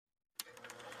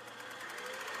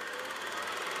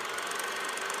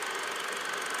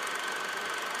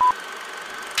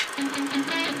You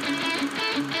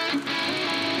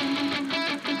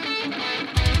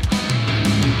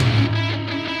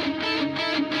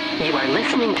are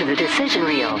listening to The Decision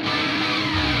Reel.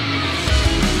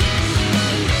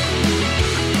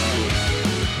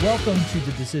 Welcome to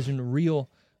The Decision Reel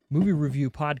movie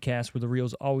review podcast where the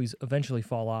reels always eventually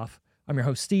fall off. I'm your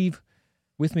host, Steve.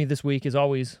 With me this week, as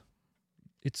always,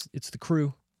 it's the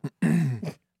crew.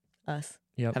 Us.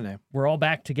 Yep. Hello. We're all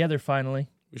back together finally.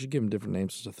 We should give them different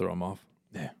names just to throw them off.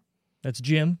 Yeah. That's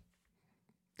Jim.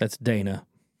 That's Dana.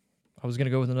 I was going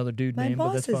to go with another dude My name,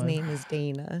 but that's boss's fine. name is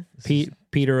Dana.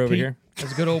 Peter over Pete. here.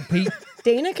 That's good old Pete.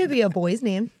 Dana could be a boy's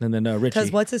name. And then Richie.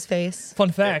 Because what's his face?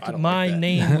 Fun fact, I don't my like that.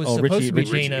 name was Oh, supposed Richie- to be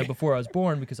Richie. Dana before I was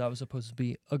born because I was supposed to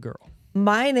be a girl.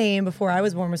 My name before I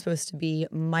was born was supposed to be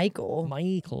Michael.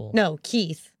 Michael. No,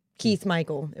 Keith. Keith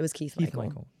Michael. It was Keith Keith Michael.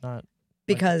 Michael. Not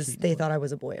Because Keith they Michael. thought I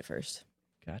was a boy at first.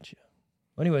 Gotcha.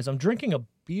 Well, anyways, I'm drinking a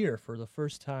beer for the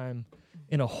first time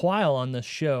in a while on this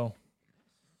show.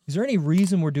 Is there any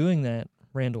reason we're doing that,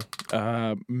 Randall?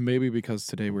 Maybe because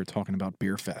today we're talking about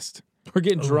Beerfest. We're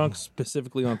getting drunk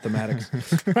specifically on thematics.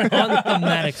 On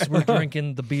thematics, we're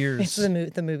drinking the It's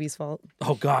beers. the movie's fault.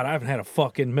 Oh, God, I haven't had a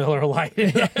fucking Miller Lite.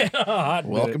 in a hot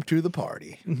minute. Welcome to the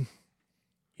party.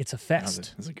 It's a How's fest.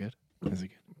 it? Is it good? Is it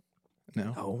good?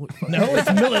 No. Oh, No,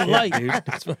 it's Miller Lite.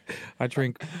 dude. I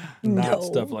drink not No.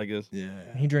 stuff like this. Yeah.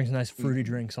 He drinks nice fruity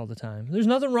drinks all the time. There's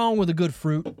nothing wrong with a good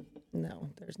fruit. No,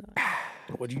 there's not.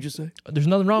 What'd you just say? There's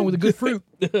nothing wrong with a good fruit.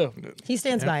 He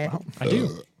stands by it. I do.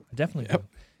 I definitely do.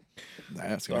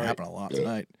 That's going to happen a lot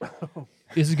tonight.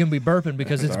 This is going to be burping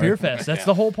because it's Sorry. Beerfest. That's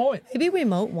the whole point. Maybe we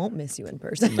won't miss you in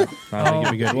person. I think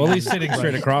it'd be good. Well, at least sitting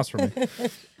straight across from me.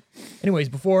 Anyways,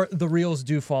 before the reels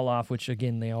do fall off, which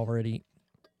again, they always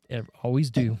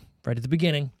do right at the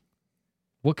beginning,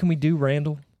 what can we do,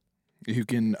 Randall? You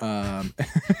can You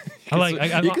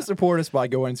can support us by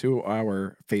going to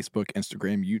our Facebook,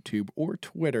 Instagram, YouTube, or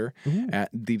Twitter at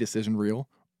The Decision Reel,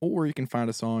 or you can find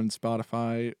us on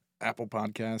Spotify, Apple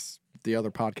Podcasts, the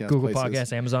other podcast Google places.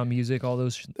 Podcasts, Amazon Music, all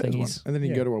those There's one. thingies. And then you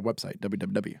can Yeah. go to our website,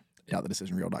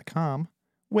 www.thedecisionreel.com,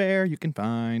 where you can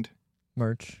find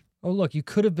Merch. Oh, look, you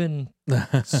could have been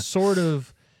sort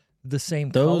of the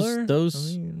same color.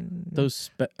 Those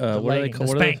the what are they leggings, called?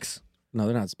 the What are they- Spanx. No,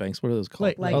 they're not Spanx. What are those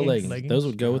called? Leggings. Oh, leggings. Leggings. Those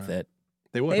would go with that.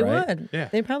 they would. They Right? would. Yeah.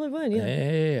 They probably would,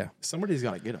 yeah. Yeah. Somebody's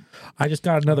got to get them. I just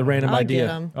got another random I'll idea. get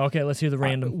 'em. Okay, let's hear the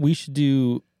random. We should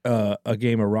do a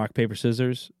game of rock, paper,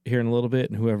 scissors here in a little bit,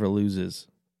 and whoever loses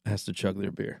has to chug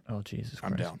their beer. Oh, Jesus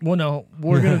I'm Christ. down. Well, no,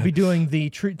 we're going to be doing the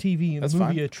TV That's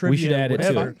movie fine. trivia. We should add it to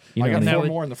whatever. it. You I know got and that four would-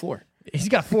 more on the floor. He's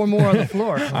got 4 more on the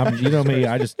floor. You know me.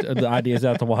 I just the idea's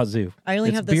out the wazoo. I only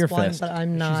It's have this one, Beerfest. but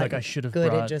I'm not like, I should have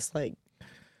good brought. at just like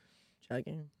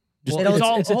chugging. Just, Well, it's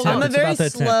all- it's a hold temp. on. I'm a It's very about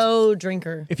that temp. slow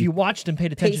drinker. If you watched and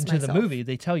paid attention to the myself. movie,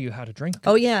 they tell you how to drink.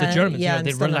 Oh, yeah, the Germans, yeah, they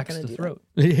I'm still not relax gonna the do throat.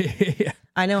 Yeah.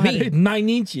 I know how Me. to. 9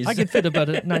 inches. I could fit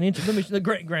about 9 inches. Let me. The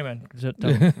great man.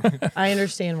 I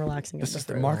understand relaxing. This of is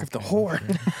the throat. mark of the whore.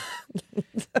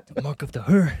 The mark of the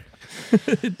her.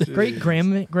 Great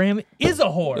Graham is a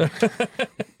whore.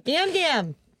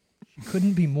 Gam.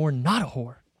 Couldn't be more not a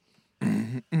whore.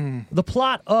 The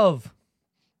plot of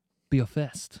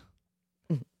Beerfest.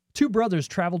 2 brothers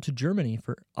travel to Germany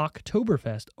for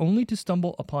Oktoberfest only to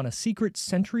stumble upon a secret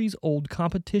centuries-old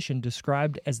competition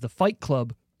described as the Fight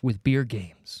Club with beer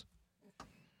games.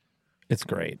 It's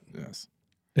great. Yes.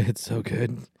 It's so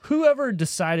good. Whoever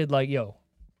decided, like, yo,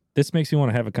 This makes me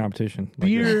want to have a competition. like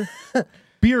this.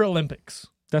 beer Olympics.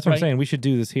 That's what right. I'm saying. We should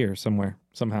do this here somewhere,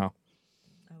 somehow.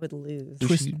 I would lose.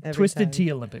 every Twisted time.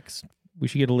 Tea Olympics. We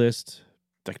should get a list,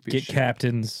 That could be a get shit.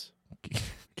 captains,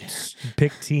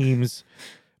 pick teams,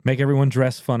 make everyone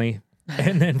dress funny,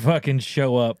 and then fucking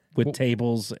show up with Well-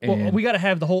 tables and. Well, we got to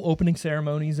have the whole opening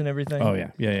ceremonies and everything. Oh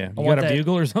yeah. You want got a that-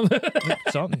 bugle or something?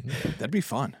 Something. That'd be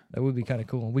fun. That would be kind of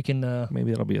cool. We can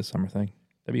Maybe that'll be a summer thing.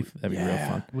 That'd be real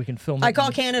fun. we can film. I it call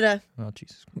and- Canada. Oh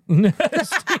Jesus!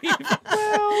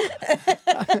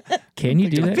 Can you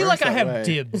do I that? feel like I that have way.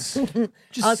 dibs.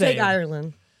 Just I'll saying. take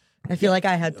Ireland. I feel like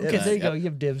I had. Okay, there you go. You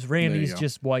have dibs. Randy's go.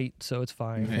 just white, so it's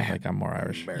fine. I feel like I'm more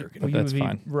Irish, American. but you that's would be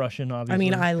fine. Russian, obviously. I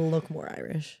mean, I look more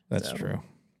Irish. That's so. true.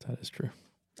 That is true.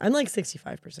 I'm like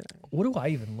 65%. What do I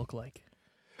even look like?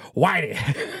 Whitey.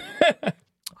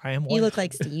 I am white. You look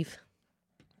like Steve.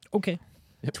 Okay.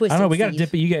 Twisted I don't know. We got to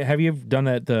Steve. dip it. Have you ever done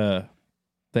that the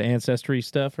ancestry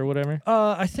stuff or whatever?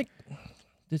 I think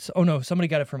it's. Oh no, somebody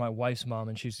got it for my wife's mom,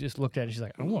 and she's just looked at it. She's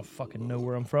like, I don't want to fucking know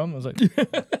where I'm from. I was like, give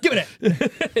me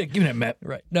that. Give me that map.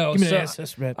 Right. No, Give me so that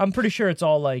ancestry map. I'm pretty sure it's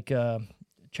all like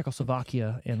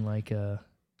Czechoslovakia and like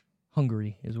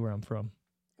Hungary is where I'm from.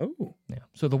 Oh. Yeah.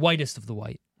 So the whitest of the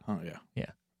white. Oh yeah.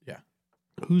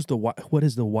 What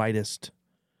is the whitest?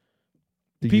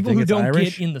 Do you People think who it's don't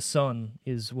Irish? get in the sun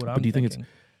is what I'm do you think thinking.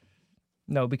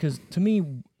 No, because to me, You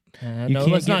no,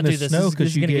 can't let's get not in the do this. snow This is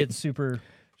 'cause you going to get get super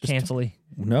cancely.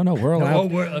 No, we're No,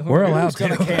 allowed. we're we're allowed Who's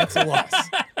gonna to. cancel us?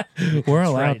 We're That's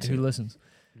allowed right, to. who listens?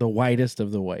 The whitest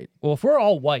of the white. Well, if we're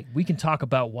all white, we can talk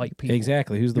about white people.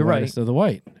 Exactly. Who's the You're right. whitest of the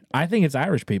white? I think it's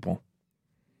Irish people.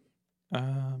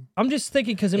 I'm just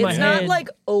thinking because in my It's head, not like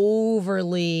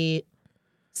overly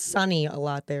sunny a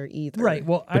lot there either. right.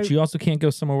 Well, But you also can't go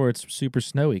somewhere where it's super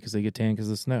snowy because they get tan because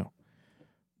of the snow.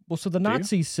 so the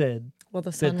Nazis said Well,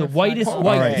 the that sun the reflects- whitest All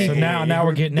white right, so people, now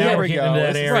we're getting There we're we getting go. into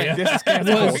that This is area. right- This is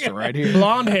cancel Was- culture right here.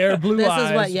 blonde hair, blue This is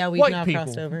eyes, what- yeah, we've white now people.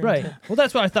 crossed over Right. into. Well,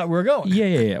 that's where I thought we were going.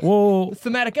 Yeah. Well,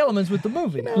 Thematic elements with the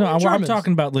movie. no, I'm Germans.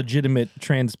 talking about legitimate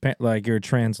like you're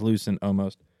translucent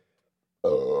almost.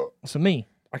 So me.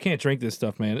 I can't drink this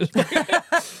stuff, man. It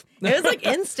was like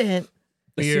instant.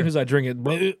 As soon as I drink it,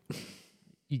 bleh.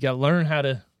 You got to learn how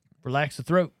to relax the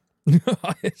throat.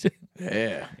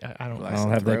 Yeah. I don't. I don't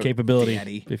have that capability.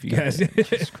 Daddy. If you guys,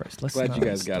 Jesus Christ. Let's Glad not you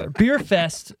guys got start. it.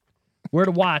 Beerfest, where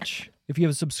to watch. If you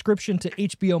have a subscription to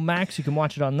HBO Max, you can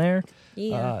watch it on there.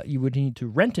 Yeah. You would need to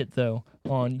rent it, though,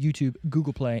 on YouTube,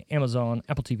 Google Play, Amazon,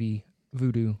 Apple TV,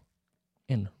 Vudu,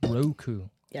 and Roku.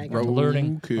 Yeah, I I'm got,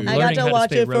 learning. Roku. I'm I learning got how to watch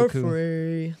spell it for Roku.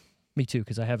 free. Me too,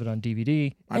 because I have it on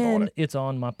DVD. I bought and it. it's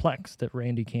on my Plex that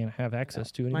Randy can't have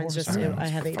access to anymore. Mine's just So- I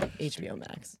have HBO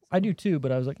Max. I do too,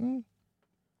 but I was like,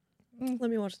 Let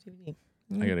me watch DVD.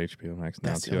 I got HBO Max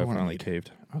now That's the too. I other one I finally need.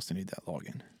 caved. I also need that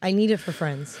login. I need it for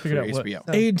friends. figured For out what.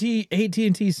 HBO.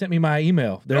 AT&T sent me my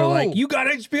email. They're Oh. like, "You got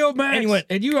HBO Max, And you went,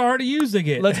 and you already using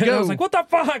it." Let's And I go. was like, "What the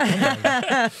fuck?"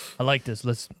 I like this.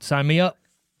 Let's sign me up.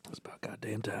 It's about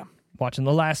goddamn time. Watching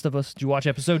The Last of Us. Did you watch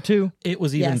episode 2? It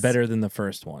was even Yes. better than the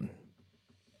first one.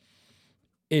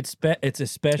 It's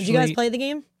especially. Did you guys play the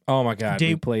game? Oh my god, we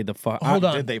Dave- played the fuck. Hold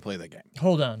on. Did they play the game?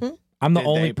 Hold on. I'm the Did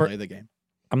only they play the game?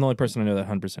 I'm the only person I know that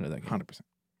 100% of that game. 100%.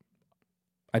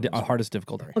 I did hardest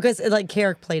difficulty. Because like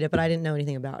Carrick played it, but I didn't know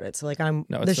anything about it. So like No,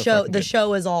 the it's so show fucking the good.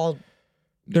 show is all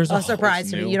There's a surprise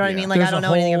to me. new, You know what I yeah. mean? Like There's I don't a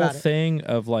know anything whole about it. thing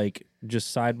of like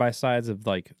just side by sides of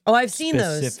like, Oh, I've seen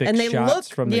those, specific and they shots look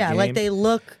from the yeah, like game. they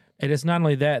look. and it's not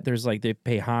only that. There's like they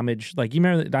pay homage. Like you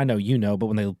remember? I know you know, but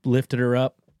when they lifted her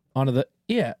up onto the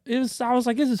it was. I was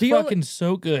like, this is The only- fucking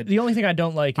so good. The only thing I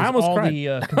don't like I is almost all cried.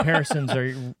 the comparisons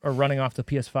are running off the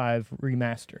PS5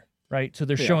 remaster, right? So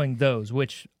they're showing those,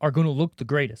 which are going to look the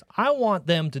greatest. I want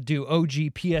them to do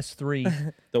OG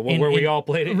PS3. The one in- where we in- all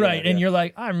played it, Right, yeah, and yeah. you're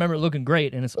like, I remember it looking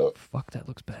great, and it's like, fuck, that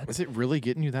looks bad. Is it really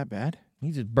getting you that bad?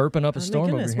 He's just burping up a Oh, my storm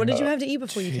over goodness. here. What did you have to eat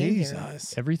before you came here?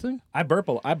 Jesus. Everything? I burp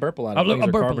a lot. I Of things burp are a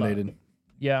lot. carbonated.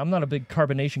 Yeah, I'm not a big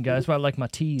carbonation guy. That's why I like my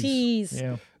teas. Teas.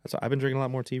 Yeah. So I've been drinking a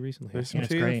lot more tea recently. There's some it's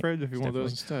tea in the great. fridge if you want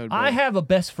those instead. I but- have a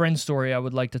best friend story I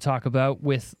would like to talk about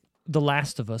with The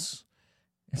Last of Us.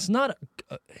 It's not.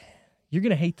 You're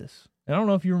gonna hate this. And I don't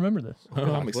know if you remember this. I'm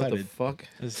What the excited. fuck?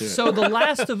 Let's do it. So The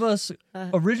Last of Us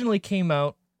originally came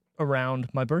out around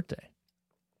my birthday.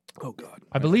 Oh god.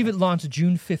 I believe it launched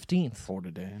June 15th For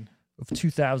today. of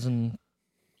 2007,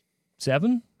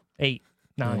 8,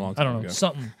 9. long I time don't know, ago.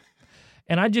 something.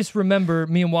 And I just remember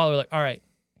me and Wally were like, all right.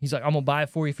 He's like, I'm gonna buy it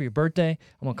for you for your birthday.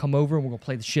 I'm gonna come over and we're gonna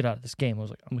play the shit out of this game. I was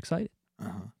like, I'm excited.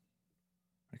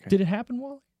 Okay. Did it happen,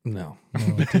 Wally? No.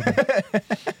 No, it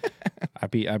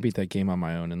didn't. I beat that game on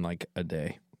my own in like a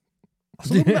day.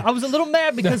 I was a little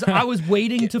mad because I was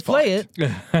waiting to play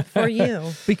it For you.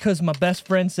 because my best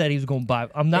friend said he was going to buy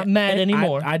it. I'm not mad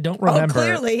anymore. I don't remember.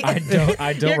 clearly. I don't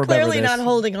You're remember clearly this, not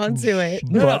holding on to it.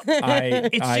 But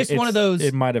It's just one of those-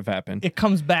 It might have happened. It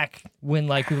comes back when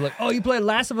like people are like, "Oh, you played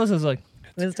Last of Us?" I was like,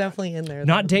 It's definitely in there.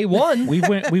 "Not day one." we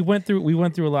went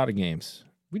through a lot of games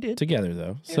We did. together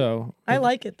though. So I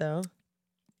like it though.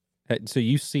 so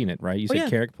you've seen it, right? You said yeah.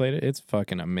 Carrick played it. It's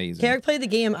fucking amazing. Carrick played the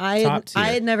game. I Top tier.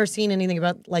 had never seen anything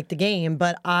about like the game,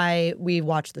 but we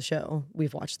watched the show.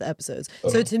 We've watched the episodes.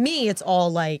 So to me, it's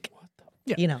all like,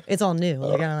 you know, it's all new.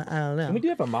 Like I don't know. Can we do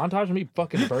have a montage of me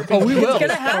fucking burping? Oh, we will. It's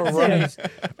gonna happen.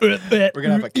 We're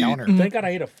gonna have a counter. Thank God I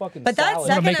ate a fucking But that salad.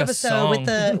 make second a episode with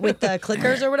song. the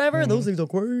clickers or whatever, those things are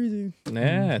crazy.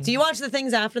 Yeah. Do you watch the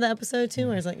things after the episode too?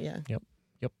 Or it's like, yeah. Yep.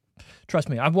 Trust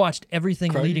me, I've watched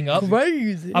everything leading up.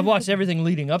 Crazy. I've watched everything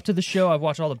leading up to the show. I've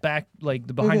watched all the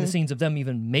the behind the scenes of them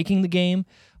even making the game.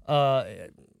 I'm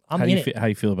How in it. how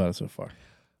you feel about it so far?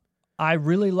 I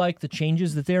really like the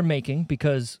changes that they're making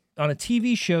because on a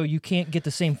TV show, you can't get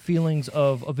the same feelings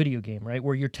of a video game, right?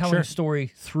 Where you're telling Sure. a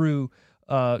story through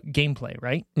gameplay,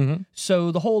 right? Mhm.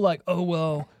 So the whole like, oh,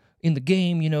 well, in the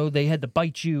game, you know, they had to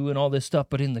bite you and all this stuff,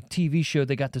 but in the TV show,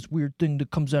 they got this weird thing that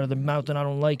comes out of their mouth, and I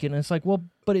don't like it. And it's like, well,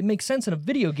 but it makes sense in a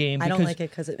video game. I don't like it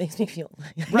because it makes me feel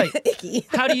right. icky.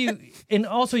 How do you? And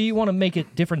also, you want to make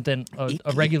it different than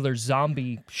a regular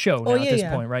zombie show now at this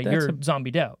point, right? You're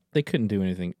zombied out. They couldn't do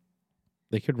anything.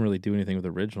 They couldn't really do anything with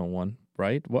the original one,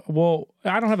 right? Well,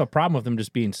 I don't have a problem with them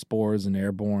just being spores and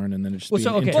airborne, and then it's just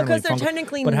being internally because they're fungal.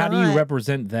 technically But how do you not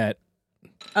represent that?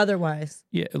 Otherwise,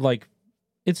 Yeah, like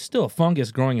it's still a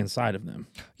fungus growing inside of them,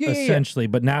 Yeah. essentially.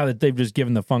 But now that they've just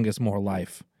given the fungus more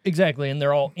life, Exactly, and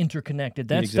they're all interconnected.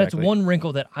 That's Exactly. one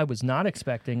wrinkle that I was not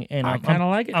expecting, and I kind of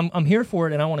like it. I'm here for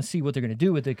it, and I want to see what they're going to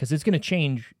do with it because it's going to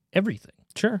change everything.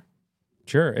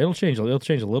 Sure, it'll change. It'll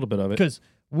change a little bit of it. Because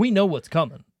we know what's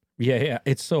coming. Yeah.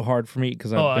 It's so hard for me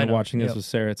because I've been watching this with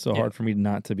Sarah. It's so hard for me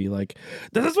not to be like,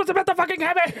 this is what's about to fucking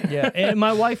happen. Yeah, and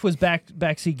my wife was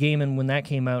backseat gaming when that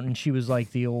came out, and she was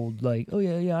like the old like, oh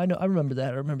yeah, I know, I remember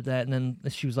that, and then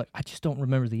she was like, I just don't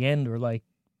remember the end or like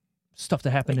stuff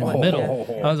that happened in the middle.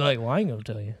 I was like, well, I ain't gonna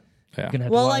tell you. Yeah.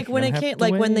 well, like when it came,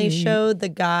 like when they showed the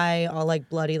guy all like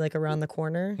bloody, like around the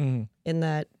corner in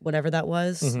that whatever that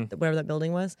was, whatever that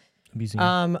building was.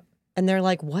 And they're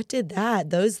like, what did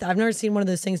that? I've never seen one of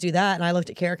those things do that. And I looked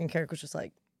at Carrick, and Carrick was just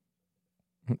like,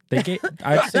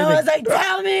 I was like,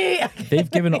 tell me. They've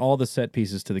given all the set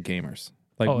pieces to the gamers.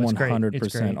 Like it's great.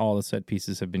 100%, all the set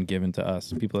pieces have been given to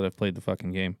us, people that have played the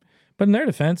fucking game. But in their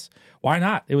defense, why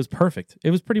not? It was perfect.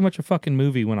 It was pretty much a fucking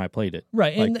movie when I played it.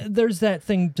 Right, like, and there's that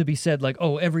thing to be said, like,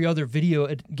 oh, every other video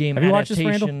game have you watched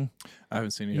adaptation. this, Randall? I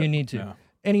haven't seen it yet. You need to. No.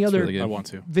 Any other really I want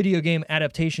to. video game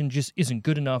adaptation just isn't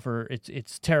good enough, or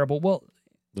it's terrible. Well,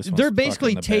 this one's they're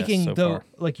basically fucking the best taking so far.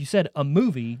 like you said, a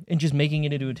movie and just making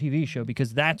it into a TV show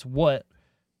because that's what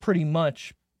pretty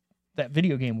much that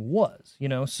video game was, you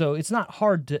know. So it's not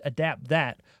hard to adapt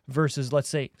that versus, let's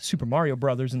say, Super Mario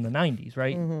Brothers in the '90s,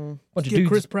 right? Bunch of dudes.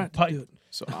 Chris Pratt to do it.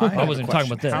 So I wasn't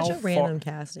talking about that. Such a random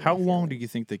casting. How long do you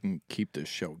think they can keep this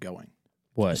show going?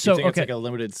 What? So Do you think okay, it's like a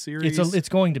limited series? it's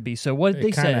going to be. So what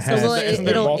they said, kinda is has. So Isn't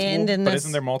there it'll multiple- end in but this.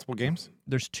 isn't there multiple games?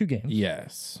 there's 2 games.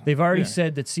 Yes. They've already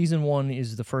said that season 1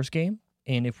 is the first game,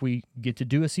 and if we get to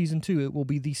do a season 2, it will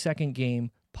be the second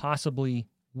game. Possibly,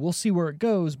 we'll see where it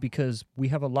goes because we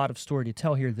have a lot of story to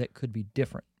tell here that could be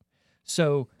different.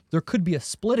 So there could be a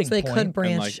splitting So they point. could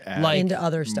branch add into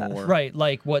other stuff. more. Right,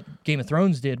 like what Game of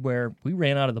Thrones did, where we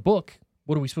ran out of the book.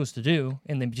 What are we supposed to do?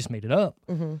 And they just made it up.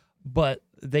 But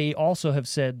they also have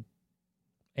said,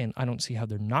 and I don't see how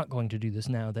they're not going to do this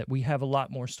now, that we have a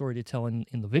lot more story to tell in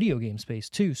the video game space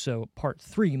too. So part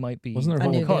 3 might be. Wasn't there a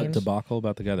A new whole game. debacle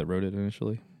about the guy that wrote it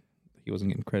initially? He wasn't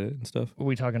getting credit and stuff. What are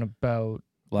we talking about?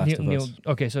 Last of Us.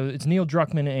 Okay, so it's Neil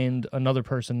Druckmann and another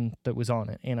person that was on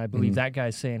it, and I believe that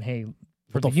guy's saying, "Hey, for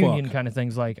What the the union fuck? kind of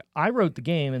things, like I wrote the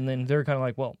game," and then they're kind of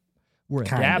like, "Well, we're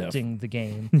Kind of. adapting the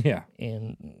game, Yeah.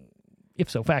 and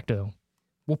ipso facto,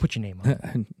 we'll put your name on it."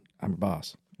 I'm a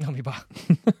boss. I'll be back.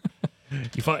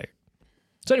 You fired.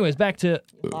 So, anyways, back to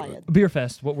Fired.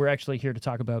 Beerfest, what we're actually here to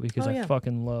talk about because Oh, I yeah.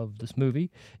 fucking love this movie.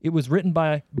 It was written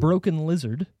by Broken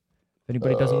Lizard. If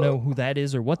anybody doesn't know who that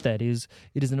is or what that is,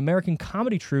 it is an American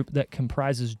comedy troupe that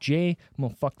comprises I'm going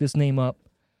to fuck this name up,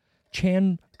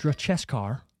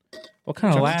 Chandrasekhar, What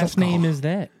kind of last name is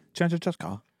that?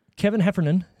 Kevin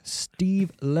Heffernan,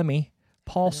 Steve Lemmy,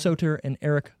 Paul Soter, and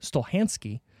Eric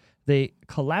Stolhansky. They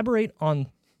collaborate on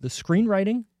the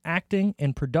screenwriting, acting,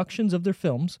 and productions of their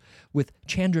films, with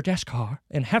Chandrasekhar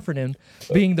and Heffernan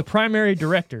being the primary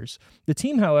directors. The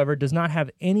team, however, does not have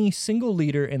any single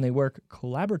leader, and they work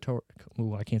collaboratively.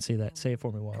 Ooh, I can't say that. Say it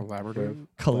for me, Juan. Corroboratively.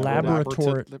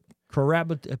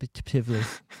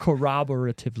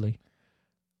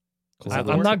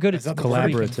 I'm not good at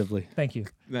Collaboratively. Thank you.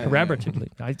 Yeah. Collaboratively.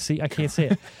 I can't say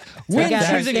it. When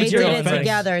Together. choosing They material, did it thanks.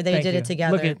 together. They Thank did you. it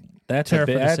together. Look at That's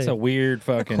Terrified to that's say a it. weird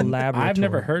fucking. I've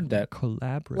never heard that.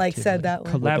 Collaboratively. Like said that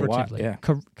one. Collaboratively. Yeah.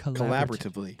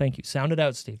 Collaboratively. Thank you. Sound it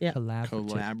out, Steve. Yeah.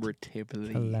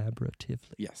 Collaboratively. Collaboratively.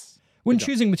 Yes. When Good job.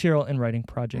 choosing material and writing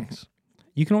projects.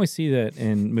 You can always see that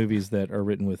in movies that are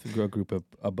written with a group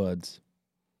of buds.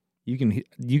 You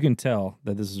can tell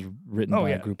that this is written by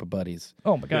yeah. a group of buddies.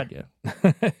 Oh my God, yeah.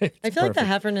 I feel like the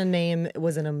Heffernan name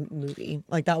was in a movie.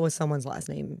 Like that was someone's last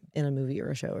name in a movie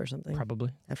or a show or something. Probably.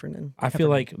 Heffernan. I feel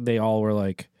like they all were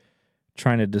like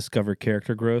trying to discover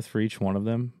character growth for each one of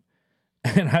them.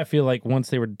 And I feel like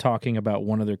once they were talking about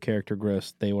one of their character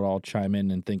growths, they would all chime in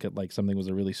and think it like something was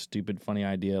a really stupid, funny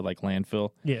idea, like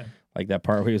landfill. Yeah. Like that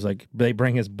part where he was like, they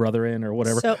bring his brother in or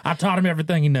whatever. So- I taught him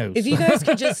everything he knows. If you guys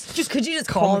could could you just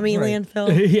call me right.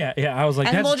 landfill? yeah. I was like,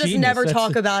 And that's we'll just genius. never That's-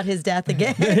 talk about his death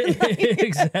again.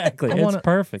 Exactly. I wanna- It's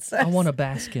perfect. I want to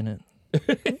bask in it.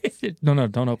 No,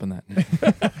 don't open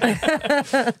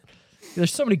that.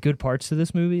 There's so many good parts to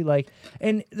this movie,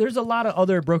 and there's a lot of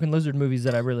other Broken Lizard movies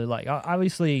that I really like.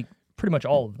 Obviously, pretty much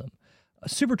all of them.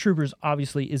 Super Troopers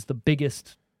obviously is the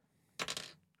biggest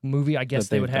movie I guess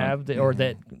they would have, or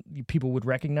that people would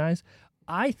recognize.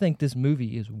 I think this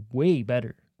movie is way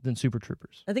better than Super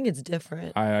Troopers. I think it's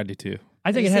different. I do too.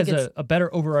 I think it has a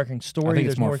better overarching story. I think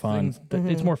There's it's more fun.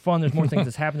 Things it's more fun. There's more things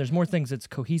that's happened. There's more things that's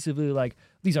cohesively like,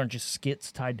 these aren't just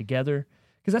skits tied together.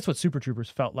 Because that's what Super Troopers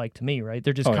felt like to me, right?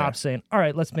 They're just cops saying, all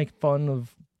right, let's make fun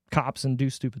of cops and do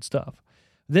stupid stuff.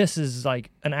 This is like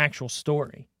an actual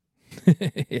story.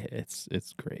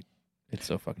 It's great. It's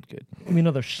so fucking good. I mean,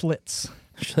 other Schlitz.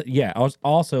 Yeah,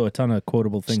 also a ton of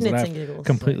quotable things Schnitz that and giggles.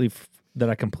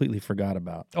 I completely forgot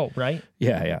about. Oh, right?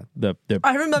 Yeah.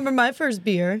 I remember my first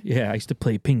beer. Yeah, I used to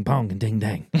play ping pong and ding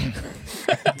dang.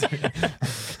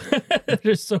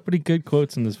 There's so many good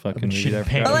quotes in this fucking movie.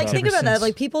 But like, think about that.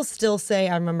 Like, people still say,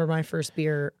 "I remember my first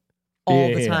beer" all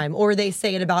the time, or they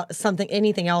say it about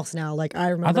anything else now. Like, I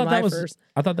remember my first.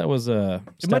 I thought that was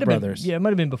Step Brothers. Yeah, it might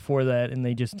have been before that, and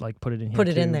they just like put it in here. Put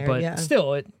it too, in there, but yeah.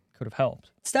 still, it could have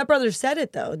helped. Step Brothers said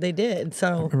it though. They did. So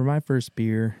I remember my first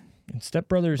beer. And Step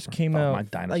Brothers came my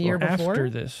out dinosaur. a year before after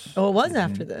this. Oh, it was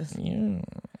after this. Yeah.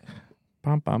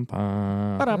 Bum, bum,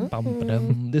 bum.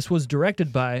 Ba-dum-bum-ba-dum. This was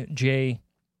directed by Jay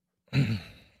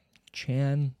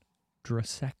Chandrasekhar.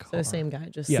 So same guy.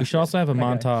 Just We should also have a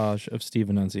montage of Steve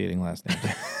enunciating last names.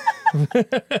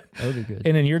 That would be good.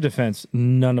 And in your defense,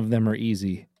 none of them are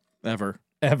easy. Ever.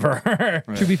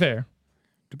 To be fair,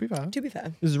 To be fair.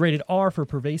 this is rated R for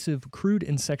pervasive, crude,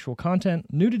 and sexual content,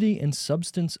 nudity, and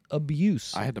substance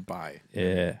abuse. I had to buy.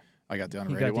 Yeah. I got the got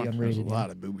unrated the one. There's a unrated lot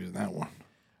of boobies in that one.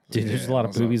 Dude, there's a lot of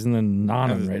also- boobies in the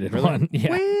non-unrated Really? one. Yeah.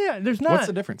 Well, yeah, there's not. What's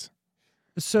the difference?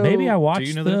 So Maybe I watched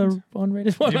you know the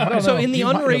unrated one. I don't So know. in the You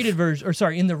might have. unrated version, or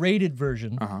sorry, in the rated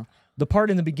version, the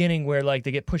part in the beginning where like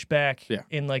they get pushed back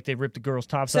and like they rip the girl's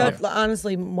tops So off.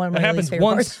 honestly, one of It my happens least favorite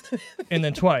once parts. and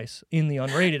then twice. In the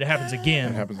unrated, it happens again.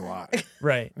 It happens a lot.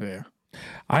 Right. Yeah.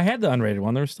 I had the unrated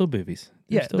one. There were still boobies.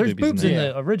 Yeah, there's boobs in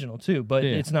there. the original too, but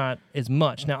Yeah. it's not as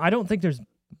much. Now, I don't think there's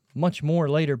much more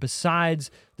later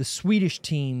besides the Swedish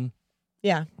team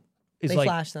Yeah, is they like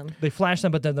flash them. they flash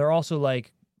them, but then they're also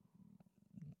like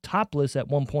topless at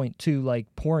one point too,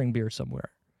 like pouring beer somewhere.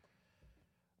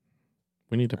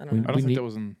 We need to. I don't know. I don't think that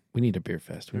was in. We need a beer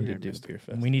fest. We Okay, need to do a just- beer fest.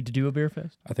 And we need to do a beer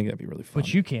fest, I think that'd be really fun.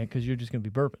 but you can't because you're just going to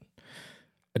be burping.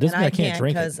 It doesn't And mean I can't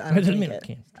drink because it. I That don't doesn't drink mean it. I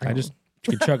can't. I just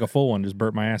could chug a full one, just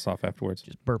burp my ass off afterwards.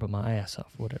 Just burping my ass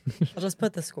off, whatever. I'll just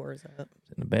put the scores up.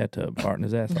 In the bathtub, farting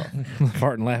his ass off,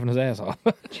 farting, laughing his ass off.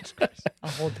 I'll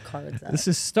hold the cards up. This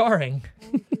is starring,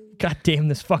 God damn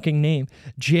this fucking name,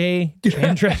 Jay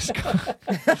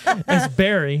Chandrasekhar as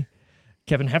Barry,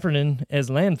 Kevin Heffernan as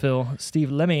Landfill,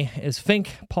 Steve Lemmy as Fink,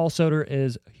 Paul Soder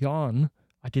as Jan.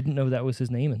 I didn't know that was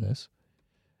his name in this.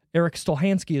 Eric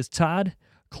Stolhansky as Todd,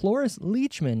 Cloris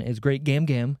Leachman as Great Gam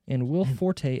Gam, and Will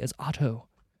Forte as Otto.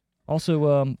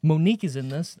 Also, Monique is in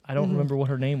this. I don't remember what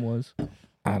her name was.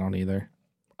 I don't either.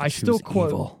 I She still was quote,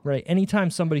 evil. right, anytime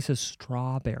somebody says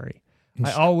strawberry,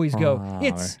 I always go,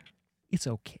 Strawberry. it's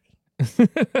okay.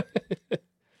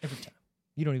 Every time.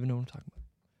 You don't even know what I'm talking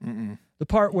about. Mm-mm. The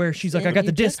part where she's like, I got You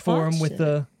the disc just for him watched with it.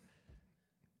 the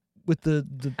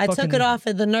I took fucking- it off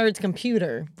of the nerd's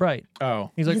computer. Right.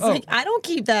 Oh. He's like, He's oh, like, I don't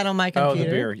keep that on my Oh, computer.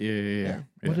 the beer. Yeah.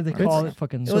 what do they Okay. call it?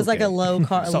 Fucking It was like a okay. low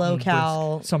something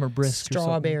cal brisk, summer brisk or something.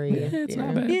 strawberry. Yeah, it's beer.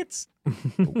 not bad. It's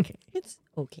okay. It's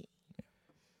okay.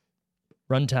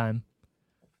 Runtime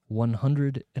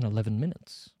 111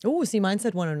 minutes. Oh, see, mine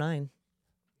said 109.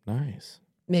 Nice.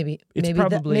 Maybe It's maybe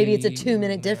probably- maybe it's a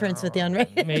 2-minute difference with the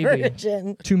unrated Maybe.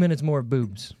 version. 2 minutes more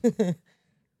boobs.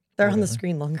 They're on the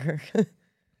screen longer.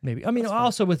 Maybe. I mean,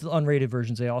 also with unrated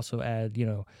versions, they also add,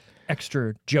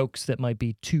 extra jokes that might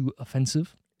be too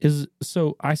offensive.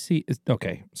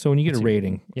 Okay. So when you get a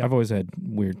rating, Yep. I've always had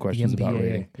weird questions about MPAA.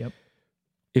 rating. Yep.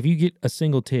 If you get a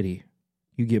single titty,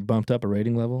 you get bumped up a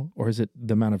rating level, or is it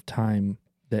the amount of time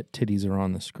that titties are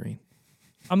on the screen?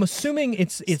 I'm assuming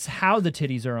it's how the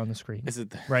titties are on the screen, Is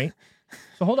it? right?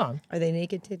 So hold on. Are they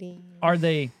naked titty? Are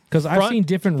they Because I've front, seen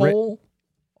different. full?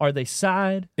 Are they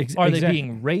side? Are they exactly.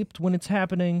 being raped when it's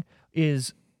happening?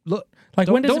 Look Like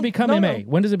don't- when does it don't- become no, MA? no.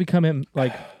 When does it become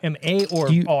like MA or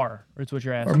Do you- R? Is what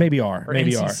you're asking. or maybe R? Or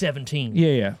Maybe R. NC-17.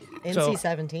 Yeah. So-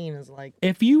 NC-17 is like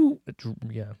If you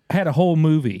Yeah. had a whole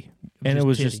movie and Just it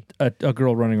was titty. just a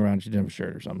girl running around, she didn't have a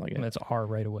shirt or something like that. That's R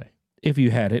right away. If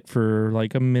you had it for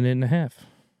like a minute and a half,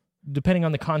 Depending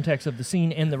on the context of the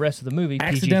scene and the rest of the movie,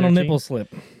 accidental PG-13. nipple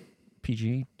slip.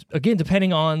 PG. Again,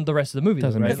 depending on the rest of the movie.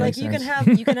 Doesn't though, make right? Like sense. you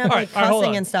can have like all right, hold cussing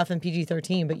on. and stuff in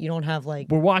PG-13, but you don't have like.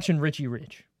 We're watching Richie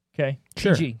Rich. Okay,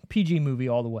 Sure. PG movie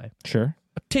all the way. Sure.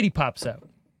 A titty pops out.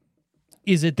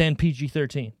 Is it then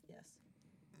PG-13?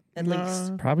 At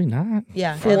least. Probably not.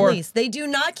 Yeah, at For- least. They do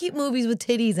not keep movies with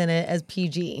titties in it as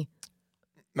PG.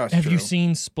 That's Have true. you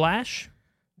seen Splash?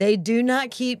 They do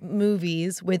not keep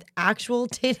movies with actual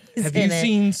titties Have in you it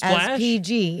seen as Splash?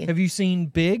 PG. Have you seen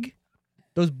Big?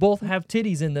 Those both have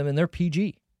titties in them, and they're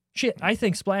PG. Shit, I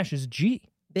think Splash is G.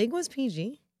 Big was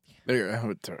PG.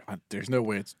 There's no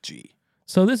way it's G.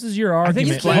 So this is your I think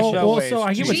argument. it's Flash. Well, No way so I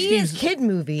it's get what G is Steve's... kid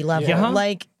movie level. Yeah.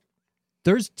 Like,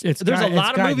 There's a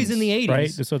lot of movies in the 80s right?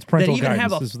 So it's that parental even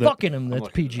have a guidance. Is the- fuck in them I'm that's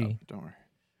looking it PG. up, don't worry.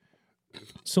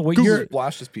 So what Google you're...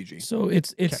 Splash is PG. So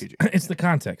it's PG. it's the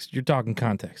context. You're talking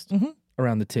context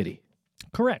around the titty.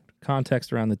 Correct.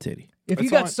 Context around the titty. If you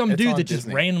It's got on- some it's dude on that just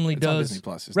Disney. randomly It's on does... Disney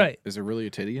Plus. Right. Is there really a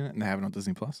titty in it and they have it on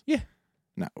Disney Plus? Yeah.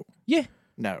 No. Yeah.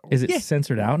 No. Is it Yeah.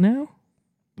 censored out now?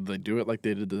 Did they do it like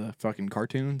they did the fucking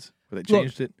cartoons? Where they Look,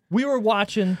 changed it? We were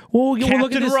watching Well, look at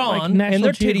Captain this, Ron, like, and National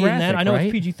their titty in that. Geographic, I know right?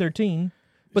 it's PG-13.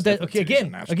 But There's that, different okay, titties in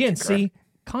again, National again, Geographic. see,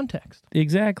 context.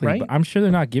 Exactly. Right? But I'm sure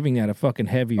they're not giving that a fucking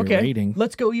heavier Okay, rating.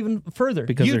 let's go even further.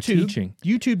 Because they're YouTube, teaching.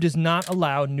 YouTube does not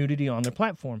allow nudity on their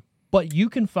platform, but you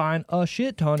can find a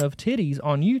shit ton of titties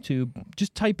on YouTube.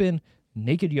 Just type in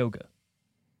naked yoga.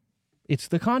 It's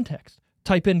the context.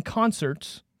 Type in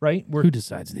concerts, right? Where Who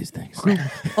decides these things?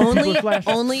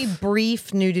 only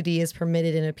brief nudity is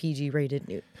permitted in a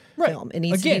PG-rated film. It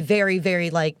needs to Again. be very, very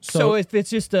like so if it's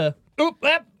just a oop,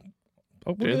 ap,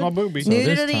 oh, we're There's good. my boobies. So this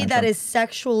nudity time that from- is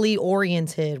sexually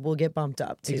oriented will get bumped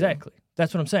up too. Exactly.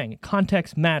 That's what I'm saying.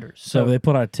 Context matters. So they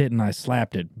put out a tit and I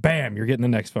slapped it. Bam! You're getting the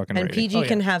next fucking And rating. PG Oh, yeah.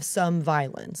 can have some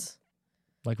violence,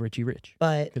 like Richie Rich,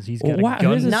 but because he's Well, got wow, a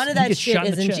gun. this is- none of He that gets shit shot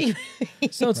in is the in chest. G.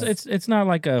 So it's not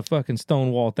like a fucking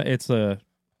Stonewall. It's a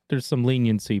there's some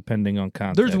leniency pending on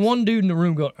context. There's one dude in the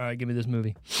room going, all right, give me this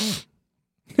movie.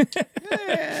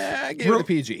 Yeah, I gave it a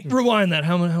PG. Rewind that.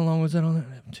 How long was that on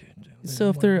that? So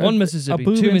if they're One a Mississippi,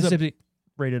 boob two ends up- Mississippi,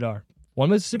 rated R. One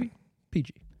Mississippi,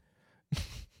 PG.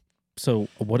 So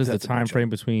what is That's the a time bunch frame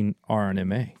between R and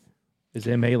MA? Is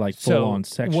MA like full on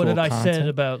sexual? what did I content? said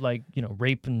about like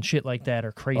rape and shit like that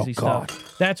or crazy Oh, God.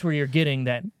 stuff? That's where you're getting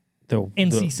that The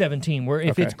NC-17, where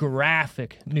if Okay. it's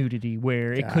graphic nudity,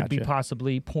 where it could be Gotcha.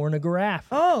 possibly pornographic,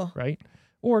 Oh, right?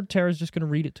 Or Tara's just going to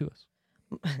read it to us.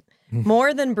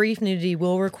 more than brief nudity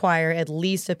will require at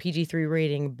least a PG-3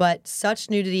 rating, but such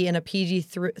nudity in a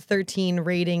PG-13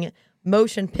 rating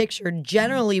motion picture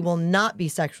generally will not be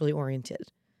sexually oriented.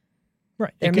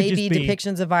 Right. There It could may just be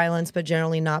depictions of violence, but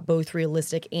generally not both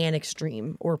realistic and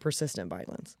extreme or persistent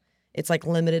violence. It's like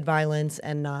limited violence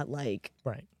and not like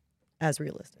Right. as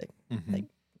realistic. Like,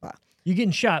 wow. You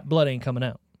getting shot, blood ain't coming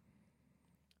out.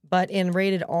 But in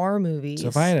rated R movies, So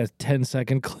if I had a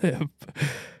 10-second clip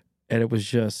and it was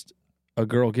just a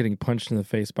girl getting punched in the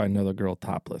face by another girl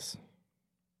topless,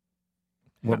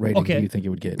 what rating Okay. do you think it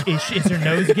would get? Is her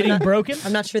nose getting broken?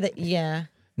 I'm not sure that. Yeah,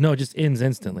 No, it just ends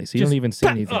instantly. So you Just don't even see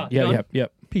bah, anything. done.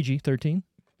 Yep. PG-13.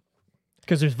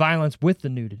 Because there's violence with the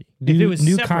nudity. If New, it was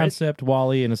new separate, concept,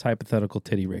 Wally and his hypothetical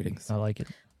titty ratings. I like it.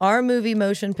 R movie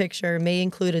motion picture may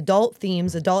include adult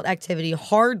themes, adult activity,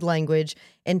 hard language,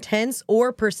 intense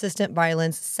or persistent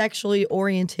violence, sexually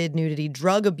oriented nudity,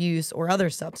 drug abuse, or other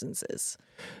substances.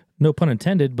 No pun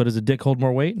intended, but does a dick hold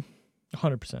more weight?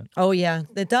 100%. Oh yeah,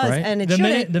 it does, Right? and it The shouldn't.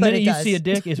 minute, the but minute it you does. see a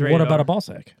dick is rated What about R. a ball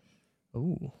sack?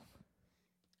 Ooh.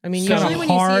 I mean, It's usually kinda when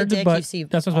hard, you see a dick, but you see.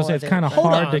 that's what I was all saying. of It's kind of it, but-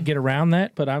 Hold hard to on. get around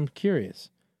that, but I'm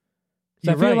curious. 'Cause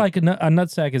I You're feel right. like a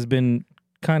nutsack has been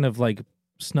kind of like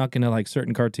snuck into like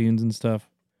certain cartoons and stuff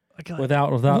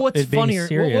without What's it being funnier?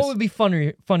 serious. What would be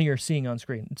funnier seeing on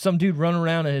screen? Some dude running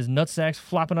around and his nutsacks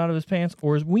flopping out of his pants,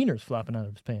 or his wieners flopping out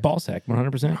of his pants? Ball sack,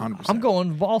 100%. 100%. I'm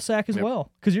going ball sack as Yep. well,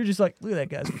 because you're just like, look at that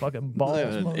guy's fucking balls. Look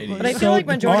at that motherfucker. idiot. But I feel like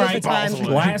majority all of right, the time, balls.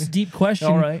 Last deep question.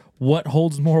 All right. What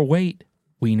holds more weight,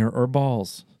 wiener or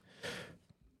balls?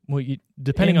 Well,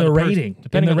 depending in on the person- rating.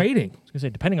 depending in on the rating. I was gonna say,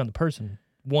 depending on the person,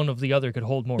 one of the other could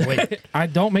hold more weight. I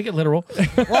don't make it literal.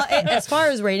 well, as far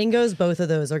as rating goes, both of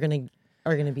those are gonna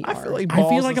be I R. feel like I feel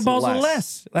balls like a is ball's less.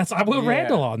 less. That's I will Yeah.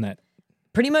 Randall on that.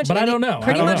 Pretty much, But I don't know.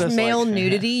 Pretty I don't much know. male Just like-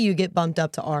 nudity, you get bumped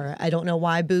up to R. I don't know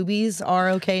why boobies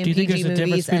are okay in Do you think PG there's a difference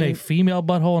movies. between a And female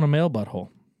butthole and a male butthole?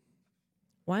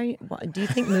 why do you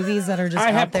think movies that are just I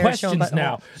out have there showing questions butthole-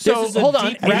 now. So this is a hold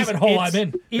on, deep rabbit hole I'm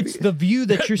in. It's the view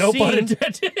that you're No pun seeing.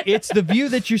 intended. It's the view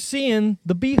that you're seeing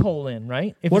the beehole in,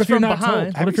 right? What it's if you're from not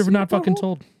behind, told? What if you're not fucking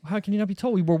told? How can you not be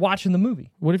told? We were watching the movie.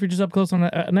 What if you're just up close on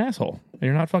an asshole and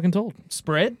you're not fucking told?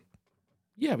 Spread.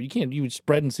 Yeah, but you can't. You would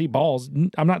spread and see balls.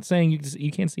 I'm not saying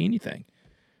you can't see anything.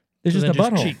 It's So just a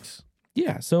then butthole. cheeks.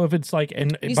 Yeah, so if it's like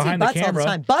and You see behind the butts all the camera,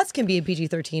 time. Butts can be a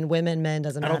PG-13. Women, men,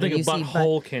 doesn't I matter. don't think a you see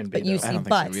butthole can be. but you though. I see don't think so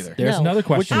butts. either. There's No. another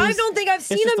question. I don't think I've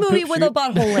seen just a a movie poop with a shoot.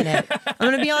 butthole in it. I'm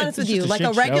going to be honest with you. just a Like a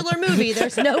shit show. regular movie,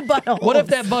 there's no butthole. What if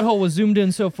that butthole was zoomed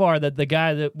in so far that the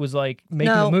guy that was like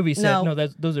making No, the movie said, no. "No,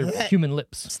 those are human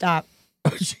lips," Stop.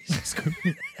 Jesus Christ.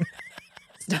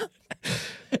 and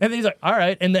then he's like, "All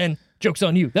right," and then joke's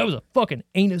on you. That was a fucking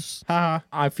anus.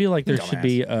 I feel like there should Dumbass.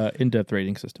 be an in-depth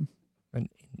rating system And-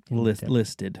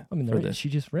 listed I mean, for this. she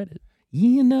just read it.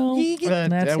 You know, That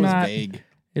that's was not vague.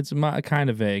 It's kind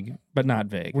of vague, but not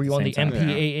vague. Were you at on the same time.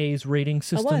 MPAA's rating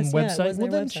system was, yeah, it website? was Well,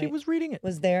 their then she website. was reading it.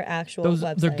 Was their actual Those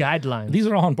website. their guidelines. These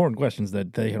are all important questions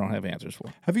that they don't have answers for.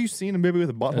 Have you seen a movie with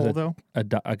a butthole though? A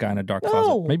guy in a dark No,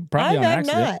 closet, maybe probably on I have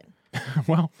accident.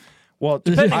 not. Well,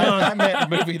 Depending I, on- I meant a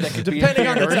movie that could depending be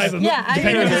on the in type of Yeah, I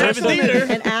depending on the type of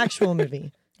theater. an actual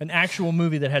movie. An actual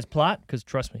movie that has plot, because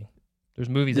trust me, there's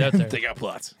movies out there. They got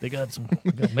plots. They got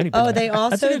many. Oh, they That's a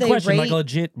also good they question. rate Like a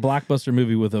legit blockbuster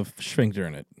movie with a sphincter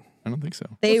in it. I don't think so.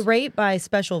 they rate by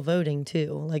special voting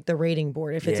too, like the rating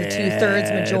board. If it's a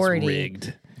 2/3 majority,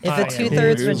 rigged. if Oh, a yeah.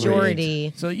 2/3 It's rigged.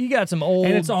 majority. So you got some old.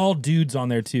 And it's all dudes on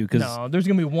there too. Because no. There's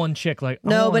gonna be one chick like. I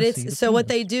No, wanna but see the it's so what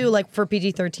they penis. do, like for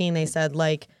PG-13, they said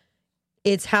like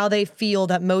it's how they feel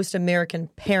that most American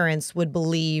parents would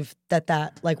believe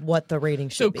that like what the rating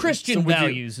should So be. Christian So would you-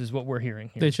 values is what we're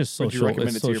hearing here. it's just Would you social. recommend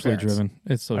It's it to your socially parents? driven.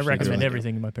 It's I socially recommend driven.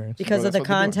 everything to my parents. because Well, of the that's what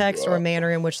they're doing. context or manner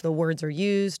in which the words are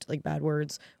used, like bad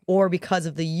words, or because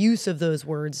of the use of those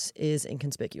words is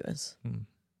inconspicuous.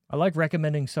 I like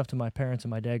recommending stuff to my parents, and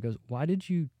my dad goes, "Why did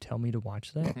you tell me to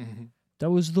watch that?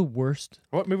 That was the worst."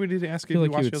 What movie did he ask I you feel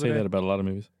to like watch you the would other say day? that about a lot of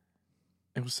movies.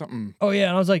 It was something. Oh yeah,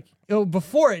 and I was like,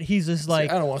 before it, he's just like,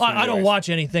 I don't watch I don't anyways. watch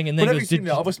anything, and then But he have you goes, seen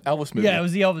the Elvis movie? Yeah, it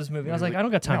was the Elvis movie. I was like, I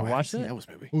don't got time No, to I watch haven't that. seen the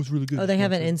Elvis movie. It was really good. Oh, they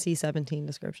have an NC-17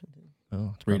 description.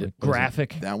 Oh, it's Read probably it.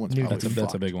 graphic. That one's New- probably That's a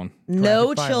fucked. big one.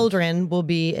 No Graphic children will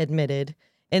be admitted.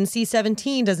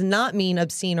 NC-17 does not mean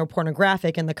obscene or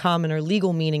pornographic in the common or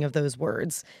legal meaning of those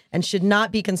words and should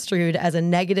not be construed as a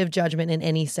negative judgment in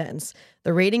any sense.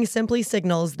 The rating simply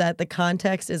signals that the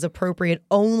context is appropriate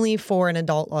only for an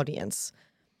adult audience.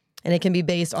 And it can be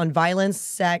based on violence,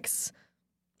 sex,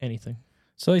 anything.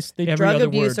 So they Every drug other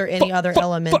abuse, word. or any other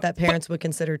element that parents would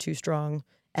consider too strong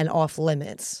and off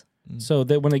limits. So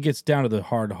that when it gets down to the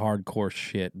hardcore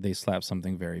shit, they slap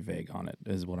something very vague on it.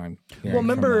 Is what I'm. Well,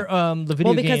 remember the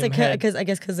video Well, because game had, I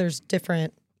guess because there's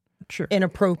different sure,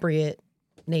 inappropriate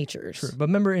natures. sure. But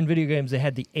remember in video games they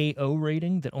had the AO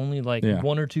rating that only like Yeah.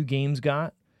 one or two games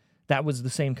got. That was the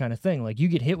same kind of thing. Like you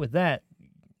get hit with that,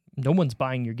 no one's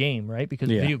buying your game, right? Because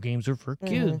Yeah. video games are for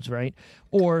kids, right?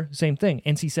 Or same thing,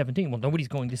 NC-17. Well, nobody's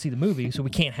going to see the movie, so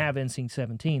we can't have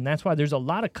NC-17. That's why there's a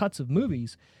lot of cuts of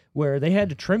movies where they had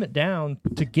to trim it down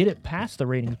to get it past the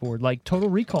ratings board. Like Total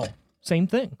Recall, same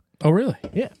thing. Oh, really?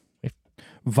 Yeah.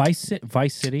 Vice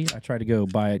City. I tried to go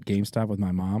buy at GameStop with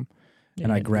my mom,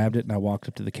 and I grabbed it and I walked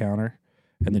up to the counter,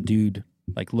 and the dude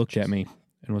like looked at me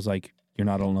and was like, "You're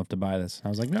not old enough to buy this." I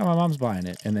was like, "No, my mom's buying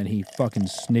it." And then he fucking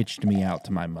snitched me out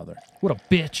to my mother. What a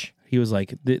bitch. He was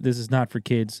like, "This is not for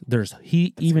kids."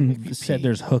 He even said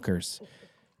there's hookers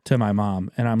to my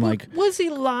mom, and I'm like, Was he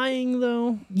lying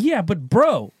though? "Yeah, but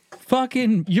bro,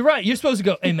 fucking." You're right. You're supposed to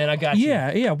go, "Hey man, I got you."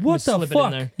 Yeah. What the slip it in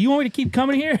fuck? there. You want me to keep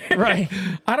coming here? Right.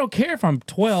 I don't care if I'm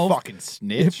 12. Fucking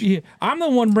snitch. I'm the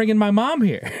one bringing my mom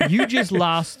here. You just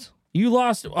lost. You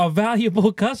lost a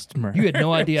valuable customer. You had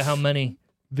no idea how many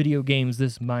video games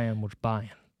this man was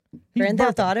buying. He's Grand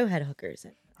Theft burping. Auto had hookers.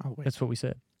 Oh, wait. That's what we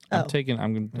said. I'm taking. I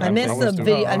missed the was doing-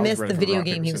 video. I I was missed ready the for video rock,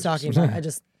 game paper, he was scissors. talking about. I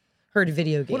just heard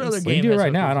video games. What other Well, game you do it has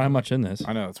right now. I hookers? don't have much in this.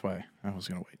 I know, that's why I was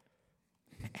going to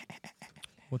wait.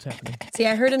 What's happening? See,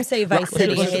 I heard him say Vice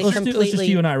City. Let's It just completely.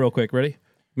 you and I real quick. Ready?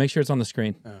 Make sure it's on the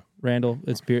screen. Randall,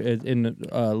 it's beer in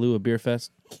lieu of Beerfest.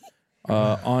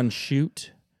 On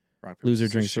shoot, Rock, paper, loser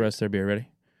scissors, drinks the shoot. rest of their beer. Ready?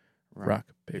 Rock,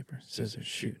 paper, scissors,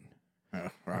 shoot.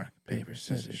 Rock, Paper,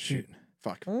 scissors, shoot.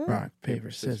 fuck. Rock,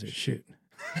 paper, scissors, shoot.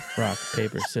 Rock,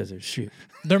 paper, scissors, shoot.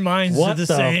 Their minds What are the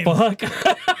the same. fuck?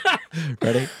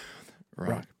 Ready?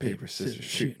 Rock, paper, scissors,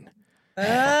 shoot.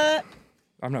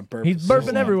 I'm not burping. He's burping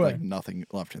There's everywhere. like nothing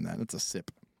left in that. It's a sip.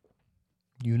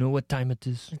 You know what time it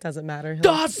is. It doesn't matter. He'll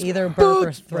Das either burp or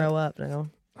Boot. throw up. No.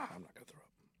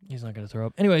 He's not going to throw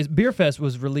up. Anyways, Beerfest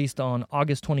was released on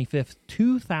August 25th,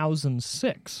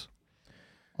 2006.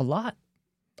 A lot.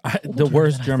 The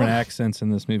worst German accents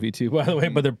in this movie too, by the way,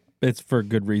 but it's for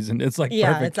good reason. It's like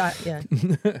Yeah, perfect. it's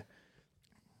yeah.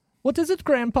 What is it,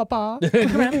 Grandpapa?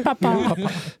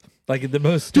 Like the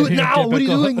most. Do it now. What are you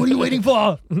stereotypical- doing? What are you waiting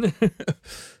for?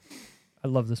 I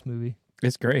love this movie.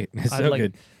 It's great. It's so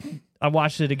good. I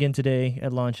watched it again today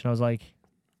at lunch, and I was like,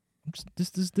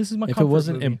 "This is my." If comfort it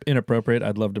wasn't movie. inappropriate,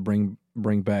 I'd love to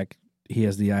bring back. He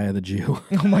has the eye of the Jew.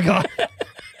 Oh my god!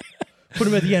 Put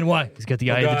him at the end. Why? He's got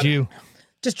the eye of the Jew.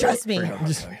 Just trust me.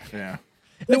 Yeah.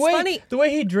 It's funny. The way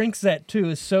he drinks that too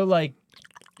is so like.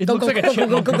 It looks like a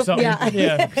chipmunk or something.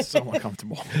 Yeah. So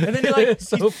uncomfortable. And then you're like, It's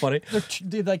so funny.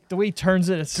 Like the way he turns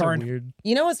it, it's so weird.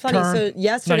 You know what's funny? Turn. So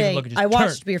yesterday, Not even I looking,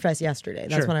 just watched Beerfest yesterday.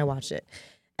 That's Sure. when I watched it.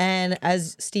 And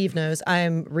as Steve knows, I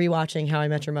am rewatching How I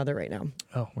Met Your Mother right now.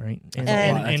 Oh, right. And-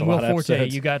 And a Will lot of Forte.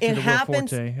 episodes. You got to It the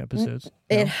happens- Will Forte episodes.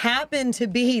 It happened to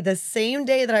be the same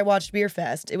day that I watched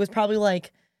Beerfest. It was probably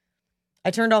like, I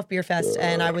turned off Beerfest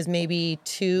and I was maybe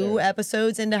 2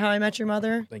 episodes into How I Met Your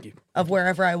Mother. Thank you. Of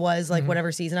wherever I was, like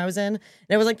whatever season I was in. And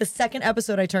it was like the second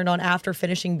episode I turned on after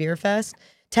finishing Beerfest.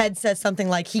 Ted said something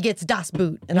like, he gets Das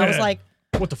Boot. And I was Yeah. like,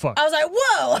 What the fuck? I was like,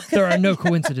 whoa. There are no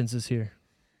coincidences here.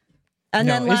 And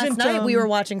No, then last isn't, night we were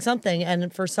watching something,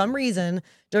 and for some reason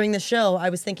during the show, I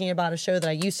was thinking about a show that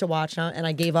I used to watch and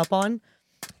I gave up on.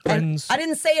 Friends, And I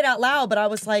didn't say it out loud, but I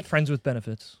was like, Friends with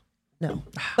Benefits. no.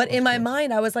 But in my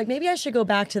mind, I was like, maybe I should go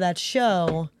back to that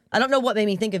show. I don't know what made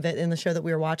me think of it in the show that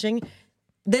we were watching.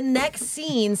 The next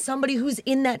scene, somebody who's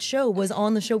in that show was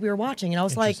on the show we were watching, and I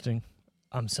was like, Interesting.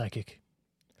 I'm psychic.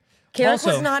 Carrick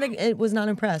Also- was not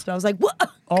impressed, but I was like, what?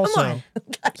 Also, Come on.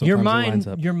 your Sometimes it lines mind,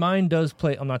 up. your mind does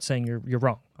play. I'm not saying you're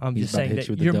wrong. I'm He's just about to saying hit you that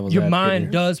with the your devil's your advocate mind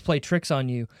here. does play tricks on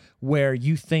you where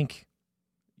you think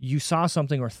you saw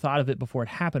something or thought of it before it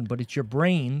happened, but it's your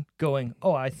brain going,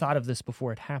 "Oh, I thought of this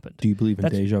before it happened." Do you believe in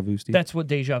That's- deja vu, Steve? That's what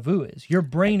deja vu is. Your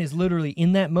brain is literally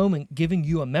in that moment giving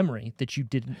you a memory that you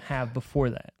didn't have before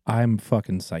that. I'm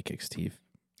fucking psychic, Steve.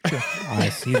 I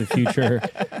see the future.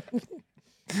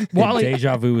 Wally,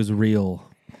 Deja vu is real.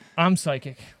 I'm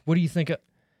psychic. What do you think?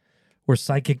 We're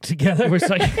psychic together. We're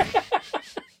psychic.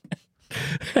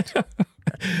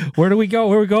 Where do we go?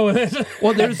 Where we go with this?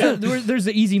 Well, there's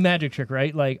the easy magic trick,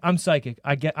 right? Like, I'm psychic.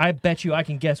 I bet you I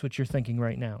can guess what you're thinking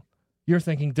right now. You're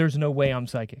thinking there's no way I'm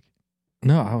psychic.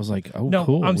 No, I was like, oh, No,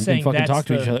 cool. I'm we saying can fucking that's talk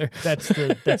to the, each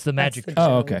other. That's the magic. the trick,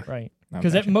 Oh, okay. right? I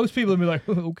Because gotcha. most people would be like,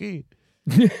 okay,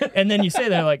 and then you say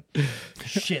that like,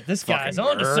 shit, this guy's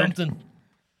Fucking onto nerd. something.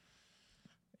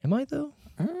 Am I though?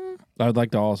 I would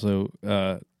like to also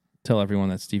tell everyone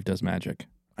that Steve does magic.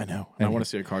 I know. And I want to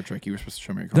see a card trick. You were supposed to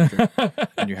show me a card trick.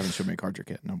 And you haven't shown me a card trick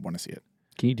yet. And I want to see it.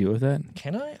 Can you deal with that?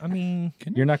 Can I? I mean,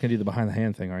 You're not going to do the behind the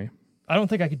hand thing, are you? I don't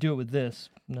think I could do it with this.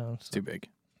 No. It's too big.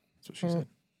 That's what she said.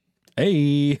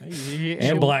 Hey.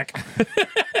 And black.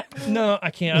 No, I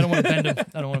can't. I don't want to bend him.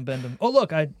 I don't want to bend him. Oh,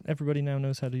 look, everybody now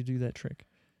knows how to do that trick.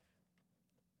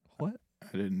 What?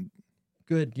 I didn't.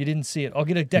 Good. You didn't see it. I'll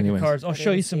get a deck Anyways. of cards. I'll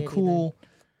show you didn't see some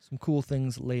it cool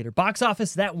things later. Box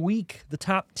office that week, the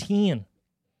top 10.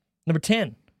 Number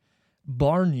 10,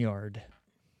 Barnyard.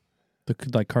 The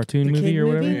like cartoon The movie kid or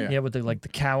whatever? movie? Yeah. Yeah, with the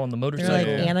cow on the They're motorcycle. like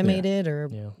Yeah. animated or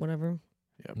Yeah. whatever.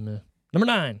 Meh. Number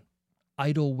 9,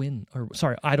 Idle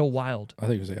Wild. I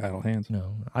think it was like Idle Hands.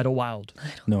 No, Idle Wild.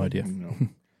 No idea. No.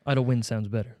 Idle Wind sounds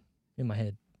better in my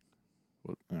head.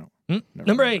 Well, no. Never Never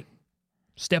Number mind. 8,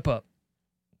 Step Up.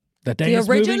 That The dance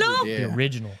original? Yeah. The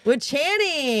original. With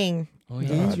Channing. Oh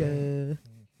yeah. Yeah.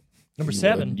 Number Movie?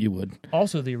 7, You would.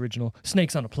 also the original,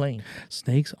 Snakes on a Plane.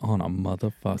 Snakes on a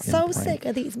motherfucking So plane. sick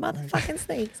of these motherfucking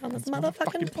snakes on this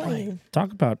motherfucking plane.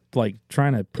 Talk about like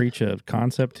trying to preach a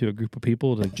concept to a group of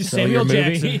people to Just sell your Samuel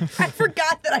movie. Jackson. I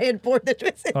forgot that I had poured the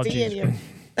twisted Oh, tea jeez. in here.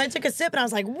 I took a sip and I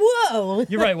was like, whoa.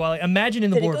 You're right, Wally. Imagine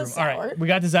in the Did it go boardroom. All right, sour? we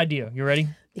got this idea. You ready?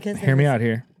 Because Hear me out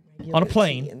here. On a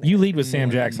plane. You lead with Sam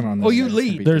Jackson on this. Oh, you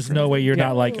lead. There's no way you're Yeah.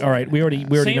 not like, all right, we already Sam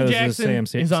know this Jackson is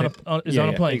Sam. is on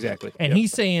a plane. Exactly. And Yep.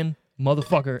 he's saying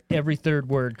motherfucker every third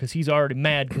word because he's already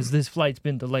mad because this flight's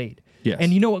been delayed. Yes.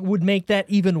 And you know what would make that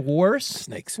even worse?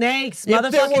 Snakes. Snakes. If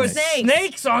there Motherfucking was snakes.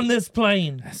 snakes on this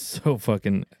plane. so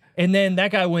fucking. And then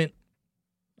that guy went,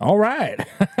 All right.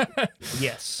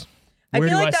 yes. I Where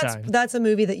feel do like I that's sign? that's a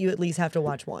movie that you at least have to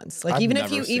watch once. Like I've even if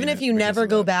never you seen it never because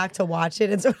go of that. back to watch it,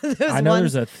 it's one of those I know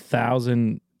ones. there's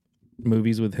 1,000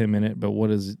 movies with him in it, but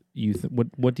what is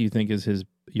what do you think is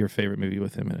your favorite movie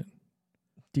with him in it?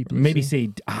 Deep Blue Maybe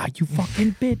Sea. say, you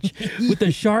fucking bitch with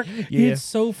the shark. Yeah. It's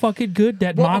so fucking good.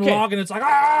 That Well, okay. monologue, and it's like,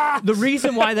 ah. The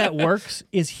reason why that works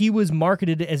is he was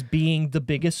marketed as being the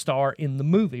biggest star in the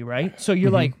movie, right? So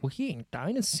you're like, well, he ain't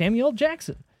dying. It's Samuel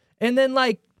Jackson. And then,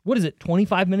 like, what is it,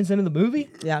 25 minutes into the movie?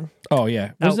 Yeah. Oh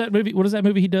yeah. What is that movie? What is that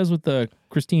movie he does with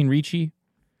Christine Ricci?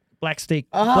 Black Snake.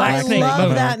 Oh, Black I Snake love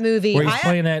movie. that movie. Where he's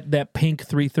playing that pink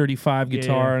 335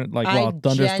 guitar, like while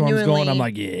thunderstorms going. I'm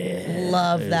like, yeah,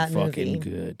 love that fucking movie.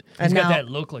 good. He's And got now, that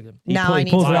look like him. He, Now I he need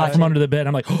pulls to it out watch from it. under the bed.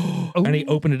 I'm like, and he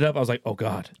opened it up. I was like, oh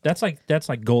god, that's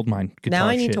like gold mine guitar. now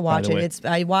I need shit, to by watch the way. it.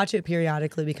 I watch it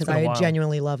periodically because been a I while.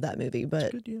 genuinely love that movie.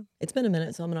 But Good, yeah. it's been a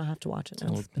minute, so I'm gonna have to watch it now.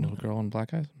 Little girl in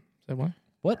black eyes. Is that why?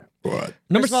 What? What?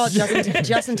 Number First of all, six.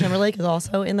 Justin Timberlake is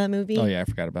also in that movie. Oh yeah, I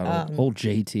forgot about it. Old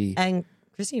JT. And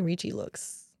Christine Ricci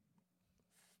looks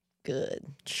good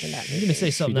in that I'm movie. gonna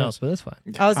say something does. else, but that's fine.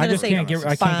 I was I gonna just say can't get.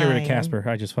 I can't get rid of fine. Casper.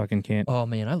 I just fucking can't. Oh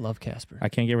man, I love Casper. I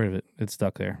can't get rid of it. It's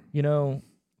stuck there. You know,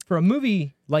 for a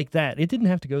movie like that, it didn't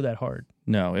have to go that hard.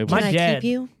 No, it was. Can My I dad, keep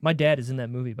you? my dad is in that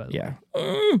movie, by the way.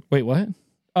 Yeah. Wait, what?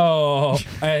 Oh,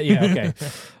 yeah. Okay.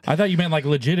 I thought you meant like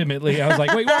legitimately. I was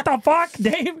like, wait, what the fuck,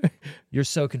 Dave? You're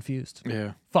so confused.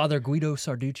 Yeah. Father Guido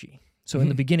Sarducci. So in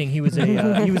the beginning, he was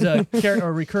a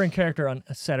recurring character on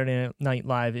Saturday Night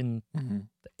Live in the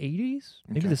 80s,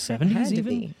 maybe the 70s Had to even.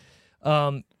 be.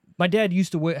 My dad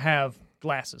used to have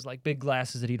glasses, like big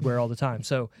glasses that he'd wear all the time.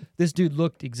 So this dude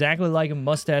looked exactly like him,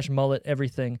 mustache, mullet,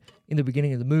 everything. In the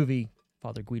beginning of the movie,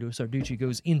 Father Guido Sarducci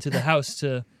goes into the house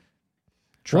to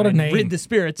try What a and name. rid the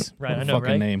spirits. Right, What a I know,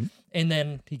 fucking right? name. And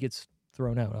then he gets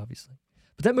thrown out, obviously.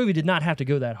 But that movie did not have to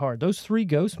go that hard. Those three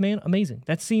ghosts, man, amazing.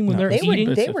 That scene when No. they're They were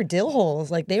eating, they were dill holes.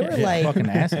 Like they were like fucking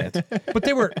assets. but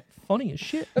they were funny as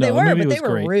shit. They No, were, the movie but they was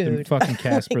were great. rude. And fucking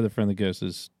Casper, the Friendly Ghost,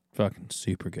 is fucking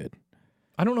super good.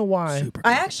 I don't know why. Super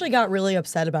I good. actually got really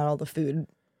upset about all the food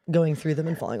going through them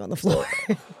and falling on the floor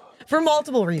for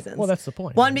multiple reasons. Well, that's the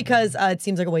point. One, because it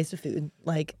seems like a waste of food.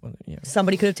 Like Yeah,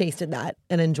 somebody could have tasted that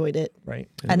and enjoyed it. right.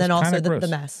 And then was also kinda the gross.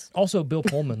 mess. Also, Bill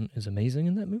Pullman is amazing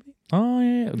in that movie. Oh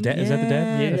yeah, is that the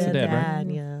dad? Yeah, That's the dad,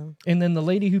 right? Yeah. And then the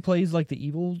lady who plays like the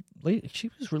evil lady, she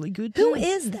was really good too. Who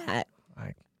is that?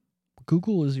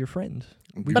 Google is your friend.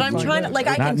 But I'm find trying to out. like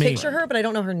I Not can me. picture her, but I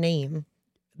don't know her name.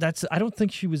 I don't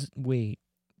think she was. Wait,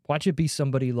 watch it be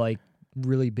somebody like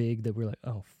really big that we're like,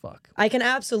 oh fuck. I can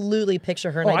absolutely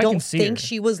picture her, and Oh, I I can don't see think her.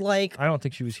 she was like I don't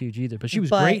think she was huge either, but she was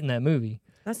But- great in that movie.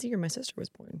 that's the year my sister was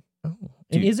born. Oh,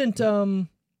 and Dude. isn't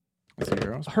What's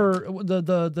your house? her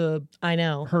the I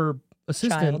know. her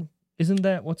assistant? Child. Isn't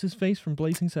that what's his face from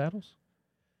Blazing Saddles?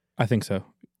 I think so.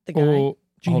 The guy. Oh,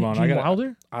 hold on. Gene I got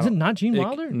Wilder. I Is it don't- not Gene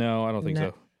Wilder? No, I don't think No.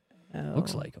 so. Oh.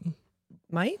 Looks like him.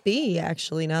 Might be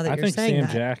actually now that I you're think saying Sam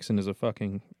that. Jackson is a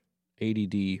fucking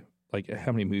ADD. Like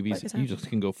how many movies What is he just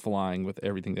can go flying with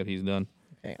everything that he's done.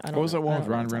 Okay, I don't What was know. that one I with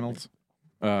don't know Ryan what's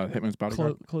Reynolds? Hitman's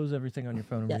Bodyguard. Close everything on your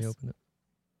phone and Yes. reopen it.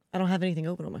 I don't have anything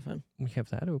open on my phone. We have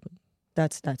that open.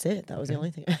 That's it. That was the Okay.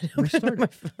 only thing I had open Restart on my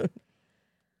it. phone.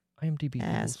 IMDb. rules.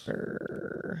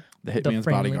 Asper. The The Hitman's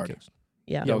Friendly Bodyguard. Ghost.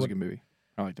 Yeah. That was a what- good movie.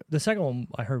 I liked it. The second one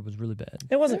I heard was really bad.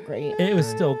 It wasn't great. It was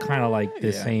still kind of like the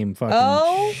Yeah. same fucking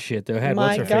Oh, shit. Though it had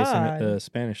my what's her face in God. it, the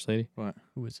Spanish lady.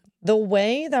 Who was it? The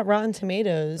way that Rotten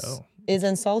Tomatoes Oh. is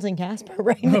insulting Casper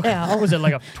right now. Was it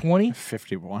like a 20?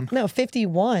 51. No,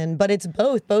 51, but it's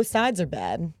both. Both sides are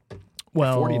bad.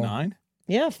 Well, 49?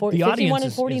 Yeah, The 51 audience and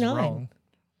is 49. wrong.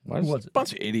 Why Who does, was it?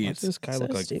 Bunch of why does idiots. this guy So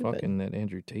look like stupid. fucking that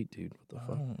Andrew Tate dude? What the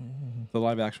fuck? The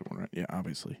live action one, right? Yeah,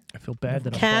 obviously. I feel bad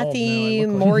that I'm Kathy bald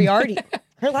now. I look like- Moriarty.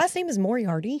 Her last name is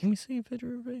Moriarty. Let me see a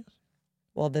picture of her face.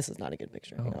 Well, this is not a good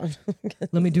picture. Hang on.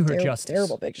 Let me do her Terrible- justice.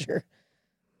 Terrible picture.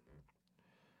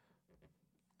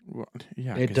 Well,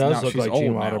 yeah, It 'cause does now look she's like old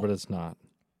Gene Wilder, now. but it's not.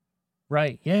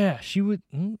 Right. Yeah, she would.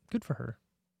 Good for her.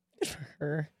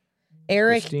 Her.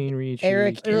 Eric. Christine Ricci.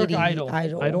 Eric Eric Eady. Idle.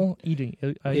 Idle. Eating.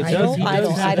 It Idle. does eat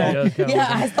Idle. it. Idle. Yeah,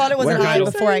 I thought it was Where an did I you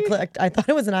before I say? clicked. I thought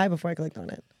it was an I before I clicked on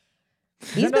it.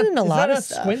 He's Is that been in a is lot that of a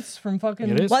stuff. Squints from fucking.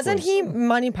 It is. Wasn't Squints. he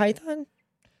Monty Python?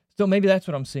 So maybe that's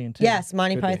what I'm seeing too. Yes,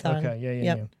 Monty Could be. Python. Okay. Yeah. Yeah.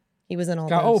 Yep. Yeah. He was in all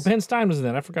God, oh, those. Ben Stein was in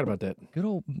that. I forgot about that. Good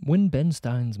old win Ben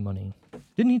Stein's money.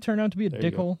 Didn't he turn out to be a There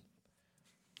you go. dickhole?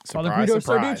 Father Surprise, Guido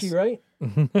surprise. Sarducci, right?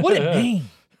 What a name.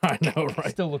 I know, right?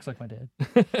 Still looks like my dad.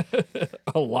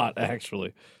 A lot,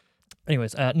 actually.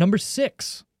 Anyways, number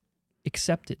 6,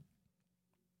 Accepted.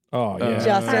 Oh, yeah.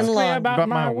 Justin Ask me Long. about But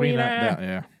my my wiener.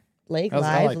 Yeah. Blake I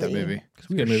like that Lively. movie.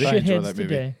 We Good are movie. I enjoy shitheads that movie.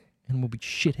 today, and we'll be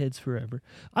shitheads forever.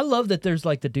 I love that there's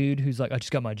like the dude who's like, I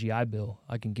just got my GI Bill.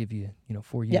 I can give you,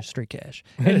 4 years Yeah. straight cash.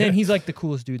 And then he's like the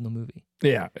coolest dude in the movie.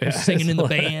 Yeah. He's singing in the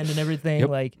band and everything. Yep.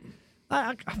 Like,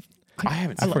 I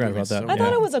haven't I seen forgot that movie about that. so I thought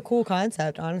long. it was a cool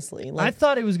concept, honestly. I Like,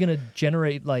 thought it was going to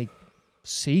generate like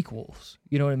sequels.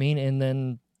 You know what I mean? And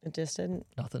then it just didn't.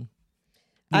 nothing.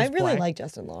 He I was really black. like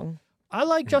Justin Long. I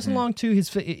like Justin Long too.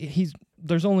 He's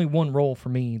there's only one role for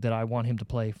me that I want him to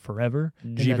play forever.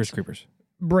 and Jeepers that's Creepers.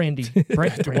 Brandy. Wow, you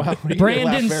didn't laugh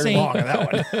Brandon very Saint. long on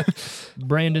that one.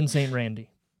 Brandon Saint Randy.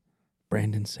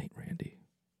 Brandon St. Randy.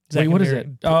 Wait, what is it?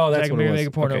 Oh, that's Zack what and it Miri was. Make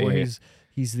a Porno, Okay, where yeah,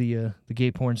 he's the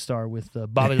gay porn star with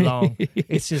Bobby Long.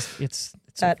 It's just it's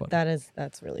so funny.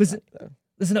 That's really Listen- funny, though.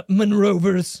 Listen up,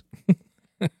 Monrovers.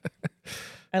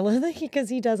 I love that because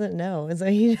he doesn't know, and so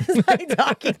he's just like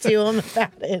talking to him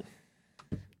about it.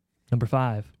 Number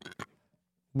 5,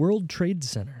 World Trade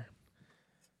Center.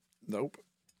 Nope.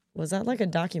 Was that like a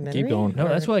documentary? Keep going. No, Or-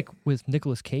 that's like with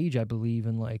Nicolas Cage, I believe,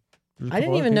 and like. there's a I couple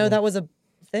didn't other even know people. that was a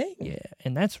thing. Yeah,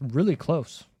 and that's really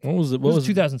close. What was it? It What was was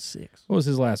 2006. What was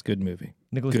his last good movie?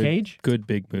 Nicolas Good, Cage, good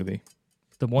big movie.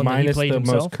 the one that he Minus played the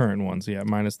himself. most current ones. Yeah,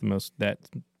 minus the most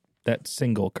that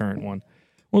single current one.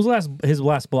 What was his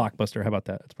last blockbuster? How about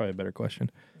that? That's probably a better question.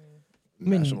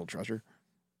 mean- National Treasure.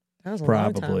 That was a long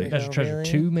time Probably. ago, National Treasure really.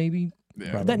 2, maybe.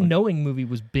 Yeah. Probably. That Knowing movie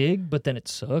was big, but then it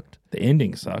sucked. The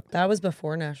ending sucked. That was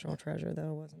before National Treasure,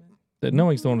 though, wasn't it? The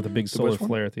Knowing's the one with the big The solar which one?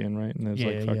 flare at the end, right? And it's Yeah,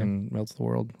 like yeah. fucking melts the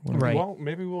world. Whatever. Right. Well,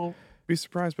 maybe we'll be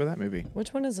surprised by that movie.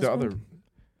 Which one is this The one? other.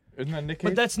 Isn't that Nick Cage?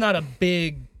 But that's not a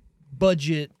big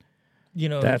budget,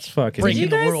 That's fucking. Did breaking you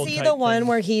the guys world see type the one thing.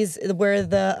 where where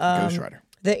the Ghost Rider.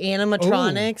 the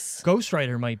animatronics Ghost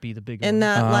Rider might be the big in one.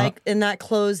 that in that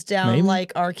closed down maybe?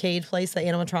 like arcade place, the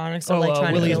animatronics are like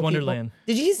trying Willy's to kill Wonderland.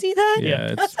 people. Did you see that?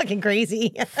 Yeah, That's fucking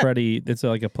crazy. Freddy. It's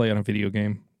like a play on a video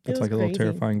game. It It's was like a little crazy.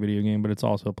 terrifying video game, but it's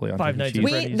also a play on Five Chuck E. Nights at Cheese.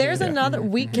 Freddy's. There's Yeah.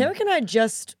 another. Carrick and I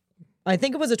just, I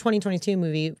think it was a 2022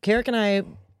 movie. Carrick and I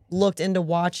looked into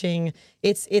watching.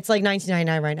 It's like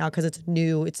 1999 right now because it's a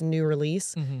new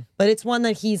release. But it's one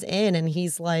that he's in, and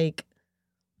he's like,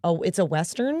 it's a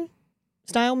Western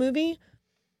style movie.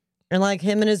 And like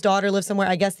him and his daughter live somewhere.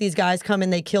 I guess these guys come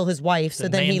and they kill his wife. So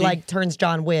it then he Mandy? like turns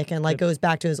John Wick and like goes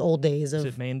back to his old days Is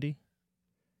of. it Mandy?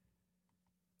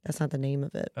 That's not the name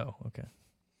of it, Oh, okay.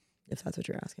 if that's what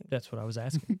you're asking. That's what I was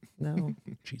asking. No.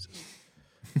 Jesus.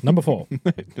 Number 4.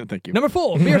 Thank you. Number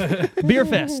 4,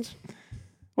 Beerfest.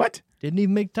 What? Didn't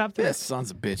even make top 3. Yes, sons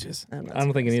of bitches. I'm not I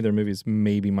don't think any of their movies,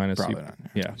 maybe minus Probably Super.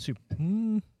 not. Yeah.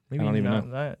 Maybe I don't even not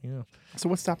know. that. You know. So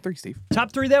what's top 3, Steve?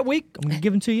 Top 3 that week. I'm gonna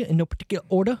give them to you in no particular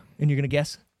order, and you're gonna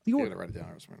guess the I order. gotta write it down.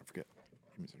 I was going to forget.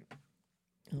 Give me a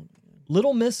second.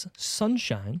 Little Miss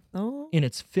Sunshine Oh. in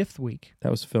its 5th week.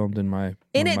 That was filmed in my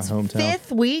In one of its my hometown.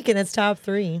 5th week in its top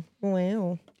 3.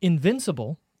 Wow.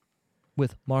 Invincible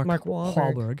with Mark Wahlberg.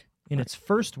 Wahlberg in its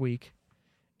 1st week,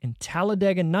 and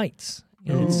Talladega Nights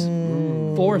in its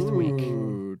 4th week.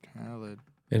 Ooh, Talad.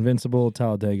 Invincible,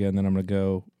 Talladega, and then I'm gonna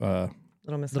go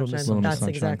Little Miss Little Sunshine. Miss Sunshine. That's Little Miss Sunshine.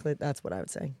 exactly, that's what I would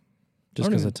say. just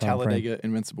because of Tom Frank. Talladega,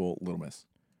 Invincible, Little Miss.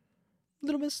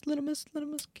 Little Miss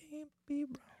can't be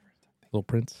wrong. Little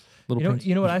Prince. Little You know, Prince.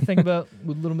 you know what I think about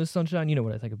with Little Miss Sunshine? You know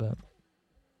what I think about?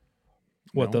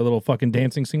 What, No. the little fucking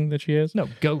dancing scene that she has? No,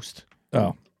 Ghost.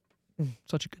 Oh,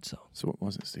 Such a good song. So what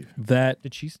was it, Steve? that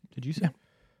Did you say?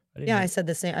 Yeah, I know. said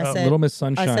the same. I said Little Miss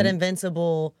Sunshine. I said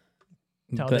Invincible,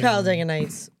 Talladega. Talladega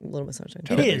Nights, Little Miss Sunshine.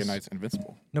 Talladega is. Nights,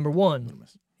 Invincible. Number Little 1,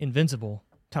 Miss. Invincible,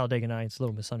 Talladega Nights,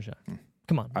 Little Miss Sunshine.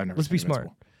 Come on, I've never let's seen be smart.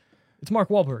 Invincible. It's Mark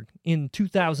Wahlberg in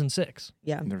 2006.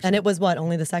 Yeah, Never and seen it was what,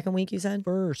 only the second week you said?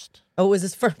 First, Oh, it was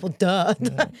his first. Well, duh.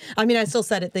 I mean, I still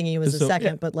said it thinking it was the So-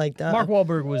 second, but like, duh. Mark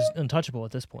Wahlberg was untouchable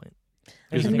at this point.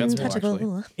 It was Invincible,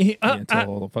 Untouchable. actually. He- Yeah, until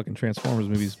all the fucking Transformers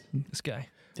movies. this guy.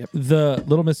 The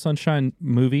Little Miss Sunshine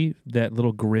movie, that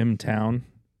little grim town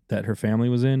that her family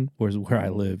was in, was where I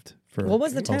lived for What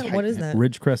was the town? What is that?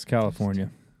 Ridgecrest,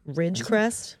 California.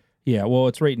 Ridgecrest? Yeah, well,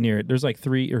 it's right near it. There's like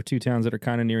 3 or 2 towns that are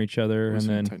kind of near each other, Was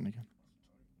and it then Titan again?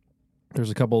 there's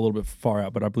a couple a little bit far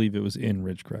out, but I believe it was in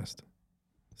Ridgecrest.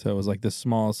 So it was like this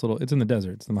smallest little. It's in the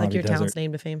desert. It's the Like Mojave your Desert. town's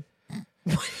name to fame.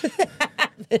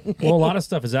 Well, a lot of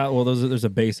stuff is out. Well, there's a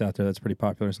base out there that's pretty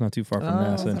popular. It's not too far from Oh, NASA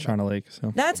that's and not China Lake.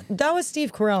 So That was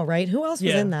Steve Carell, right? Who else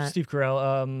was Yeah, in that? Steve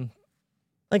Carell.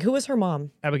 Like, who was her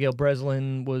mom? Abigail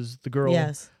Breslin was the girl.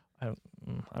 Yes. I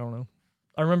don't know.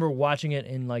 I remember watching it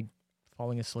and like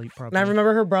falling asleep. Probably. And I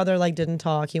remember her brother like didn't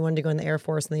talk. He wanted to go in the Air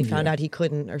Force, and then he found out he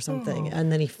couldn't or something,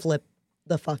 and then he flipped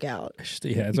the fuck out yeah, it's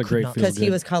You a could great not- feel because he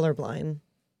good. was colorblind.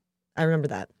 I remember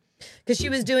that because she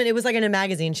was doing it was like in a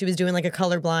magazine. She was doing like a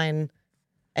colorblind,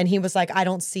 and he was like, I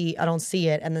don't see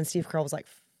it. And then Steve Carell was like,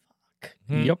 fuck,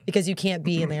 Yep. because you can't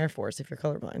be in the Air Force if you're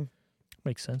colorblind.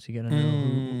 Makes sense. You gotta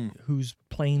know whose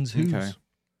planes whose. Okay.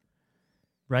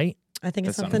 Right? I think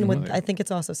it's That sounds something with. familiar. I think it's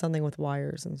also something with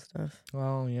wires and stuff.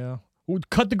 Oh yeah. Ooh,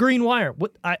 cut the green wire.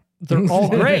 What? They're all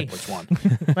gray. Which one?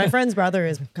 My friend's brother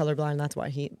is colorblind. That's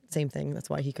why same thing. That's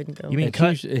why he couldn't go. You mean It's cut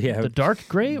usually- yeah, the dark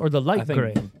gray or the I light think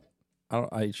gray?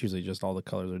 it's usually just all the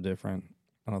colors are different.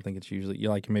 I don't think it's usually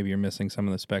like maybe you're missing some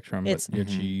of the spectrum. It's- but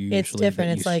it's usually it's different.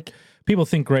 that It's you like people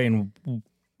think gray and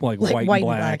like white and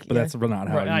black, but yeah. that's not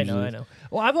how Right, it I usually know. is.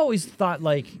 Well, I've always thought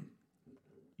like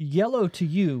yellow to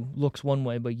you looks one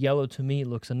way, but yellow to me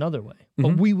looks another way.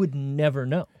 But we would never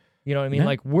know. You know what I mean? Yeah,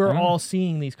 Like, we're all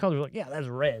seeing these colors. Like, yeah, that's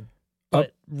red.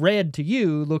 But red to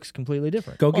you looks completely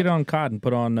different. Go get on COD and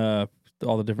put on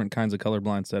all the different kinds of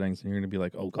colorblind settings, and you're going to be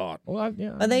like, oh, God. Well,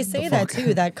 yeah. But they say that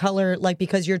too, that color, like,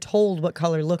 because you're told what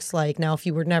color looks like. Now, if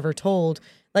you were never told,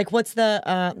 like, what's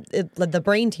the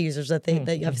brain teasers that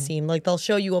I've seen? Like, they'll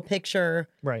show you a picture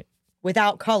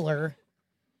without color,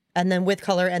 and then with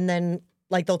color, and then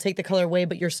like they'll take the color away,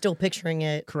 but you're still picturing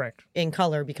it in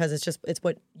color because it's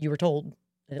what you were told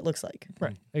that it looks like.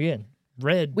 Right. Again,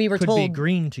 red we were could told, be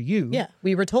green to you. Yeah,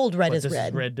 we were told red is this red.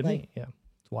 Is red to me. Yeah,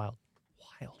 it's wild.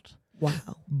 Wow.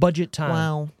 Budget time.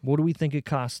 Wow. What do we think it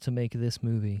costs to make this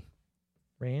movie?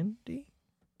 Randy?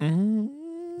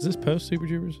 Is this post Super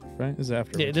Troopers? Right? This is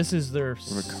after. Yeah, this is their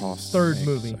third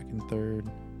movie. Second, third.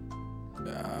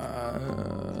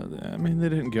 I mean, they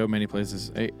didn't go many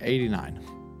places. 89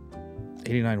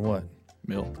 what?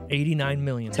 mil. 89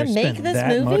 million. To make this that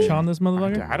movie? much on this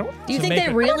motherfucker? I don't. Do you think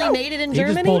they really made it in He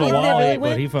Germany? just pulled a Do you think they Wally, really but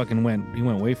went? he fucking went. He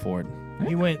went way for it.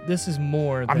 He went, this is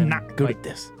more than I'm not good like, at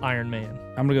this. Iron Man.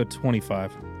 I'm gonna go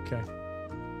 25. Okay.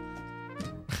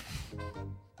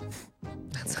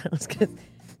 That's what I was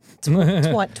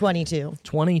gonna 22.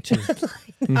 22.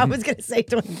 I was gonna say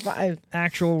 25.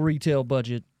 Actual retail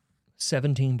budget,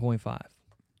 17.5.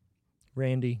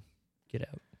 Randy, get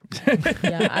out.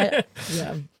 Yeah.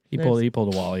 He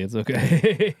pulled a Wally. It's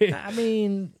okay. I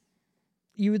mean,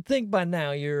 you would think by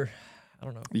now you're, I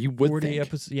don't know, You would 40 think.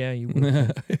 episodes. Yeah, you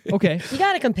would. Okay. You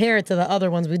got to compare it to the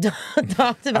other ones we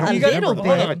talked about a You gotta little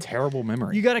remember, I have a bit. terrible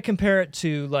memory. You got to compare it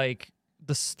to, like,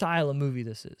 the style of movie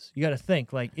this is. You got to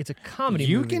think, like, it's a comedy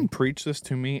You movie. can preach this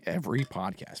to me every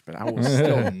podcast, but I will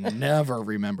still never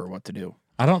remember what to do.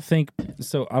 I don't think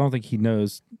he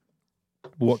knows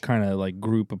what kind of like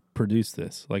group produced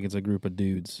this. Like it's a group of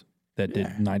dudes that did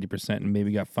 90% and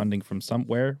maybe got funding from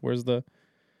somewhere. Where's the?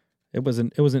 It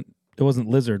wasn't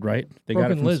Lizard, right? They Broken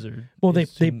got it from, Lizard. Well,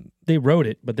 they wrote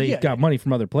it, but they got money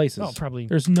from other places. Oh, probably.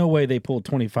 There's no way they pulled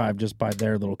 25 just by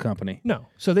their little company. No.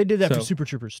 So they did that for So- Super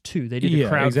Troopers too. They did a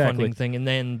crowdfunding exactly. thing, and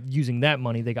then using that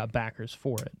money, they got backers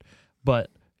for it.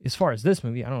 But as far as this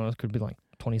movie, I don't know. It could be like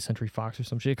 20th Century Fox or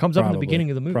some shit. It comes up in the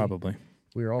beginning of the movie. Probably.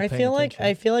 We were all. I paying feel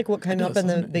attention. like what came up in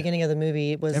the beginning of the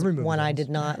movie was Every movie one I does.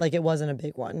 did not like. It wasn't a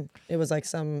big one. It was like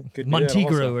some,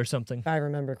 Montegro or something. if I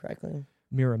remember correctly.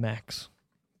 Miramax.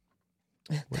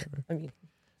 Whatever. I mean,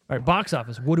 All right, box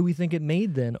office. What do we think it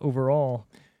made then overall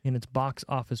in its box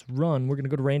office run? We're going to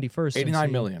go to Randy first.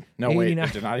 89 million. No, wait. 89.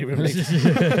 It did not even make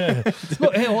it.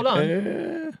 Look, hey, hold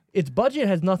on. Its budget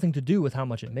has nothing to do with how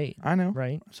much it made. I know.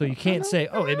 Right? So you can't say,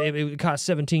 oh, it cost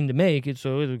 17 to make it,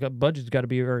 so the budget's got to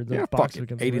be, or the Yeah, box fuck is it.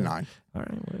 going to be. 89. All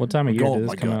right. What time of year Oh did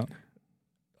my this come God.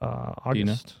 out? August you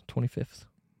know? 25th,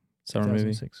 Summer movie.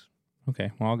 2006.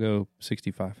 Okay, well I'll go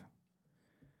 65.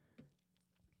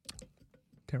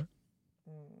 Tara?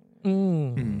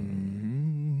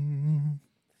 Mm-hmm.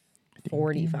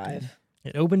 45.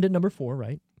 It opened at number 4,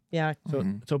 right? Yeah. So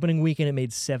Mhm. its opening weekend, it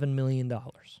made $7 million.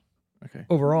 Okay.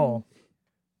 Overall,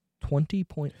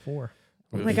 20.4.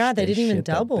 Oh my God, they didn't even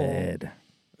double.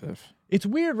 Ugh. It's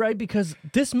weird, right? Because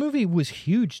this movie was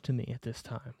huge to me at this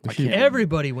time. Like, can't-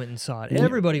 everybody went and saw it.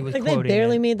 Everybody was Like they quoting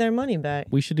barely it. made their money back.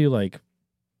 We should do like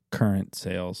current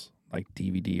sales, like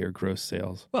DVD or gross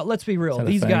sales. Well, let's be real. Is that a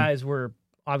These thing? guys were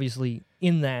obviously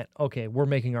in that, okay, we're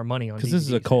making our money on Because this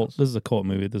is a DVD cult. sales. This is a cult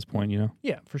movie at this point, you know.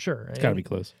 Yeah, for sure. It's got to be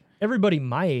close. Everybody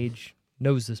my age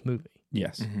knows this movie.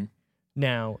 Yes. Mm-hmm.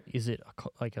 Now, is it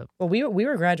like a... Well, we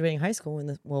were graduating high school when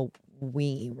this. Well,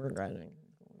 we were graduating.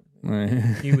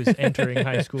 He was entering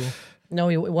high school. No,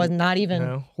 it was not even.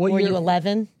 No. What Were year- you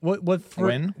 11? What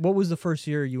When? What was the first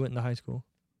year you went into high school?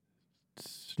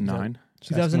 9.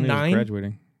 That's when he was 2009?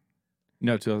 graduating.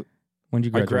 No, When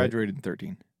did you I graduate? graduated in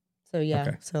 13. So yeah,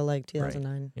 Okay. so like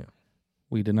 2009.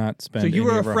 We did not spend. So you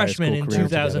any were of a our high freshman school in career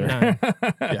together.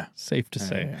 2009. Yeah. Safe to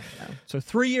say. So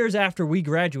 3 years after we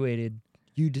graduated,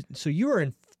 so you were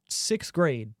in 6th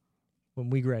grade when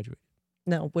we graduated.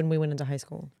 No, when we went into high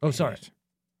school. Oh, sorry.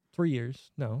 3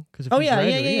 years. No, because Oh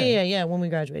yeah. When we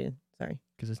graduated. Sorry.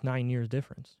 Because it's 9 years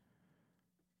difference,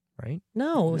 right?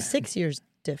 No, it was 6 years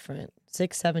different.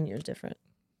 6, 7 years different.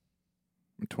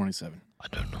 I'm 27. I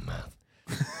don't know math.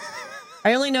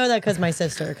 I only know that because my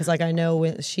sister. Because like I know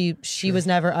when she was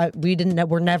never.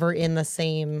 We're never in the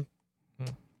same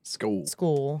School.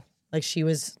 school. Like she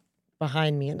was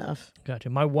behind me enough. Gotcha.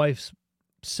 My wife's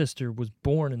sister was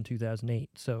born in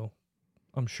 2008, so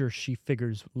I'm sure she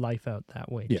figures life out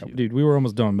that way Yeah, too. dude, we were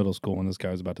almost done middle school when this guy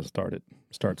was about to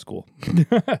start school.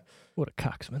 What a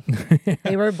coxman.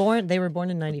 They were born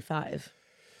in 95.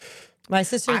 My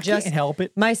sister can't help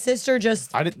it. My sister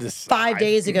just I did this 5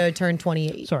 days ago turned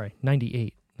 28. Sorry,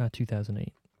 98, not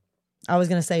 2008. I was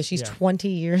gonna say she's 20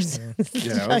 years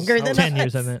younger than 10 us.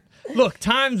 years, I meant. Look,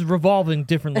 time's revolving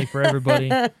differently for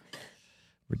everybody.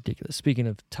 Ridiculous. Speaking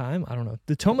of time, I don't know.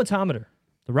 The tomatometer,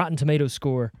 the Rotten Tomatoes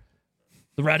score,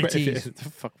 the Rowdy T's. The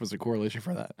fuck was the correlation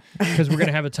for that? Because we're going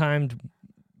to have a timed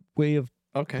way of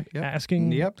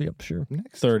asking. Yep, sure.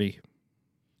 Next. 30.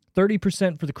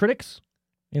 30% for the critics.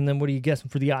 And then what are you guessing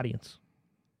for the audience?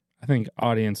 I think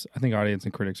audience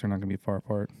and critics are not going to be far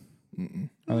apart. I think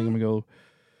I'm going to go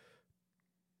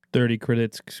 30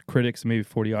 critics, maybe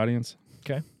 40 audience.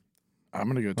 Okay. I'm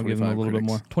going to go 25 I'll give them a little bit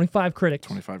more. 25 critics.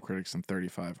 25 critics and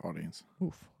 35 audience.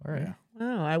 Oof. All right. Yeah.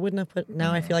 Oh, I wouldn't have put.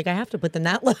 Now I feel like I have to put them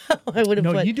that low. I would have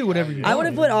No, put. you do whatever you want. I would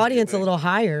have put audience a little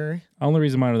higher. The only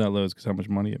reason mine are that low is because how much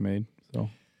money it made. So,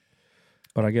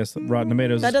 but I guess Rotten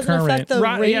Tomatoes That is doesn't current. affect the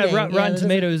rating. Rotten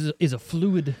Tomatoes is a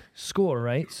fluid score,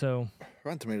 right? So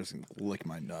Rotten Tomatoes can lick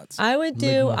my nuts. I would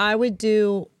do.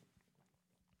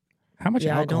 How much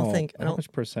Yeah, I don't alcohol? think- I How don't-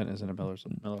 much percent is in a Miller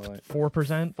Lite? 4%, 4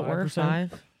 or 5%.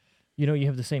 5. You know, you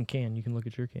have the same can. You can look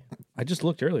at your can. I just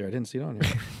looked earlier. I didn't see it on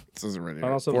here. This is already.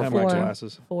 I also Four, have four. my four.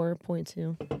 glasses.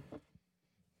 4.2. What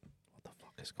the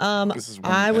fuck is going on? This is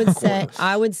one I of would the say. quarters.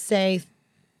 I would say.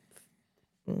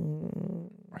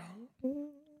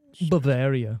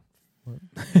 Bavaria.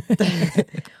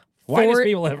 Whitest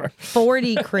people ever.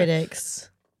 40 critics.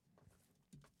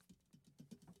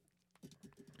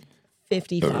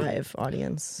 55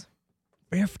 audience.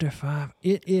 55.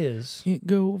 It is You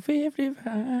go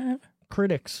 55.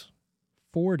 critics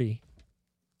 40,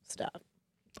 Stop.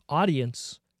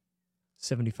 audience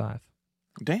 75.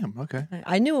 Damn. Okay.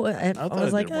 I knew it. I thought was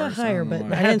it like, did worse. I higher, don't but know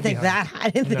why. I didn't think that. I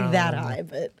didn't think No, that no. high.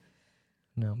 But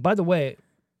No. By the way,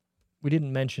 we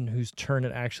didn't mention whose turn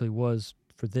it actually was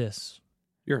for this.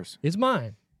 Yours. It's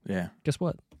mine. Yeah. Guess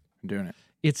what? I'm doing it.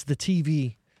 It's the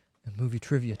TV and movie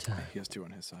trivia time. He has 2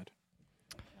 on his side.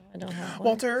 I don't have one.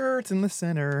 Walter, it's in the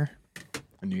center.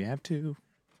 And you have 2.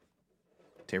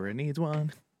 Tara needs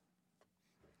 1.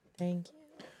 Thank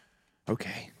you.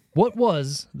 Okay. What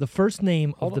was the first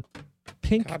name of the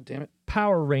pink God damn it.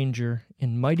 Power Ranger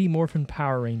in Mighty Morphin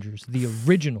Power Rangers, the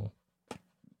original?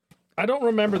 I don't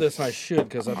remember this, and I should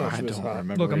because I thought I she was don't hot.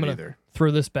 remember Look, I'm it going either. to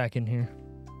throw this back in here.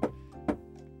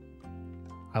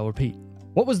 I'll repeat.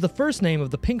 What was the first name of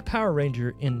the pink Power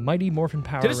Ranger in Mighty Morphin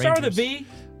Power Did it Rangers? start with a V?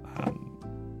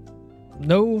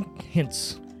 No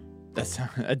hints.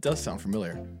 That does sound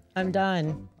familiar. I'm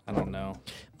done. I don't know.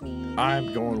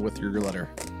 I'm going with your letter.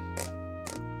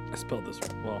 I spelled this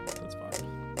wrong. Well, that's fine.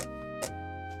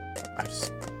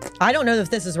 I don't know if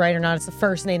this is right or not. It's the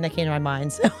first name that came to my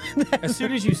mind. So As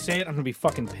soon as you say it, I'm gonna be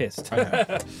fucking pissed.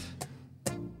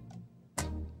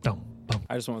 Dum, bum.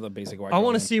 I just went with a basic white. I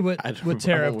want to name. see what I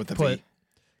Tara went with the put. V.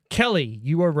 Kelly,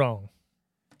 you are wrong.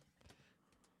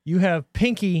 You have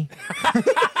Pinky,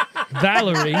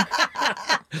 Valerie,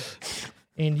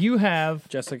 and you have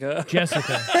Jessica.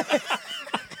 Jessica.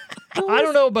 I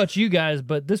don't know about you guys,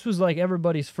 but this was like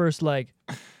everybody's first like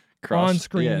Crush.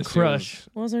 on-screen Yeah, she crush.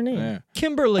 what was her name? Yeah.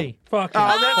 Kimberly. Fuck.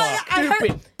 I heard-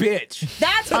 Stupid bitch.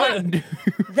 That's why.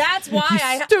 That's why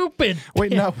I Stupid.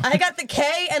 Wait, no. I got the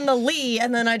K and the Lee,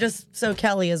 and then so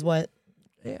Kelly is what.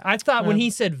 I thought when he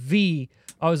said V,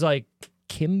 I was like,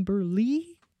 Kimberly?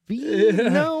 V?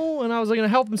 No. And I was like, going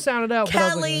to help him sound it out. but I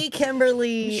was Kelly, like,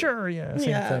 Kimberly. sure, yeah, same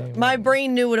Yeah. thing. My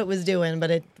brain knew what it was doing,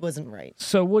 but it wasn't right.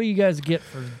 So what do you guys get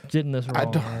for getting this wrong? I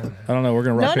don't- I don't know. We're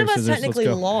gonna rock None paper of us scissors. technically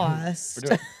Let's go. lost.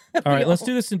 All right, let's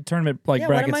do this in tournament like Yeah,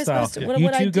 what am bracket I style. supposed to- what you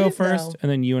would I two go do, first, though?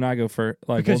 and then you and I go first.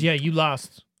 Like, Because, yeah, you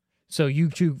lost. So you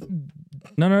two.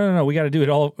 no. We got to do it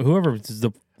all. Whoever is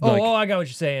the like, I got what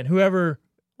you're saying. Whoever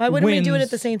Why wouldn't we do it wins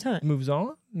at the same time? moves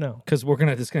on? No. because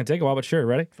it's gonna take a while. But sure,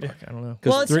 ready? Fuck, I don't know.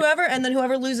 'Cause Well, it's whoever, and then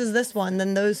whoever loses this one,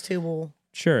 then those two will.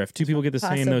 Sure, if 2 people get the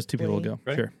same, those 2 people will go.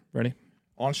 Ready? Sure, ready?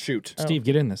 On shoot. Steve,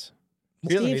 get in this. He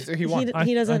doesn't need to. He won.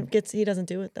 He doesn't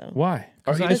do it though. Why?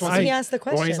 Or he I- just Because wants he to, asked the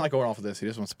question. well, he's not going off of this. He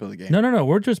just wants to play the game. No.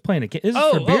 We're just playing a game. This is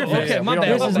for Beerfest. okay, my we bad.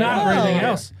 don't- This is not for Oh. anything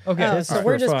else. Okay. Oh, This so is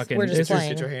we're for just fucking- we're this just is- playing.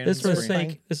 Get your hand This is for in the the screen.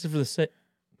 sake. This is for the sake.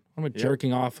 I'm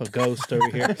jerking off a ghost over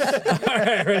here. All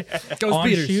right, ready? Ghost on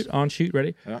Peters. shoot.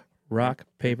 Ready? Yeah. Rock,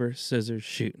 paper, scissors,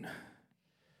 shoot.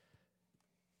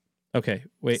 Okay,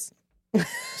 wait.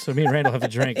 So me and Randall have to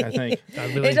drink, I think.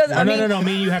 It doesn't. I mean, No.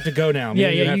 Me and you have to go now. Me Yeah,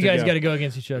 and yeah, have you to guys go. got to go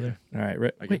against each other. All right,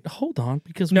 wait, hold on,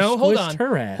 because No, we hold squished on.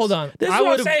 her ass. Hold on. This is I what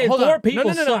I'm would've- saying. hold 4 on. people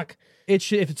No. suck.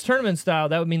 If it's tournament style,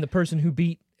 that would mean the person who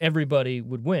beat everybody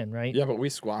would win, right? Yeah, but we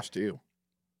squashed you.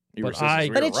 You were But sisters,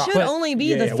 we But were it rock. should only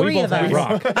be the we three both of had us.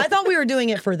 rock. I thought we were doing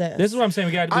it for this. This is what I'm saying.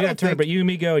 We got to don't turn, think- but you and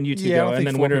me go, and you two Yeah, I go, don't and think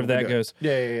then four winner of people that would do it. goes.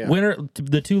 Yeah. Winner,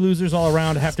 the two losers all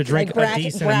around have to drink Like a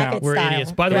decent bracket amount. We're style.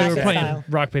 idiots. By the way, we're Bracket playing style.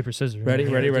 rock, paper, scissors. Ready? Yeah,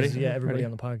 everybody Ready?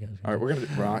 on the podcast. All right, we're gonna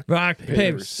do rock. Rock,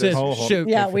 paper, scissors, Hold on. shoot.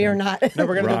 Yeah, we are not. No,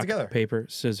 we're gonna do it Rock, together. paper,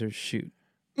 scissors, shoot.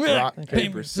 Rock,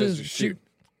 paper, scissors, shoot.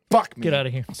 Fuck me. Get out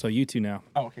of here. So you two now.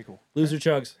 Oh, okay, cool. Loser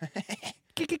chugs.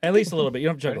 At least a little bit. You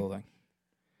don't have to chug the whole thing.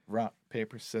 Rock,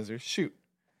 paper, scissors, shoot.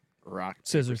 Rock,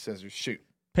 Scissors. paper, scissors, shoot.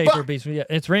 Paper beats me. Yeah,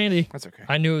 it's Randy. That's okay.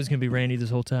 I knew it was gonna be Randy this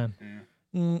whole time.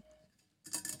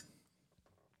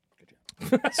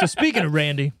 So speaking of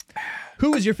Randy,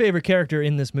 who was your favorite character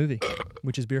in this movie,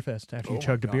 which is Beerfest? After you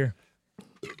chugged a beer,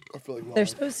 I feel like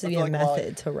There's supposed to be a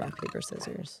method to rock, paper,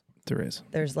 scissors. There is.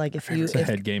 There's like It's a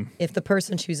head game. if the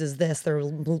person chooses this, they're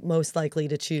most likely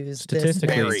to choose this.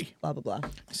 Statistically. Barry. Blah blah blah.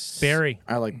 Barry.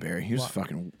 I like Barry. He was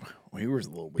fucking. He was a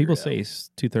little weird. People say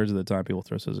 2/3 of the time people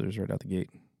throw scissors right out the gate.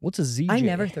 What's a ZJ? I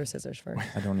never throw scissors first.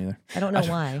 I don't either. I don't know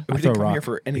why. we I didn't throw come rock here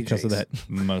for any because of J's. that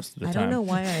most of the I time. don't know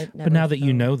why I never. But now that you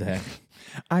throw- know that,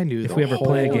 I knew. if the we ever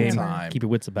play a whole game, time. keep your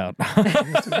wits about.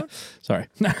 Sorry.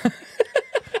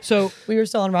 So we were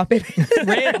still on rock, paper.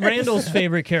 Randall's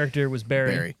favorite character was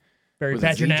Barry. Barry With the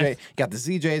Paternack. ZJ. Got the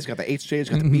ZJs, got the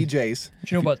HJs, got the BJs.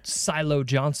 Do you know about Silo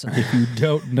Johnson? If you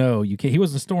don't know, you can't. He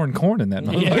wasn't storing corn in that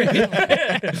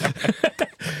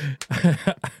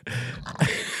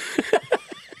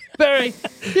Barry,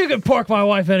 you can pork my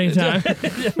wife anytime.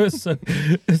 It was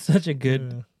it's such a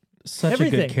good, such a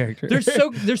good character.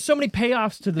 There's so many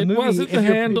payoffs to the It movie. wasn't if the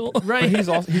you're- handle. right?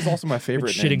 But he's also my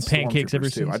favorite. Shitting in pancakes ever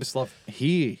Stormtroopers, too. since. I just love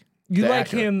You the like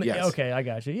actor. him? Yes. Okay, I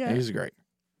got you. Yeah, He's great.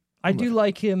 I do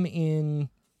like him in.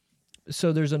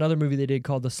 So there's another movie they did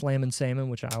called The Slammin' Salmon,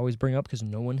 which I always bring up because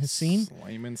no one has seen.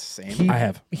 Slayman Salmon. He- I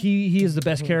have. He is the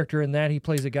best character in that. He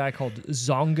plays a guy called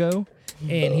Zongo,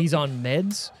 and he's on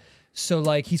meds. So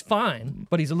like he's fine,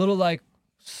 but he's a little like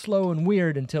slow and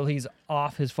weird until he's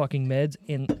off his fucking meds,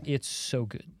 and it's so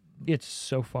good. It's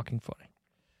so fucking funny.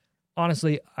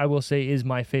 Honestly, I will say is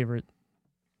my favorite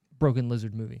Broken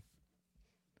Lizard movie.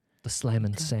 The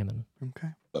Slammin' Salmon. Okay.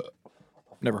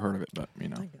 Never heard of it, but you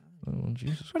know, Oh,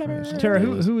 Jesus Christ. Tara,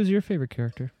 who is your favorite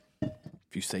character?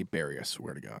 if you say Barry, I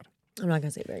swear to God. I'm not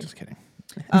gonna say Barry. Just kidding.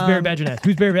 Who's Barry Badgenath?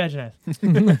 Who's Barry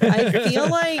Badgenath? I feel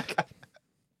like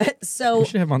so We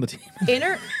should have him on the team.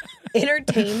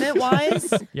 entertainment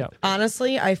wise. Yeah.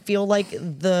 Honestly, I feel like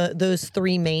those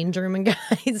three main German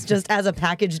guys just as a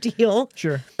package deal.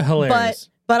 Sure. Hilarious.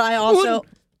 But I also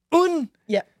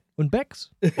yeah. Bex?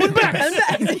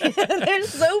 They're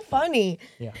so funny.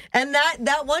 Yeah. And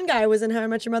that one guy was in How I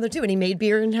Met Your Mother too, and he made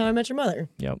beer in How I Met Your Mother.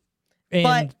 Yep. And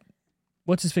But-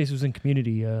 what's his face was in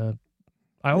Community.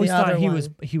 I always The thought other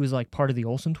he was like part of the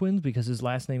Olsen twins because his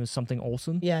last name is something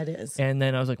Olsen. Yeah, it is. And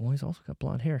then I was like, well, he's also got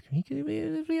blonde hair. Can he?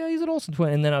 Yeah, he's an Olsen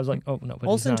twin. And then I was like, oh no, but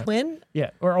Olsen he's not. twin?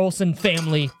 Yeah, or Olsen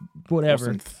family, whatever.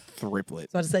 Olsen Thriplet.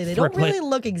 So I was about to say they don't Triplet. really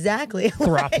look exactly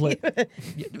alike. Throplet.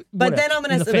 Yeah, But whatever. then I'm In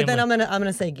gonna the say, family. I'm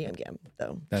gonna say Gam Gam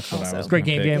though. That's what I also. was. Great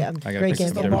gonna game, pick. Gam. Yeah, I gotta great pick game,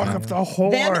 something Gam. different. The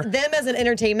whore. Them as an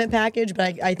entertainment package,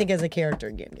 but I think as a character,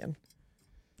 Gam Gam.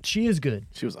 She is good.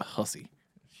 She was a hussy.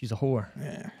 She's a whore.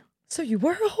 Yeah. So you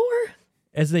were a whore?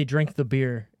 As they drink the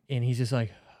beer, and he's just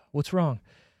like, "What's wrong?"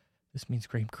 This means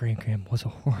Graham was a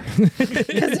whore.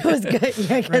 Because it was good.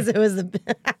 Yeah, because it was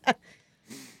the.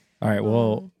 All right.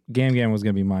 Well, Gam Gam was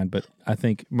gonna be mine, but I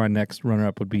think my next runner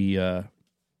up would be the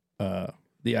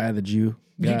Eye of the Jew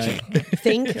guy.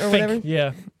 Think or whatever.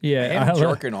 Yeah. Yeah. And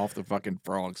jerking off the fucking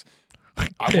frogs.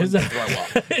 I Is wanted to throw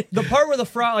up. The part where the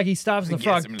frog, like he stops and the He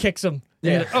frog gets him. kicks him.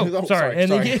 Yeah. And he's like, oh, Oh, sorry. sorry, And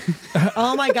sorry. then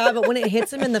Oh my god! But when it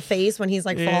hits him in the face when he's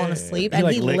like falling asleep and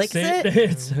he licks it,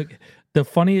 It's so good. The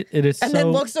funny it is and so then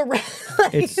looks around.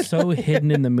 it's so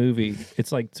hidden in the movie.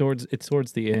 It's like towards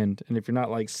the end, and if you're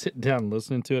not like sitting down and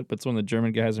listening to it, but it's when the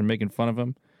German guys are making fun of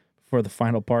him for the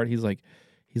final part. He's like,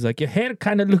 your hair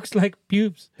kind of looks like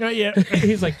pubes. yeah.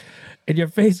 He's like, and your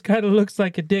face kind of looks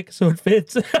like a dick, so it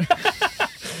fits.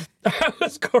 I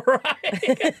was crying.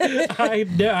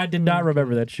 I did not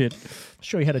remember that shit.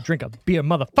 Show you how to drink a beer,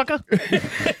 motherfucker.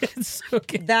 It's so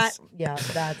good. that's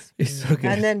It's so good.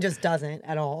 and then just doesn't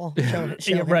at all. Show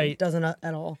Yeah, him. right. Doesn't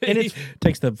at all. And it's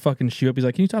takes the fucking shoe up. He's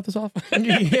like, "Can you top this off?" At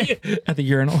the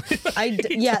urinal.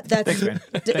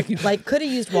 That's like could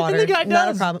have used water. the guy Not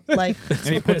does. a problem. Like And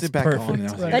he puts it back perfect. on. And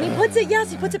I was like, and he puts it.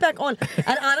 Yes, he puts it back on.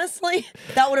 And honestly,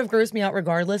 that would have grossed me out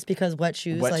regardless because wet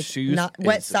shoes, Wet like shoes not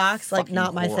wet is socks, like fucking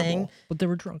not my horrible. thing. but they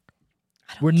were drunk.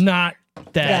 We're not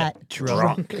that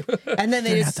drunk. And then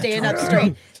they just stand up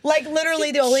straight. Like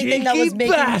literally the only thing that was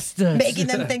making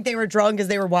them think they were drunk is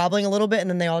they were wobbling a little bit, and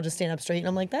then they all just stand up straight. And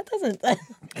I'm like, that doesn't.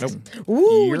 Nope.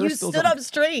 Ooh, You're you still stood drunk. up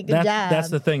straight. Good job. That's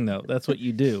the thing, though. That's what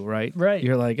you do, right? Right.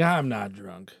 You're like, I'm not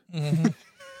drunk.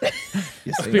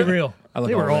 Let's be real.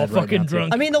 They were all fucking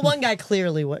drunk. I mean, the one guy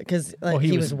clearly was because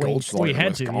he was way. Well, he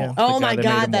had to. Yeah. Oh The guy my that made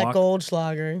God, him that walk.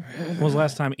 Goldschlager. When was the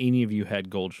last time any of you had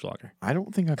Goldschlager? I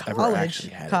don't think I've ever actually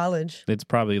had it. College. It's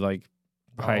probably like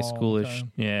high Oh, schoolish. okay.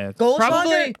 Yeah. It's Goldschlager.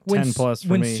 Probably when 10 plus for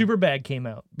when me. Superbad came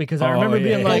out, because I Oh, remember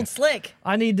being yeah. like, Gold Slick.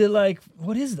 I need to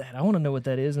what is that? I want to know what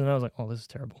that is, and I was like, oh, this is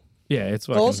terrible. Yeah, it's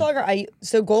fucking, Goldschlager.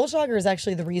 Goldschlager is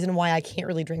actually the reason why I can't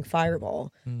really drink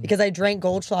Fireball because I drank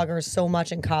Goldschlager so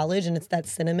much in college, and it's that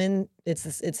cinnamon. It's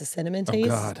a cinnamon taste.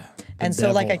 Oh God. And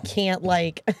so I can't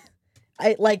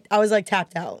I was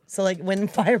tapped out. So when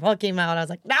Fireball came out, I was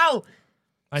like, no.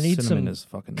 I need Cinnamon some is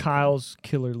fucking Kyle's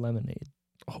Killer Lemonade.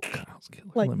 Oh, Kyle's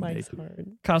Killer Like Lemonade. mine's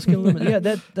hard. Kyle's Killer Lemonade.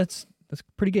 Yeah, that's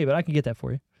pretty gay, but I can get that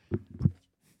for you.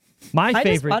 My I just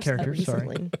favorite watched that character. Sorry,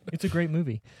 recently. it's a great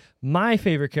movie. My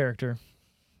favorite character.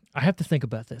 I have to think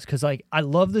about this because I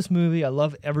love this movie. I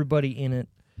love everybody in it.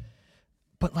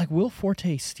 But Will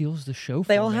Forte steals the show.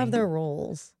 They for all me, have their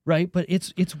roles. right. But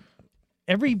it's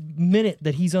every minute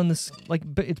that he's on this,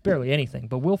 it's barely anything.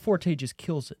 But Will Forte just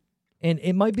kills it. And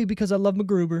it might be because I love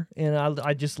MacGruber and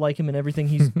I just like him in everything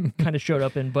he's kind of showed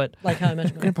up in. But Like how I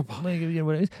mentioned.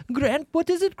 what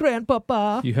is it,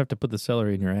 Grandpapa? You have to put the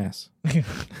celery in your ass.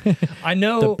 I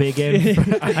know The big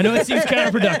end. I know it seems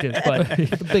counterproductive, but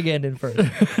put the big end in first.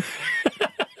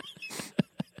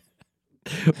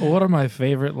 One of my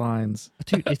favorite lines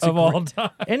Dude, it's of all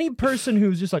time. Any person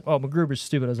who's just like, oh, MacGruber's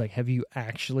stupid, I was like, have you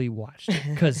actually watched it?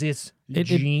 Because it's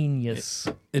genius.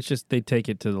 It's just they take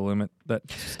it to the limit, that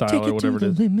style or whatever it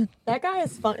is. Limit. That guy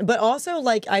is fun, but also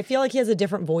I feel like he has a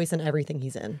different voice in everything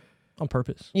he's in. On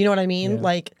purpose. You know what I mean?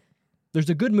 Yeah. There's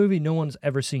a good movie no one's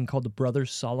ever seen called The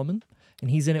Brothers Solomon, and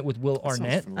he's in it with Will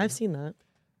Arnett. I've seen that.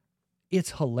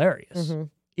 It's hilarious. Mm-hmm.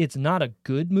 It's not a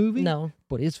good movie, No,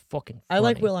 but it's fucking funny. I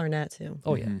like Will Arnett too.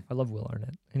 Oh, yeah. I love Will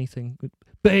Arnett. Anything.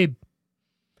 Babe.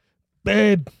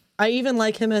 I even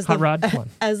like him as Hot Rod, come on.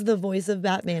 as the voice of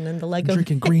Batman in the Lego.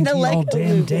 Drinking green the tea all Lego damn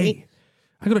movie. day.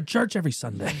 I go to church every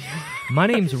Sunday. My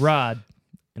name's Rod,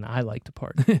 and I like to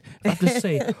party. I have to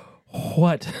say,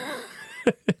 what?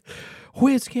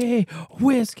 Whiskey.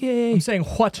 I'm saying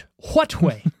what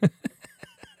way?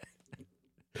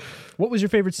 What was your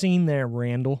favorite scene there,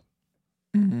 Randall?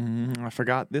 I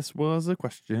forgot this was a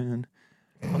question.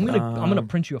 I'm gonna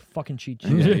print you a fucking cheat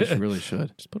sheet. Yeah, you really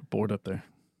should. Just put a board up there.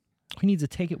 He needs to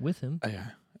take it with him. Yeah,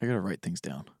 I gotta write things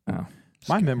down. Oh,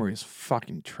 My memory is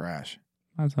fucking trash.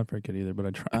 that's not very good either, but I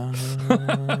try.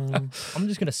 I'm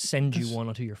just gonna send you one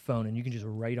onto your phone, and you can just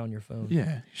write on your phone.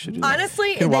 Yeah, you should do that.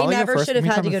 Honestly, Okay, they well, I'll go never first. should have Let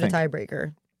me had to go have to a think.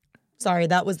 tiebreaker. Sorry,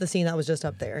 that was the scene that was just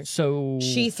up there. So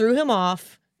She threw him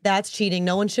off. That's cheating.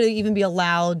 No one should even be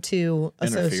allowed to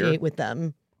Interfere. associate with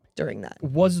them during that.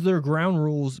 was there ground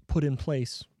rules put in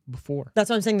place before? That's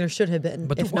what I'm saying. There should have been.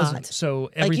 But there if wasn't. not, So you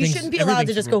everything's shouldn't be allowed to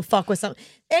everything's just go fuck with some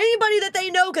anybody that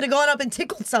they know could have gone up and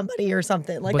tickled somebody or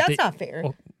something. Like But that's they- not fair.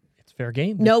 Oh, it's fair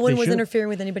game. No They one was should. interfering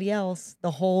with anybody else.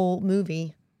 The whole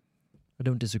movie. I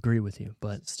don't disagree with you,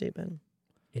 but Stupid.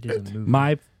 it is a movie.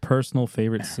 My personal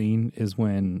favorite scene is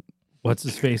when what's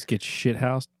his face gets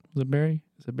shithoused. Was it Barry?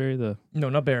 Is it Barry the No,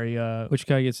 not Barry. which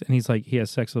guy gets and he's like he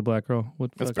has sex with a black girl?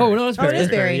 What That's fuck? Barry. Oh no, it's Oh, Barry. it is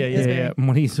It's Barry. Yeah, It yeah, is yeah. Barry.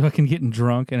 When he's fucking getting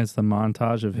drunk and it's the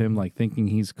montage of him like thinking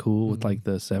he's cool with like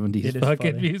the 70s It is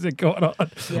fucking funny. music going on.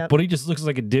 Yep. But he just looks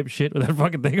like a dipshit with that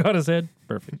fucking thing on his head.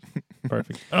 Perfect.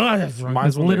 Perfect. Oh, that's wrong.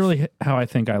 That's literally how I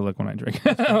think I look when I drink.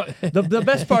 The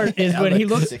best part is when he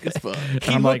looks. sick as fuck.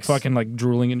 I'm like fucking like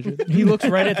drooling and shit. He looks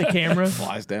right at the camera,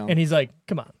 Flies down. and he's like,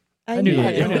 "Come on." I knew knew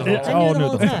that. that. I knew that. I knew All the knew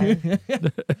whole that. time.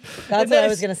 That's what I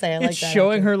was gonna say. I like it's that.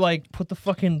 showing her like put the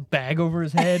fucking bag over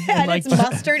his head and and like it's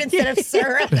mustard instead of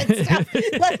syrup and stuff.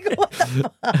 Like what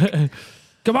the fuck?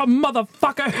 Come on,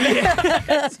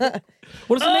 motherfucker!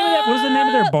 What is the name of that? What is the name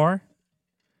of their bar?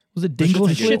 Was it Dingle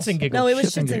and Shits and Giggles. No, it was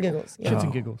Shits and Shits and Giggles. Giggles. Yeah. Shits and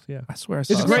Oh. Giggles. Yeah, I swear I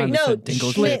saw It's a great. sign that No, said Dingle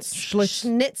Schlitz. Schlitz.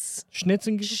 Schnitz. Schnitz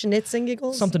and Giggles. Schnitz and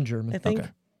Giggles. Something German. I think. Okay.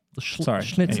 Sorry, Sorry.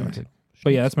 Schnitz and Anyways. Giggles.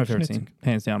 But yeah, that's my favorite Schnitz scene.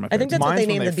 Hands down, my I favorite think that's scene. what they Mine's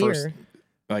when named the first, beer.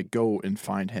 like go and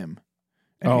find him.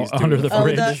 And Oh, he's doing under the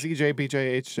fridge. the Oh, ZJ,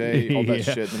 BJ, HJ, all that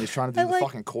Yeah. shit. And he's trying to do And, the like-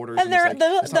 fucking quarters. And they're, he's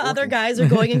like, "It's the not other working." guys are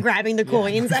going and grabbing the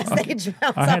coins as they bounce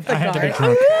I off the had to be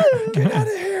car. drunk. Get out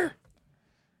of here.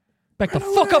 Back the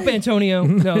fuck up, Antonio.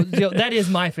 No, that is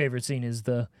my favorite scene. Is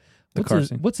the car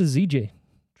scene. What's a ZJ?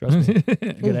 Trust me,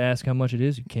 you gotta ask how much it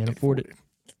is. You can't afford it.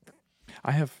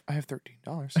 I have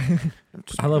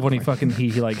 $13. I love when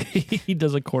he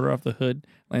does a quarter off the hood,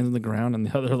 lands on the ground, and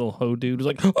the other little hoe dude is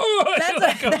like, oh!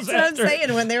 That's what I'm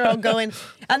saying when they're all going.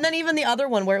 And then even the other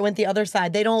one where it went the other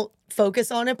side, they don't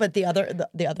focus on it, but the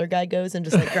other guy goes and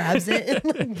just like grabs it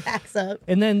and like backs up.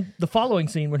 And then the following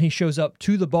scene when he shows up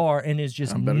to the bar and is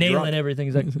just nailing everything.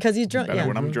 He's like, because he's drunk. Better Yeah,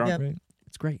 when I'm drunk. Yep. Right.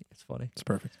 It's great. It's funny. It's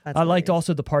perfect. That's I liked hilarious.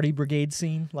 also the party brigade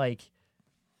scene. Like,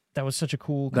 that was such a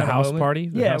cool The kind of house moment. party?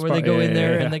 The Yeah, house where they party? go in Yeah, there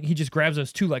yeah, and yeah. like, he just grabs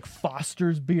those two like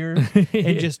Foster's beer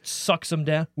and just sucks them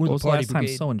down. We're When the was the party last time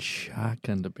brigade. someone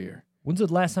shotgunned a beer? When's the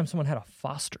last time someone had a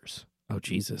Foster's? Oh,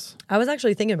 Jesus. I was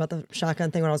actually thinking about the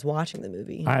shotgun thing when I was watching the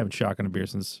movie. I haven't shotgunned a beer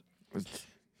since...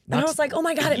 And I was like, oh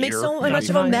my God, it makes so Not much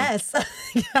of a tonight. mess.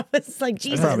 I was like,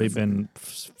 Jesus. It's probably been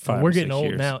 5 We're or 6 getting old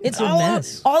years. now. It's a all,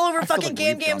 mess. all over I feel fucking like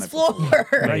Gam we've done Gam's it floor.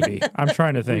 Maybe. I'm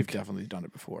trying to We've think. definitely done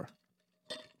it before.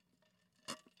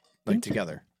 Like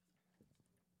together.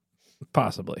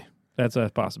 Possibly. That's a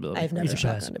possibility. I've never It's a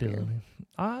shotgunned a beer.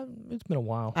 possibility. It's been a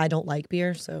while. I don't like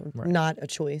beer, so Right. not a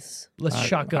choice. Let's I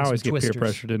shotgun always some get twisters. peer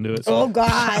pressured into it. Oh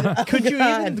God. Oh, Could you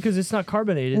God. even? Because it's not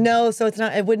carbonated. No, so it's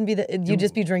not. It wouldn't be that. You'd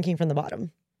just be drinking from the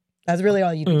bottom. That's really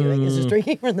all you'd be doing is just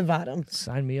drinking from the bottom.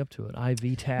 Sign me up to it.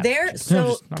 IV tap. There,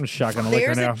 so I'm just shotgun a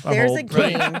liquor there's now. there's a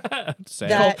game Sad.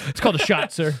 that It's called a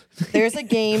shot, sir. there's a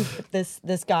game. This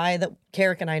guy that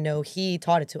Carrick and I know, he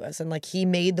taught it to us, and like he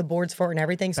made the boards for it and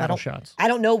everything. So Battle shots. I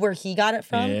don't know where he got it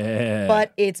from, Yeah.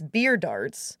 but it's beer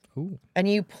darts, Ooh. and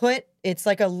it's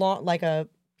like a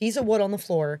piece of wood on the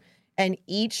floor, and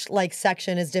each like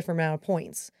section is different amount of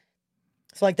points.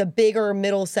 So like the bigger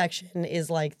middle section is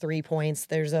like 3 points.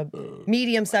 There's a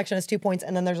medium section is 2 points,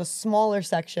 and then there's a smaller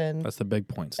section. That's the big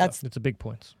point stuff. That's It's a big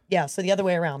points. yeah. So the other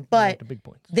way around, I like but the big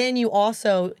points. then you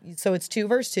also, so it's 2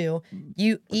 versus 2.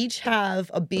 You each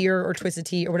have a beer or twisted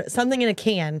tea or something in a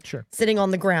can Sure. sitting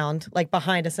on the ground, like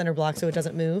behind a center block so it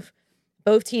doesn't move.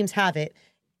 Both teams have it.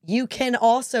 You can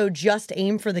also just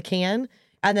aim for the can,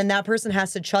 and then that person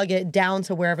has to chug it down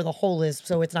to wherever the hole is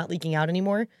so it's not leaking out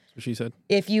anymore. That's what she said.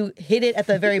 If you hit it at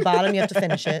the very bottom, you have to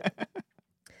finish it.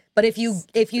 But if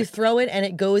you throw it and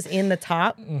it goes in the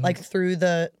top, like through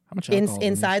the much alcohol is in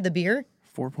inside the beer,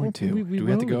 4.2. Do we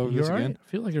have to go over You this all right? again? I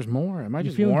feel like there's more. Am I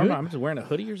just feeling warm? good? I'm just wearing a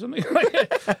hoodie or something.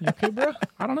 Okay, bro?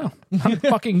 I don't know. I'm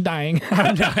fucking dying.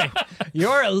 I'm dying.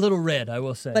 You're a little red, I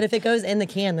will say. but if it goes in the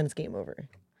can, then it's game over.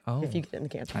 oh. If you get it in the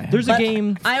can. There's a But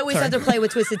game. I always have to play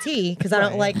with twisted tea because I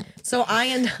don't like. So I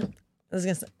end. I was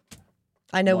gonna say.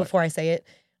 I know before I say it.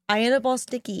 I end up all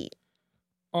sticky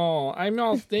Oh, I'm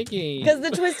all sticky. because the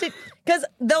twisted. Because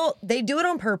they do it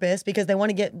on purpose because they want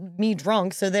to get me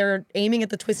drunk, so they're aiming at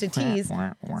the twisted teas. So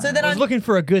then I was I'm, looking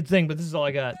for a good thing, but this is all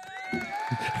I got.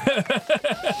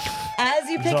 as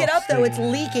you pick it up though, it's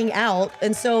leaking out,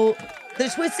 and so the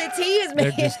twisted tea is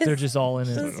making. They're just all in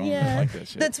it. yeah. like that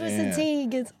shit. The twisted Yeah. tea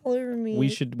gets all over me. we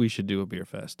should do a beer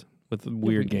fest with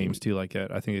weird games too like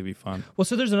that. I think it'd be fun. Well,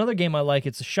 so there's another game I like.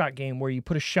 It's a shot game where you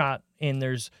put a shot and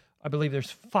I believe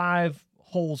there's 5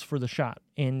 holes for the shot.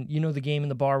 And you know the game in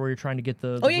the bar where you're trying to get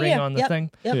the ring on the yep,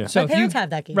 thing? Yep. Yeah. So My if you- parents have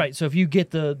that game. Right. So if you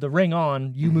get the ring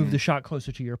on, you move the shot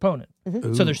closer to your opponent.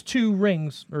 So there's 2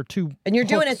 rings or 2 And you're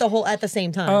doing hooks. it at the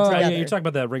same time. Oh, together. yeah, you're talking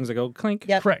about that rings that go clink.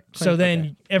 Yep. Correct. So Clink, then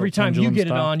okay. every Or time you pendulum get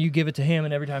it style. on, you give it to him,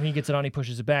 and every time he gets it on, he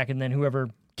pushes it back, and then whoever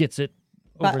gets it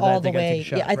over But all that, they the gotta way. take a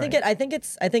shot. Yeah,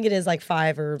 I think it is like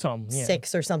 5 or Something, yeah.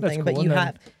 6 or something. cool. But And you then-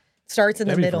 have starts in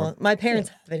the That'd be middle. fun. My parents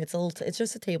have it. It's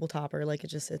just a table topper. Like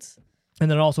it's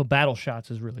And then also battle shots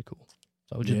is really cool.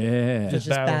 So just, Yeah. just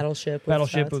battleship. With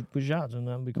battleship shots. with shots, and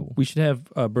that would be cool. We should have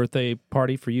a birthday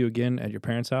party for you again at your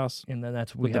parents' house And then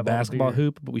that's with the basketball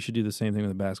hoop, but we should do the same thing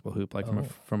with the basketball hoop, like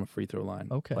from a free throw line.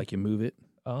 Okay. Like you move it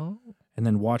Oh, and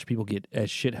then watch people get as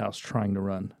shithouse trying to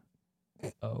run.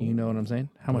 oh. You know what I'm saying?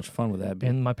 How much fun would that be?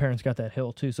 And my parents got that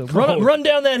hill too. So Oh. run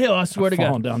down that hill. I swear to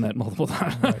fallen God. down that multiple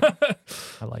times.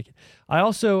 I like it. I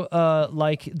also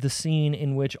like the scene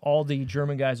in which all the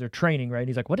German guys are training. Right?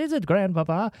 He's like, "What is it,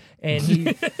 Grandpapa?" And he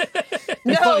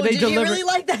No, they did you deliver- really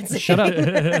like that scene? shut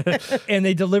up. And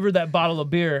they deliver that bottle of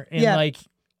beer, and Yeah. like.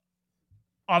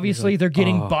 Obviously, like, they're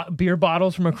getting "Oh." beer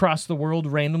bottles from across the world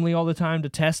randomly all the time to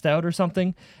test out or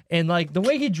something. And like the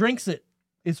way he drinks it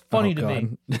is funny Oh, to me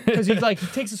God. because he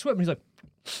takes a swig and he's like,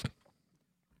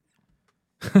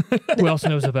 "Who else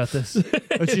knows about this?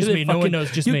 It's just me. No one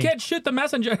knows. Just you me. can't shoot the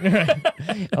messenger.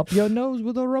 Up your nose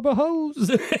with a rubber hose."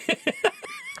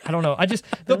 I don't know. I just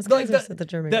Those like guys are the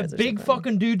German guys that are big so funny.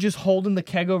 fucking dude just holding the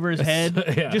keg over his head,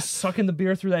 Yeah. just sucking the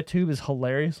beer through that tube is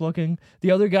hilarious looking.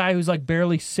 The other guy who's like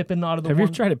barely sipping out of the Have you one.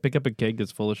 ever tried to pick up a keg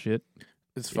that's full of shit?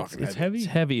 It's fucking It's heavy. heavy. It's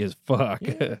heavy as fuck.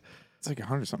 Yeah. It's like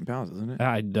 100-something pounds, isn't it?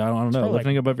 I don't know. probably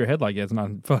Lifting above your head like that's not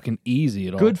fucking easy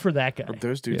at all. Good for that guy. But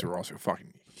those dudes are also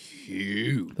fucking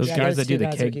huge. Those Yeah, guys those that do two the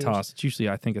guys are keg huge. toss, it's usually,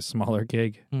 I think, a smaller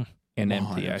keg and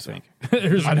empty, I 100%. think.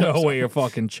 There's no way you're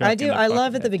fucking chucking I do. the I love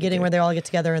fucking at the beginning keg. where they all get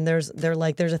together and there's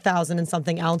 1,000 and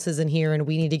something ounces in here and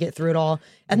we need to get through it all.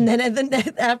 And then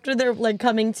after they're like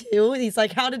coming to, he's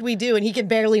like, "How did we do?" And he can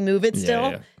barely move it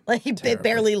still. yeah. Like he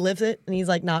barely lifts it, and he's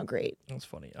like, "Not great." That's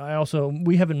funny.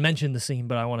 We haven't mentioned the scene,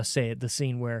 but I want to say it. The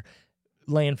scene where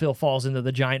Landfill falls into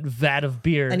the giant vat of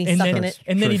beer. And he's sucking it.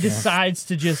 And then he decides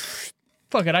to just,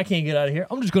 fuck it, I can't get out of here.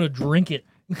 I'm just going to drink it.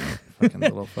 Fucking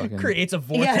little fucking... Creates a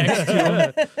vortex to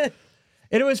him.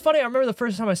 And it was funny. I remember the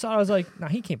first time I saw it, I was like, nah,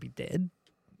 he can't be dead.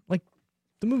 Like,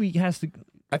 the movie has to...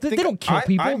 They don't kill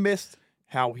people. I missed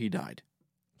how he died.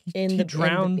 He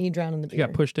drowned. He drowned in the beer. He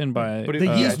got pushed in by... But The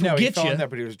yeast will he get fell in you. there,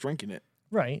 but he was drinking it.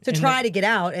 Right. to And try to get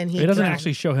out, and he It doesn't drowned.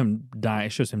 actually show him die.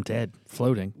 It shows him dead,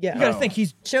 floating. Yeah, You got to think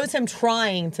shows him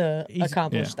trying to He's-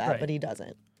 accomplish yeah. that, Right. but he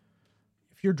doesn't.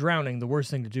 if you're drowning, the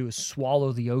worst thing to do is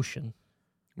swallow the ocean.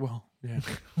 Well, yeah.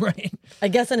 Right. I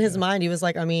guess in his mind, he was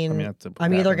like, I mean, that's what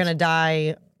I'm either happens. gonna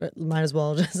die, but might as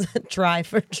well just try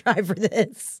for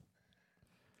this.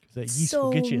 The yeast so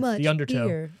will get you. much The undertow.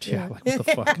 beer. Yeah, like, what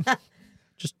the fuck?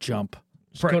 Just jump.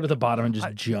 Just Right. go to the bottom and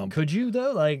just jump. Could you,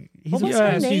 though? Like, he's What was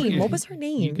Yeah, her so you name? can- What was her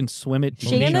name? You can swim it. You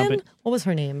can jump Shannon? it. What was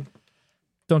her name?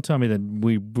 Don't tell me that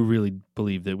we really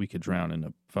believe that we could drown in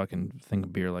a fucking thing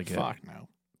of beer like that. Fuck no.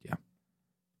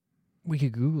 We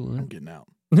could Google I'm it. getting out.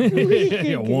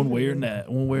 Yeah, one way or not,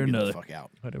 one way or Get the another. fuck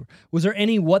out. Whatever. Was there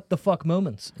any what the fuck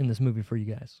moments in this movie for you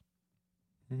guys?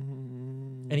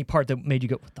 Any part that made you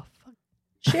go, what the fuck?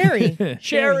 Sherry.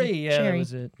 Sherry. Yeah, that Sherry.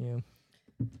 was it. Yeah.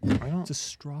 I don't. It's a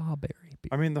strawberry beer.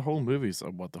 I mean, the whole movie's a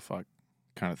what the fuck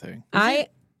kind of thing. I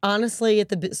honestly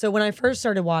so when I first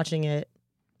started watching it,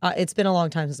 it's been a long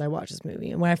time since I watched this movie.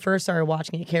 And when I first started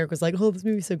watching it, Carrick was like, "Oh, this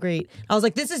movie's so great." I was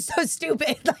like, "This is so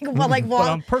stupid!" But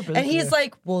on purpose, And he's yeah.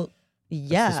 like, "Well,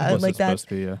 yeah, What's like it that's." supposed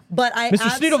to be, yeah. But I Mr.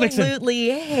 Sneedle-Vixen. absolutely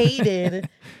hated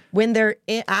when they're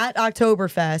at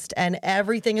Oktoberfest and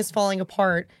everything is falling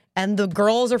apart and the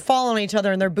girls are following each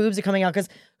other and their boobs are coming out because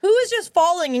who is just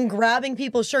falling and grabbing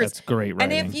people's shirts? That's great And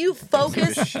writing. if you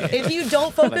focus, if you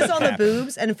don't focus on the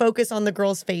boobs and focus on the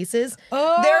girls' faces, they're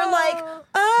like, Well,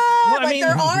 I like mean-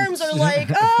 their arms are like,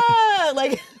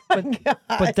 like, oh my God.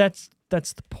 But that's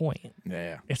the point.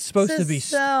 Yeah. It's supposed to This be. is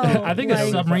so, I think the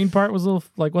like, submarine part was a little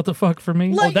like what the fuck for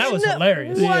me. Like, that was no,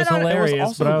 hilarious. what Yeah, it's on- hilarious. It was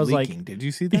also but I was leaking. like, Did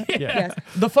you see that? Yes.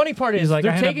 The funny part is he's like,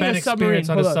 they're I had a taking bad a submarine. experience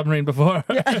on a hold on. submarine before.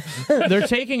 They're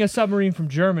taking a submarine from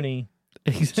Germany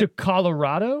to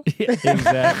Colorado.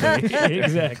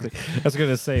 Exactly. I was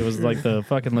gonna say it was like the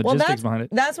fucking logistics behind it.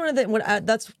 That's one of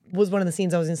the was one of the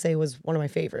scenes I was gonna say was one of my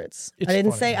favorites. It's I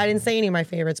didn't funny. say any of my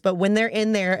favorites, but when they're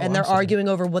in there and they're arguing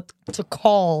over what to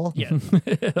call Yeah.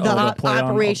 the play on-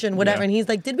 operation, whatever, yeah. and he's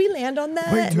like, "Did we land on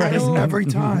that?" Wait, do I this don't- every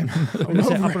time. What is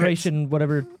it? Operation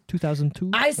whatever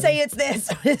 2002. I say it's this.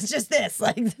 It's just this.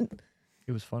 Like,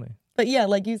 It was funny. but yeah,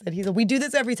 like you said, he's like, we do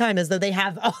this every time as though they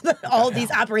have all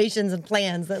these operations and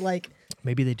plans that like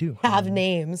Maybe they do. have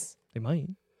names. They might.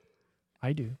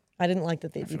 I do. I didn't like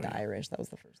that they beat the Irish. That was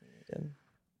the first thing they did.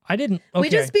 I didn't. Okay. We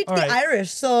just beat all the right.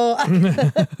 Irish, so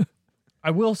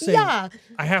I will say. yeah.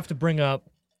 I have to bring up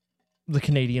the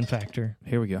Canadian factor.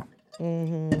 Here we go.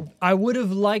 I would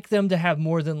have liked them to have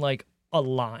more than like a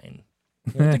line.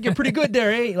 You know, I think you're pretty good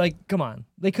there, eh? Like, come on.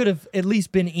 They could have at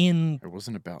least been in. It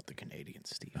wasn't about the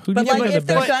Canadians, Steve. Who But do you like, think are if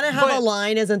the they're best? gonna have but- a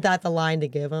line, isn't that the line to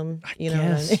give them? You know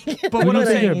Yes. what I mean? But Who what do I'm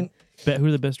you think are- saying, who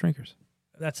are the best drinkers?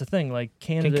 that's the thing. Like,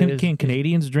 Can, Canada can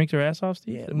Canadians drink their ass off,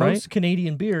 Steve? yeah, Right? most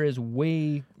Canadian beer is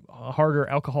way harder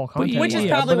alcohol content. Which is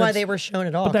Yeah, probably but why that's- they were shown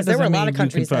at all. But that Because there were a doesn't lot mean of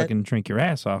countries you can that fucking drink your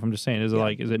ass off. I'm just saying,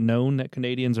 is it known that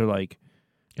Canadians are like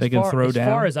they as can far, throw as down?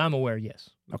 far as I'm aware, yes.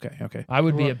 Okay. I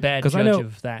would be a bad 'Cause judge I know-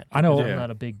 of that. I know- because Yeah. I'm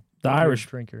not a big The beer Irish-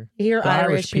 drinker. you hear The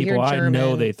Irish, you hear people, German. I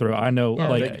know they throw. I know Yeah.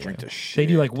 like They drink the shit. they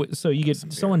do like so you get Some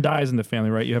beer. someone dies in the family,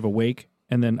 right? You have a wake,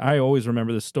 and then I always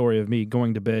remember the story of me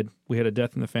going to bed. We had a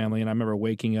death in the family, and I remember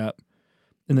waking up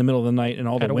in the middle of the night, and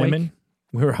all Had the a wake? women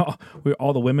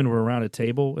all the women were around a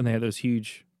table, and they had those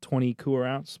huge 20 cooler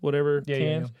ounce whatever Yeah,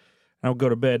 cans. yeah. And I'll go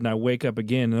to bed, and I wake up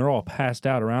again, and they're all passed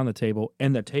out around the table,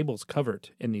 and the table's covered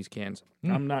in these cans.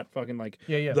 I'm not fucking like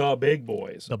Yeah. the big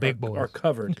boys. The big are boys.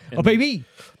 covered. Oh, baby.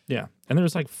 Yeah, and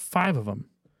there's like 5 of them.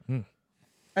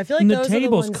 I feel like And those the are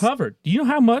table's the ones, covered. Do you know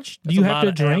how much That's you a have lot to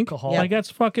of drink? alcohol. Like that's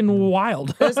fucking wild.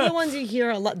 Those are the ones you hear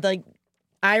a lot. Like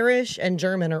Irish and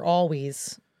German are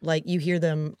always like you hear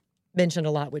them mentioned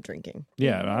a lot with drinking.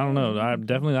 Yeah, I don't know. I'm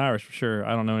definitely Irish for sure.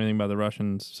 I don't know anything about the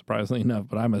Russians, surprisingly enough,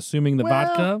 but I'm assuming the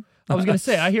vodka. I was going to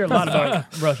say, I hear a lot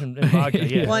about Russian and vodka.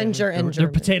 Yeah. Well, and Their Germany.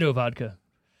 potato vodka.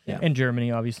 Yeah. And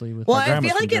Germany, obviously. With Well, My I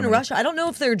grandma's feel from like in Germany. Russia, I don't know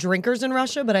if they're drinkers in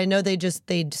Russia, but I know they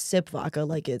sip vodka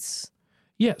like it's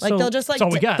Yeah, like so they'll just like that's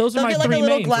all we got. those are they'll my get like a three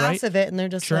little mains, glass right? of it, and they're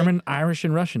just German, Irish,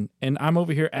 and Russian. And I'm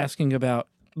over here asking about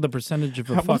the percentage of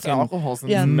a How much fucking alcohol's in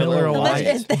Yeah. Miller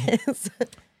like, Lite.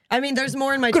 I mean, there's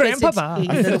more in my Grandpapa.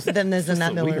 twisted tea than there's in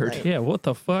that Miller weird. Lite. Yeah, what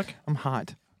the fuck? I'm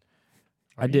hot.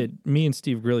 I did. Me and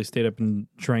Steve Grilly stayed up and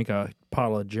drank a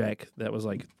bottle of Jack that was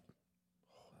like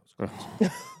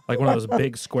like one of those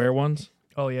big square ones.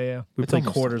 Oh, yeah. We It's played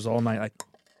almost- quarters all night, like.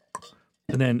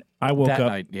 And then I woke That up.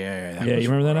 night, yeah, Yeah, was you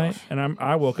remember that rough. night? And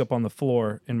I woke up on the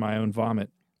floor in my own vomit.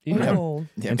 Yeah. Oh.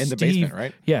 Yeah, And in the Steve- basement,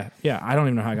 right? Yeah. I don't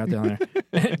even know how I got down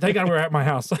there. Thank God we were at my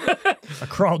house. I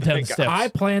crawled down the steps. I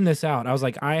planned this out. I was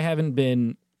like, I haven't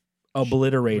been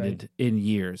obliterated in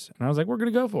years, and I was like, we're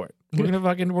gonna go for it. We're gonna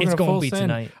It's gonna gonna full be send.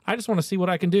 tonight. I just want to see what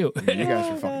I can do. You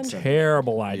guys are fucking sick.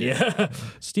 Terrible idea.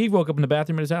 Steve woke up in the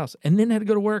bathroom at his house and then had to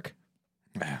go to work.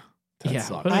 Yeah. Yeah.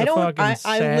 Sucked. What a I don't. fucking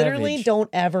I literally savage. don't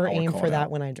ever I would aim call for it that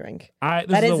out. when I drink. This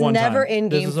That is is the one never time. in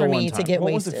This game is the for one me to time. get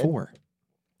What wasted. was it for?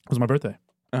 It was my birthday.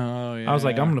 Oh, yeah. I was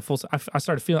like, I'm gonna full. I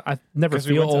started feeling. I never 'Cause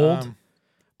we feel went to, old,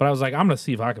 but I was like, I'm gonna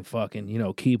see if I can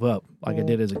fucking keep up like I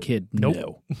did as a kid.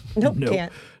 Nope. Nope, No.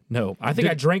 can't. No, I think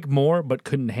I drank more, but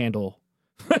couldn't handle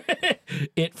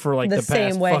it for like The the, same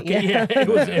past way, fucking yeah.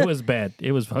 it was bad.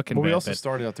 It was fucking But bad. we also bad.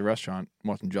 started at the restaurant,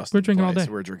 wasn't just. We're drinking all day.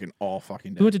 We were drinking all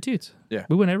fucking day. We went to Toots. Yeah.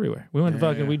 We went everywhere. We went Yeah,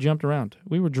 fucking. yeah. We jumped around.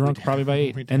 We were drunk probably by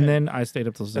 8, We and did. then I stayed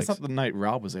up till 6. That's not the night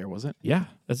Rob was there, was it? Yeah,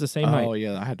 that's the same Oh night.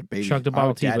 yeah, I had to baby. Chugged a I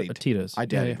bottle of daddied. Tito's. I Yeah,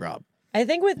 daddied yeah. Rob. I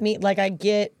think with me, like I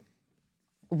get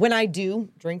when I do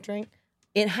drink,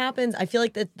 it happens. I feel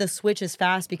like that the switch is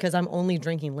fast because I'm only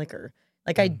drinking liquor.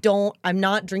 Like I'm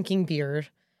not drinking beer.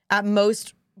 At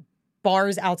most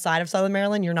bars outside of Southern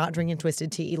Maryland, you're not drinking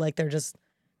twisted tea. Like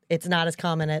it's not as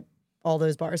common at all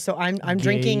those bars. So I'm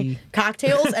drinking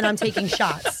cocktails and I'm taking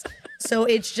shots. So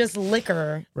it's just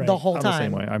liquor the whole I'm time. the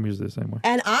same way. I'm usually the same way.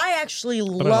 And I actually But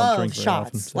I don't love drink very shots.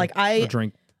 often, so- Like or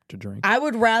drink to drink. I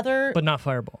would rather But not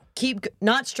Fireball. keep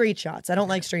not straight shots. I don't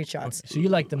like straight shots. So you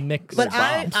like the mix. But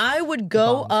I would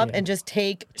go Bombs, up yeah. and just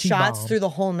take T-bomb. shots through the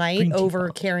whole night Green over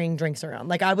T-bomb. carrying drinks around.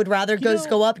 Like I would rather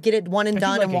go up, get it one and I do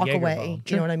done, like and a walk Jaeger away. bomb.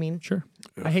 You know what I mean? Sure.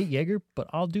 I hate Jaeger, but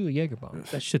I'll do a Jaeger bomb.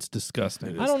 That shit's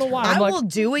disgusting. I don't know why. I I'm like, will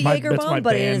do a my- Jaeger that's my bomb,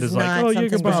 but it band is is like, not oh, Jaeger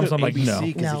something. bombs. that- I'm like, ABC, no.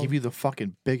 because No. they give you the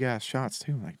fucking big ass shots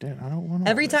too. Like, dude, I don't want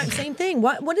Every time, same thing.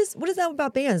 What is that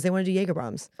about bands? They want to do Jaeger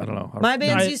bombs. I don't know. My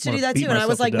bands I used to wanna do that beat too, and I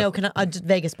was myself like, to no, death. can I just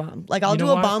Vegas bomb? Like I'll You know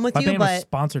do a why? bomb with My you, band was but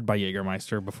sponsored by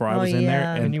Jägermeister before I Oh, was in there,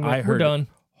 yeah. and And you went, I "We're heard done."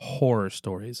 horror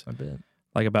stories. I bet.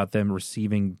 Like about them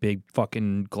receiving big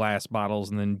fucking glass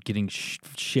bottles and then getting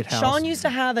shit house. Sean used to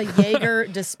have a Jaeger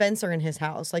dispenser in his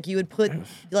house. Like you would put,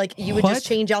 like you would What? just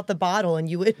change out the bottle, and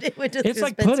it would just It's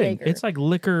like dispense pudding. Jaeger. It's like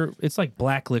liquor. It's like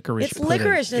black licorice. It's pudding.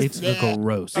 licorice, just- It's yeah.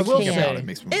 gross. I will can't. say, It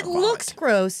makes me It wanna looks vomit.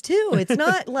 gross too. It's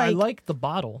not like I like the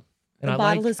bottle. And The I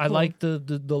bottle like is I cool. like the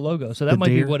logo. So that The might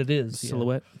be deer what it is. yeah.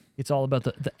 silhouette. It's all about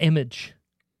the image.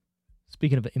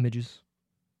 Speaking of images.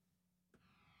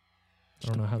 I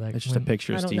don't know how that It's just a went.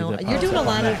 picture I of don't Steve. know. that You're pops doing a up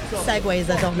on lot of that. segues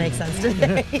that don't make sense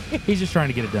today. He's just trying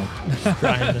to get it done.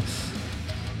 Trying to-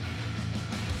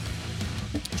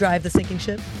 Drive the sinking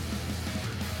ship.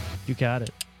 You got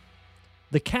it.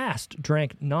 The cast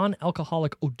drank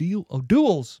non-alcoholic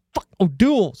O'Doul's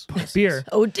beer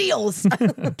Oh, deals.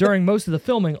 during most of the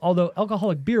filming, although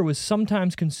alcoholic beer was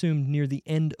sometimes consumed near the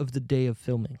end of the day of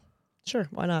filming. Sure,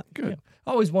 why not? Good.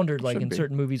 I always wondered, like Should in be.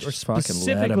 certain movies, or Just fucking let 'em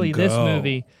specifically this go.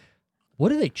 movie, what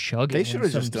do they chug? They in should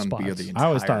have some just done beer spots? the I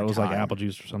always entire thought it was like time. apple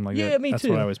juice or something like Yeah, that. me That's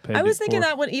too. what I always paid. I was it thinking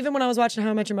for. that even when I was watching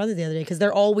How I Met Your Mother the other day, because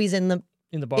they're always in the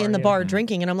in the bar. in the yeah. bar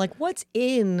drinking, and I'm like, what's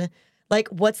in? Like,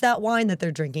 what's that wine that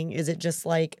they're drinking? Is it just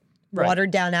like Right.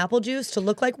 watered down apple juice to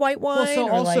look like white wine? Well, so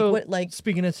or also, like, what, like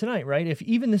speaking of tonight, right? If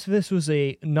this was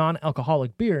a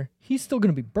non-alcoholic beer, he's still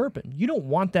going to be burping. You don't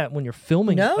want that when you're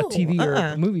filming No, a TV or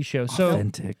a movie show. So,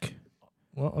 Authentic.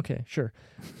 well, okay, sure.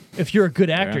 If you're a good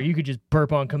actor, Yeah. you could just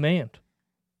burp on command,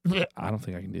 I don't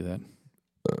think I can do that.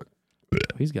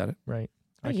 He's got it. right?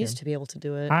 I used to be able to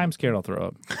do it. I'm scared I'll throw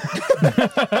up.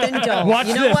 Then don't. Watch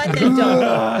you know this. what? Then don't.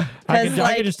 I Because can,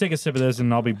 I can just take a sip of this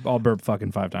and I'll burp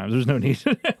fucking 5 times. There's no need.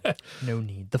 No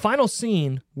need. The final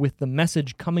scene with the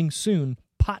message "coming soon"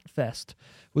 Pot Fest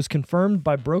was confirmed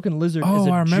by Broken Lizard as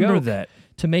a I remember joke that.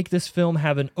 to make this film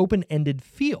have an open-ended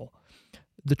feel.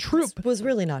 The troupe This was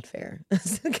really not fair.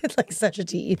 Like such a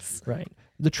tease. Right.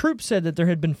 The troupe said that there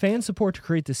had been fan support to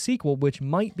create the sequel, which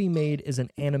might be made as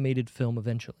an animated film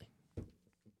eventually.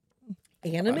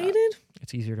 Animated?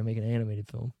 It's easier to make an animated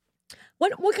film.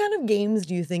 What kind of games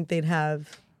do you think they'd have?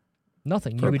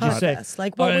 Nothing. For You would just say, Podfest?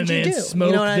 Like, what would you man, do? smoke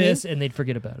You know what I mean? this, and they'd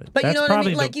forget about it. But That's you know what I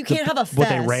probably mean? Like, you can't have a fest. what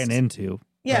they ran into.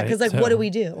 Yeah, right? because like, So what do we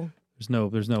do? There's no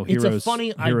It's a hero's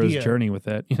funny hero's idea. journey with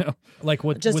that. You know, Like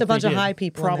what? Just what a bunch they of did. high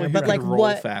people Probably in who there. But like could roll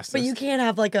what? fastest. But you can't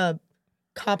have like a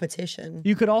competition.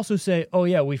 You could also say, "Oh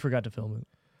yeah, we forgot to film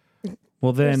it."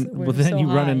 well then we're then so you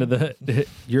run high. into the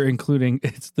you're including.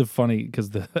 It's the funny because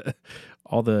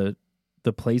all the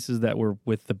places that were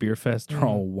with the Beerfest are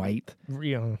all white.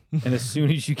 Yeah. And as soon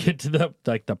as you get to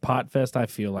the Pot Fest, I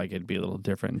feel like it'd be a little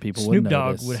different and people Snoop would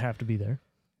Dogg notice. would have to be there.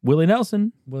 Willie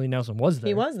Nelson. Willie Nelson was there.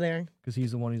 He was there. because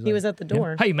he's the one who's. He was at the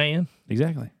door. Hey man.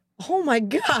 Exactly. Oh my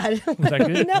God. Was that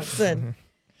good? Nelson.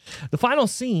 The final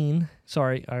scene,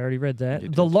 sorry, I already read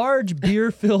that. The large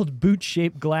beer-filled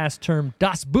boot-shaped glass term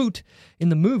Das Boot in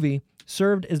the movie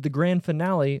served as the grand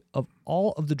finale of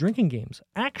all of the drinking games.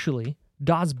 Actually,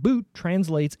 Das Boot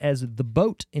translates as the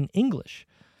boat in English.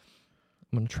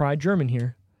 I'm going to try German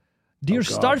here. Der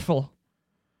Staffel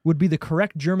would be the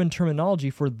correct German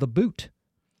terminology for the boot.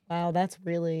 Wow, that's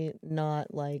really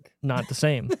not like Not the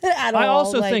same. at all. I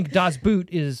also like, think Das Boot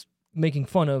is making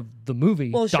fun of the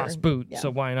movie Well, Das sure. Boot, Yeah. so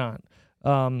why not?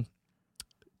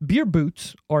 Beer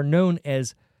boots are known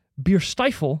as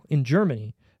Bierstiefel in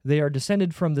Germany. They are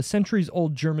descended from the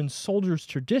centuries-old German soldiers'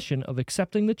 tradition of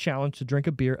accepting the challenge to drink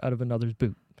a beer out of another's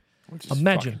boot. Which is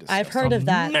Imagine. fucking I've disgusting. heard of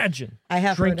that. Imagine I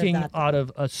have drinking heard of that. out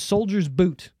of a soldier's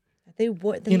boot. They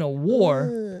would in a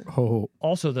war. Ugh. Oh,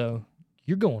 Also, though,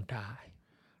 you're going to die.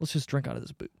 Let's just drink out of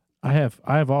this boot. I have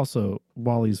also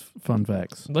Wally's fun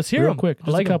facts. Let's hear real 'em. quick. I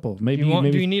Just like a 'em. couple. Maybe Do you, want,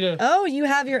 maybe. do you need a... Oh, you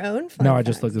have your own fun No, I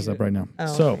just facts. looked this up right now. Oh,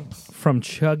 So okay. from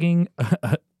chugging,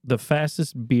 the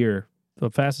fastest liter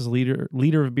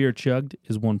of beer chugged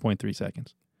is 1.3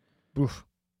 seconds. Oof.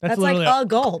 That's like literally a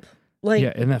gulp. Like,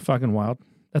 Yeah, isn't that fucking wild?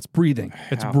 That's breathing.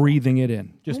 It's How? breathing it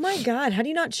in. just oh my God, how do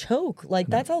you not choke? Like,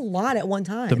 that's a lot at one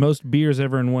time. The most beers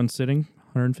ever in one sitting,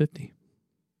 150.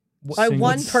 By Single-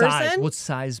 one what size- person? What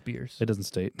size beers? It doesn't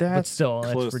state. That's still,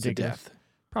 that's close ridiculous. to death.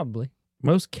 Probably.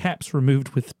 Most caps removed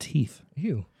with teeth.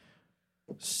 Ew.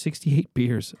 68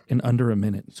 beers in under a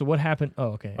minute. So what happened? Oh,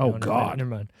 okay. Oh, No, God. Never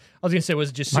mind. I was gonna say, was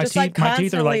it just My Just, teeth, like, my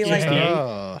teeth are like constantly, like- 68.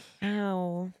 Ugh.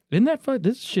 Ow. Isn't that fun?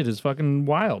 This shit is fucking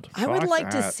wild. I would Fuck like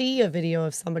to that. see a video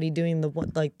of somebody doing the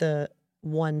one, like the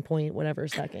 1 point whatever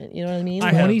second. You know what I mean? I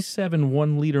Like, have- 27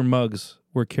 1-liter mugs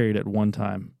were carried at one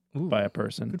time Ooh, by a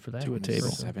person good for that. to a table.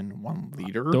 7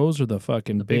 liter. Those are the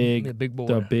fucking the big, big boy.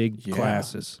 the big Yeah.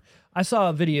 glasses. I saw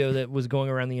a video that was going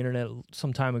around the internet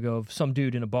some time ago of some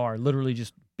dude in a bar, literally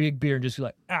just big beer and just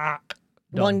like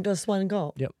done. just one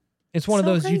gulp. Yep. It's one of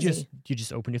So those crazy. you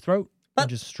just open your throat But- and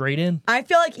just straight in. I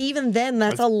feel like even then,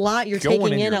 that's a lot you're going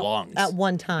taking in in your at, lungs. at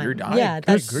one time. You're dying. Yeah, I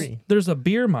that's agree. There's a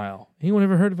beer mile. Anyone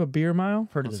ever heard of a beer mile?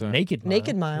 Heard of What's the that? naked mile.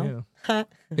 Naked Mile. Yeah. Ha.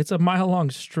 It's a mile-long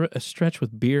stretch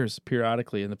with beers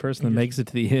periodically, and the person that makes it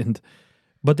to the end,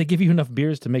 but they give you enough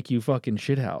beers to make you fucking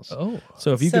shithouse. Oh.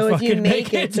 So if you So can if you fucking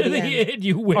make make it it to the end,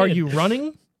 you win. Are you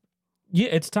running? Yeah,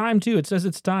 it's timed too. It says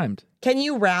it's timed. Can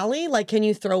you rally? Like, can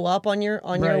you throw up on your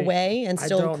Right. way and I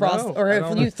still don't cross? know. Or I if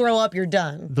don't you know. throw up, you're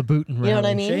done. The boot and You know what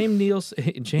I rally. mean?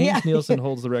 James Yeah. Nielsen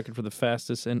holds the record for the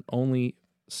fastest and only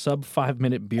sub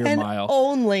 5-minute beer And mile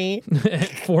only. at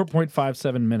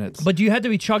 4.57 minutes. But you had to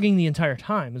be chugging the entire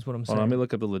time, is what I'm Hold saying. on, let me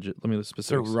look up the legit. Let me look So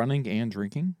specifics. running and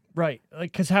drinking? Right.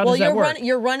 Because how Well, does that you're work?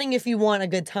 you're running if you want a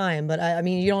good time, but I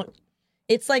mean, you don't.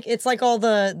 It's like all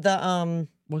the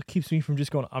What keeps me from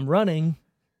just going, I'm running?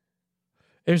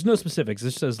 There's no specifics.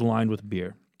 This says lined with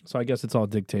beer. So I guess it's all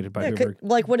dictated by yeah, whoever.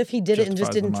 like what if he did it and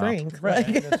just justifies the didn't mile. drink? Right.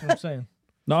 Like, That's what I'm saying.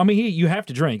 No, I mean you have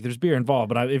to drink. There's beer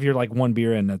involved, but if you're like one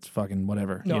beer in, that's fucking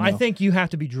whatever. No, you I know? think you have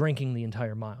to be drinking the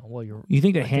entire mile while you're. You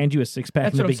think they hand you a 6-pack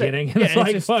That's in the what I'm saying. beginning, and Yeah, it's it's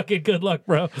like just- fucking good luck,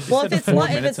 bro. well, if it's 4 if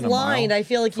minutes it's in a mile lined, I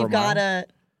feel like for you've a mile? gotta.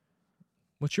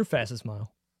 What's your fastest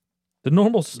mile? The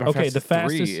normal. My Okay, the fastest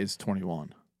 3 fastest. is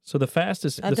 21. So the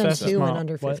fastest. I've the done fastest 2 mile. in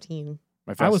under What? 15.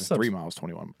 My I was fastest sub- 3 miles,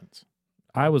 21 minutes.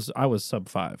 I was sub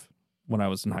 5 when I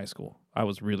was in high school. I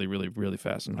was really, really, really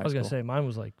fast in high I was school. gonna say mine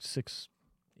was like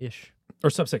 6-ish. Or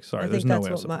sub 6. Sorry, I there's think no that's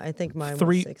way. what Sub- my. I think mine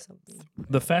Three- was 6 something.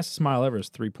 the fastest mile ever is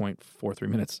 3.43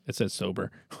 minutes. It says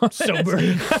sober.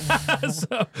 Sober.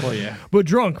 So- Well, yeah. But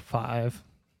drunk, 5.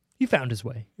 He found his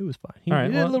way. It was fine. He, All right,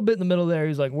 he did well- a little bit in the middle there. He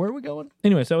was like, "Where are we going?"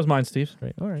 anyways, that was mine, Steve.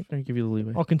 Right. All right. I give you the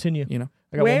leeway. I'll continue. You know,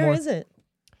 I got one Where more. is it?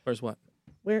 where's what?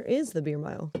 Where is the beer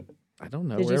mile? I don't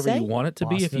know. Did you Wherever say? you want it to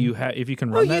be, if Boston. you if you can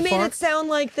Oh, run you that made far. it sound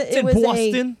like that It's it in was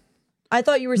Boston. I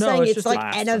thought you were No, saying it's it's just like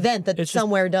Boston. an event that It's just-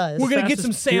 somewhere does. We're gonna get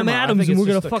Fastest some beer Sam mile. I Adams think and it's we're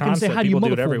gonna just a fucking say, concept. "How do you People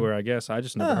do it motherfucker?" everywhere, I guess. I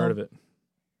just never Oh. heard of it.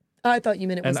 I thought you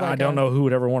meant it was And like I don't know who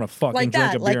would ever want to fucking like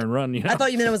drink that, a beer like- and run. You know? I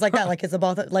thought you meant it was like that, like it's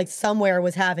about like somewhere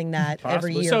was having that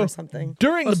every Possibly. year So or something.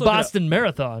 during Let's the look it up. Boston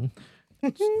Marathon,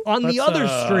 on the Let's, other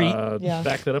street, Yeah.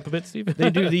 Back that up a bit, Steven. they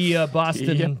do the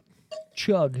Boston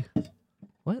chug.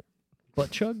 What?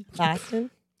 Butt chug?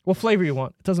 Boston. What flavor you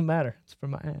want? It doesn't matter. It's for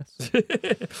my ass.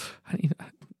 I need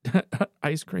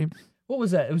ice cream. What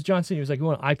was that? It was John Cena. He was like, you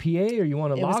want an IPA or you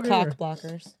want a It was lager? cock or-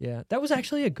 blockers. Yeah, that was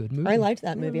actually a good movie. I liked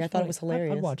that Yeah, movie. I thought it was funny.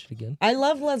 hilarious. I'd watch it again. I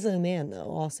love Leslie Man though,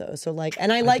 also. So like,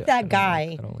 and I like that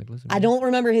guy. I don't like listening. I don't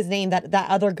remember his name. That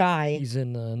other guy. He's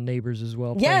in Neighbors as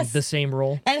well. Yes. Playing the same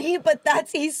role. And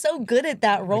he's so good at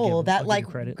that role. him- That I'll give like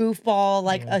him credit. goofball,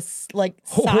 like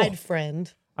side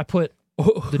friend. I put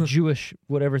the Jewish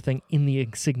whatever thing in the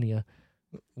insignia.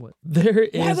 What? There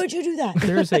is. Why would you do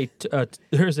that?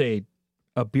 There's a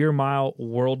beer mile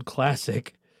world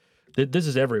classic. This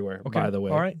is everywhere, by the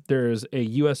way. All right. There's a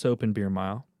U.S. Open beer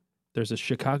mile. There's a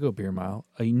Chicago beer mile.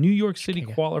 A New York City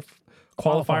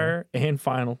qualifier and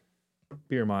final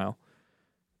beer mile.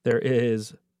 There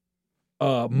is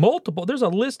multiple. There's a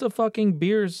list of fucking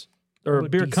beers or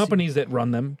What beer DC? companies that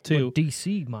run them too. What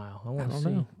DC mile. I I want to don't see.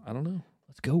 know. I don't know.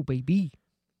 Let's go, baby.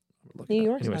 Look New it up.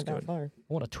 York's Anyways, not go that ahead. far.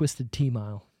 I want a twisted T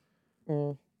mile.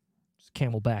 Mm. Just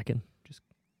camelbacking. Just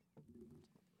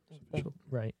Official.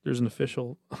 right. There's an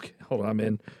official. Okay, hold on. I'm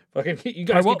in. Fucking, you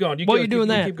guys All right, keep going. while you're doing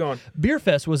that, keep going.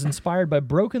 Beerfest was inspired by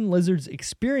Broken Lizard's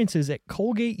experiences at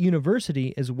Colgate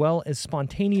University, as well as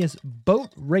spontaneous boat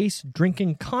race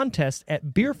drinking contests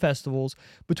at beer festivals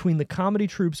between the comedy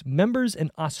troupe's members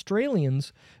and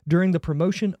Australians during the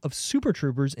promotion of Super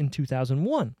Troopers in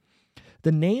 2001.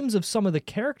 The names of some of the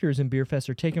characters in Beerfest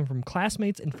are taken from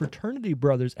classmates and fraternity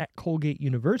brothers at Colgate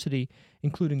University,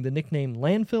 including the nickname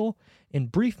Landfill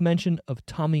and brief mention of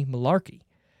Tommy Malarkey.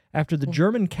 After the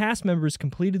German cast members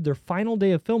completed their final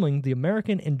day of filming, the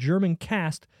American and German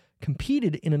cast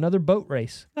competed in another boat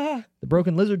race. The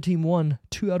Broken Lizard team won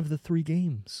 2 out of the 3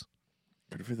 games.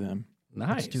 Good for them.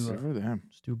 Nice. do Good for them.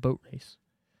 Let's do a boat race.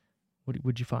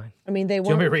 What'd you find? I mean, they Do you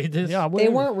want me to weren't. read this? Yeah, They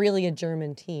whatever. weren't really a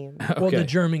German team. Well, the Okay.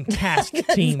 German cast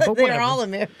team, but They're whatever. all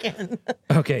American.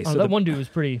 Okay. Oh, So that one dude was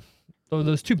pretty. Oh,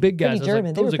 those 2 big guys. Pretty I was German.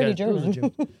 like, They were those are pretty guys- those are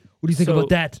German. German. What do you think So, about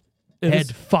that? it Head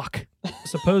is- fuck.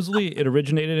 supposedly it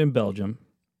originated in Belgium.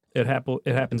 It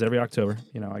happens every October.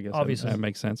 You know, I guess Obviously. that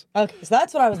makes sense. Okay, so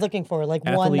that's what I was looking for. Like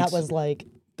one that Athletes- was like.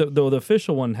 The Oh,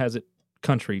 official one has it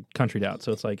countryed out.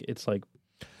 So it's like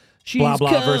She's blah,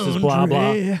 blah versus blah,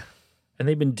 blah. country. and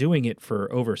they've been doing it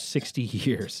for over 60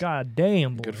 years. God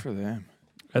damn, boy. Good for them.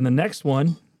 And the next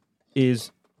one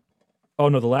is the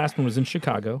last one was in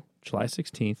Chicago, July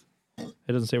 16th.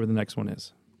 It doesn't say where the next one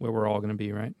is, where we're all going to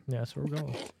be, right? Yeah, that's where we're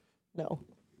going. No.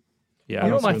 Yeah.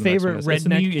 You know I don't my see where the next favorite one is. It's in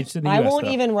the redneck- U- It's in the I US, won't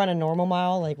though. even run a normal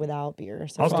mile like without beer.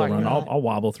 So I'll still fuck run. that. I'll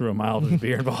wobble through a mile with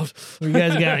beer involved. What you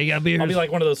guys got? You got beers? I'll be like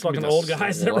one of those fucking old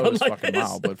guys that run like fucking this.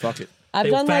 mile, but fuck it. I've They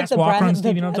done like fast the walk breast, runs,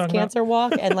 Steve, you know what I'm breast talking about? cancer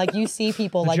walk, and like you see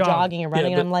people like jog. jogging and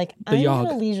running, Yeah, and I'm like, the I'm jog.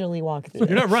 gonna leisurely walk through.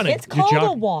 You're not running. It's You're called a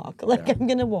jogging. walk. Like I'm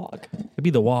gonna walk. It'd be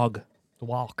the wog. The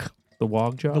walk. The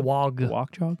wog jog? The wog. The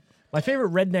walk jog? My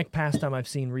favorite redneck pastime I've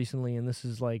seen recently, and this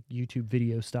is like YouTube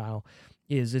video style,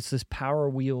 is it's this Power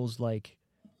Wheels like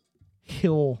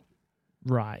hill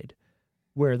ride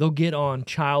where they'll get on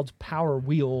Child's Power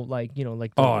Wheel, like, you know,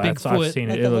 like the Oh, that's, I've Bigfoot. seen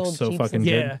Like it. the It looks little so Jeeps fucking and-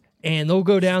 Yeah, good. and they'll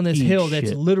go down this Eat hill that's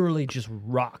shit. literally just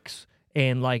rocks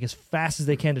and like as fast as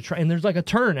they can to try. And there's like a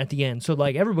turn at the end, so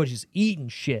like everybody's just eating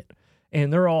shit,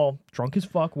 and they're all drunk as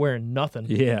fuck, wearing nothing.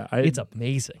 Yeah. It's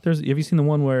amazing. Have you seen the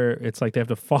one where it's like they have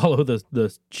to follow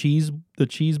the cheese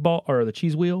ball or the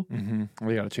cheese wheel? Mm-hmm.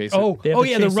 We got to chase Oh, it. They have oh to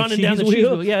yeah, they're chase the running down the cheese cheese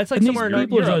wheel. wheel. Yeah, it's like And somewhere these in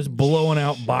people are Europe. just blowing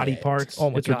out body parts. Oh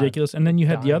my it's God. ridiculous. And then you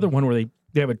had the Dying. other one where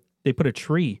they put a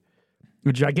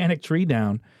gigantic tree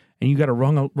down, and you got to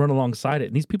run alongside it.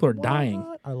 And these people are dying.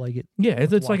 I like it. Yeah,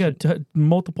 it's like watch a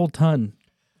multiple ton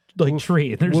like Woof.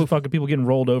 tree. And there's Woof. just fucking people getting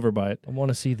rolled over by it. I want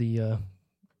to see the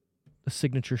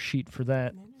signature sheet for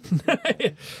that.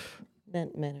 Men are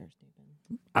stupid.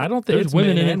 I don't think There's it's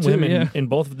women men in and it too, women yeah. in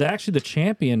both. Actually, the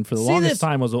champion for the See longest this-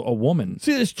 time was a woman.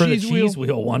 See this For the cheese cheese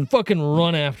wheel one. Fucking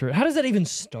run after it. How does that even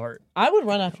start? I would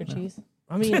run after cheese.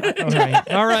 I mean,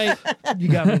 all right, you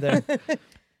got me there.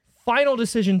 Final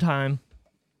decision time.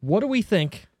 What do we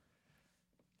think?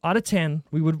 Out of 10,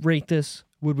 we would rate this.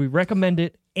 Would we recommend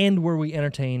it? And were we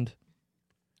entertained?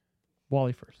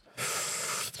 Wally first.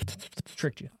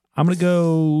 Tricked you. I'm gonna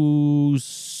go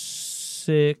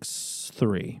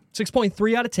 6.3.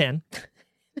 6.3 out of 10.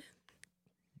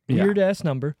 Yeah. Weird ass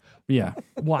number. Yeah.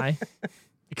 Why?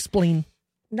 Explain.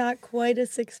 Not quite a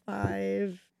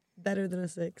 6.5. Better than a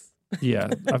 6. Yeah.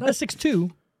 Not a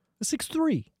 6.2.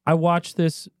 6.3. I watch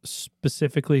this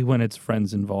specifically when it's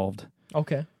friends involved.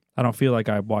 Okay. I don't feel like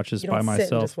I watch this You by don't sit and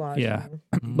myself. just watch, Yeah.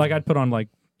 Like I'd put on like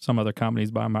some other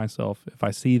comedies by myself if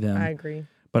I see them. I agree.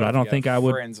 But I don't think I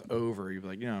would. Friends over, you'd be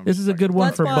like, This is a good one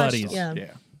Let's for watch, buddies. Yeah.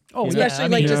 Yeah. Oh, Especially yeah. I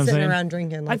like mean, just what I'm sitting saying? around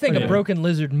drinking. I think Yeah. a Broken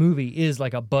Lizard movie is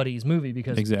like a buddies movie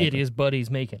because Exactly. it is buddies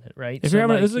making it, right? If So, you're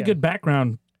having, like, this is a good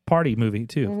background party movie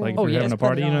too. Like if Oh, you're yeah, having a just put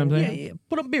party, it you know what I'm on. saying? Yeah,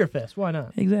 put up Beer Fest. Why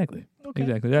not? Exactly. Okay.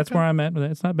 Exactly. That's where I'm at with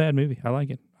it. It's not a bad movie. I like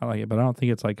it. But I don't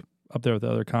think it's like up there with the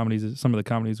other comedies. Some of the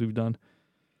comedies we've done.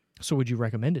 So would you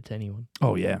recommend it to anyone?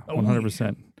 Oh yeah,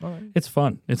 100%. All right. It's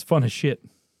fun. It's fun as shit.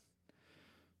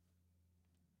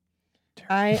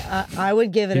 I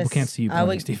would give it People a. can't see you, I pointing,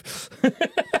 would. Steve.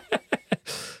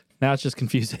 Now it's just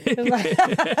confusing.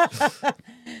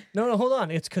 No, hold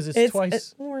on. It's because it's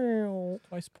twice Well,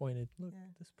 twice pointed. Look,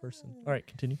 this person. All right,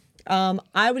 continue.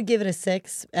 I would give it a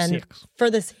 6, and 6. for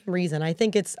the same reason. I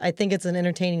think it's an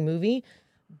entertaining movie,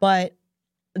 but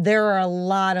there are a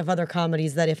lot of other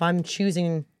comedies that if I'm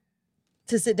choosing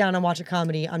to sit down and watch a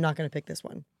comedy, I'm not going to pick this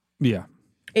one. Yeah.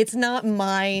 It's not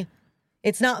my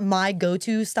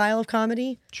go-to style of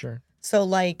comedy. Sure. So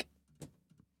like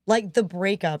The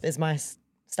Breakup is my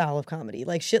style of comedy.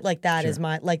 Like shit like that is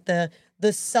my like the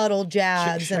subtle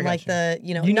jabs Sure, I and got like you. the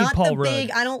You need not Paul the big.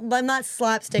 Rudd. I'm not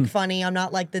slapstick funny. I'm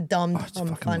not like the dumb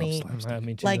fucking funny. love slapstick.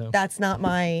 Me too, Like though, that's not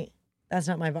my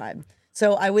vibe.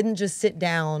 So I wouldn't just sit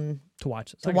down to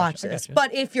watch this. to I got watch you, I this.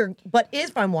 got you. But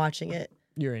if I'm watching it,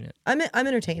 You're in it, I'm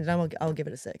entertained. And I'll give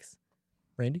it a 6.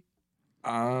 Randy.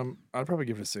 I'd probably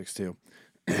give it a 6 too.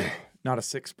 Not a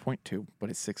 6.2, but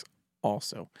it's 6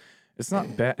 also. It's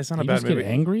not bad. It's not You a bad just movie.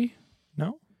 get angry?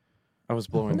 No, I was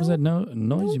What blowing was that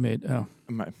noise you made? Oh.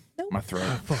 my throat.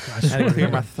 Fuck, I I had to swear. clear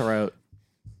my throat.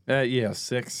 Yeah,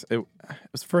 6. It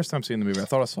was the first time seeing the movie. I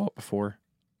thought I saw it before.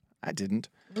 I didn't.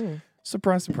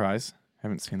 Surprise, surprise.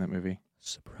 Haven't seen that movie.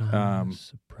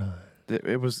 Surprise,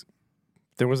 surprise.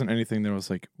 There wasn't anything that was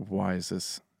like, why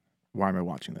am I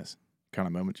watching this kind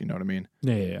of moment? You know what I mean?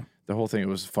 Yeah. The whole thing, it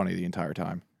was funny the entire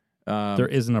time. There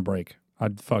isn't a break.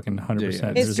 I'd fucking 100%. Yeah.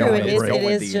 It's there's true. not It a is. break. It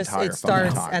Going is the just. entire It starts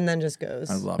fucking time. and then just goes.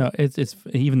 I love No, it. it's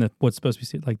even what's supposed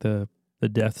to be like the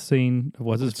death scene.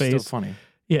 What's his It's still face? funny.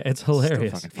 Yeah, it's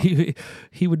hilarious. fucking funny.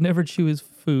 He would never chew his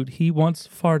food. He once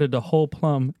farted a whole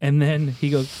plum, and then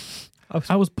he goes,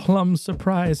 "I was plum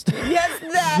surprised." Yes,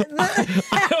 that.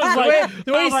 I was like,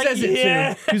 the way he says it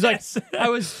yeah. too. He was like,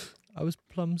 I was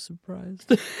plumb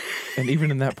surprised. And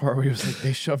even in that part where he was like,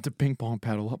 they shoved a ping pong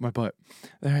paddle up my butt.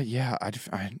 Yeah, I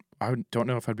don't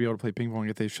know if I'd be able to play ping pong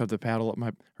if they shoved the paddle up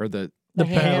my, or the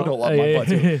handle up my butt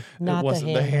too. Not It the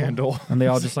wasn't the handle. And they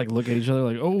all just like look at each other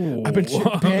like, "Oh, I've been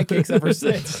shooting pancakes ever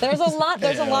since. There's a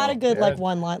lot of good like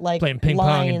one line like Playing ping lines.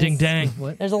 pong and ding dang.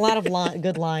 What? There's a lot of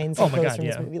good lines. Oh that my goes God, from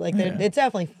this yeah. movie. Like it's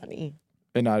definitely funny.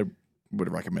 And I would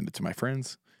recommend it to my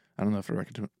friends. I don't know if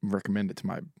I'd recommend it to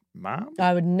my mom.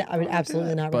 I would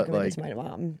absolutely not But, recommend like, it to my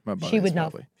mom. my She buddies would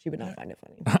not. probably. She would not find it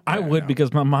funny. I would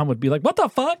because my mom would be like, "What the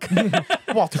fuck?"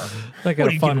 Walter. Like What in are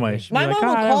a you fun giving way. me? She'd be My like, mom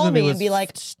would that call movie me and was be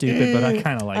like, "Stupid," but I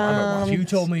kind of like it. You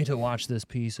told me to watch this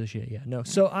piece of shit. Yeah, no.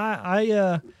 So I'm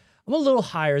a little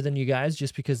higher than you guys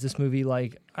just because this movie,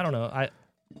 like, I don't know.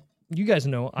 You guys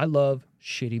know I love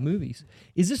shitty movies.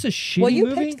 Is this a shitty Well, you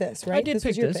movie? picked this, right? I did This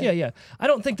was pick your this. pick. Yeah. I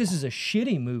don't think this is a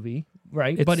shitty movie,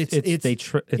 right? But They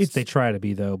try to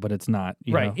be though, but it's not.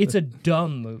 You right. know? It's a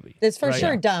dumb movie. It's for right?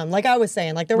 sure dumb. Like I was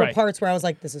saying, like there were Right. parts where I was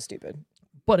like, "This is stupid."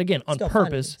 But again, on Still funny.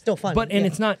 purpose. Still funny, But and yeah.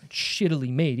 it's not shittily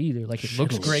made either. Like it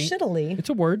looks great. Shittily. It's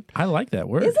a word. I like that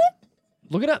word. Is it?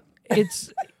 Look it up.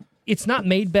 It's not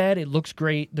made bad. It looks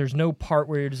great. There's no part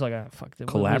where you're just like, fuck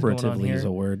that. what is going on Collaboratively here? is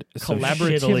a word. So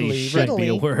Collaboratively, shittily should be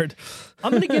a right. word.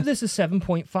 I'm going to give this a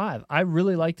 7.5. I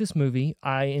really like this movie.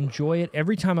 I enjoy it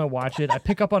every time I watch it. I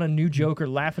pick up on a new joke or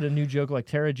laugh at a new joke like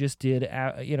Tara just did,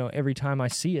 every time I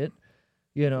see it.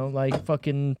 Like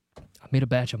fucking, I made a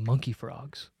batch of monkey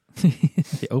frogs.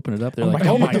 They open it up. They're like, God,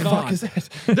 "Oh what my the god!" fuck is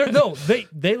that?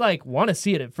 They like want to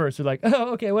see it at first. They're like, oh,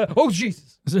 okay, what? Oh,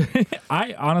 Jesus.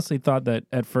 I honestly thought that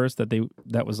at first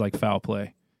that was like foul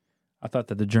play. I thought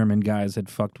that the German guys had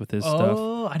fucked with his stuff.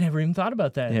 Oh, I never even thought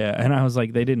about that. Yeah, and I was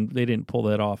like, they didn't pull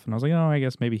that off, and I was like, oh, I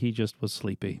guess maybe he just was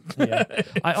sleepy. Yeah.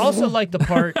 I also like the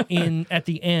part at the end at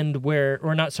the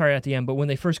end, but when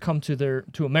they first come to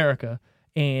America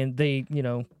and they,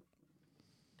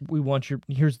 we want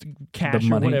here's the cash or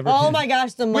money. whatever. Oh my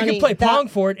gosh, the money. We can play pong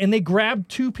for it, and they grab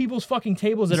two people's fucking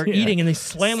tables that are Yeah. eating, and they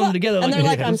slam them together. And they're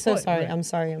like, "Yeah, "I'm let's so play." sorry. Right. I'm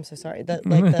sorry.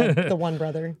 The one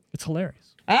brother. It's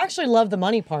hilarious. I actually love the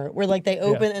money part where like they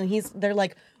open and they're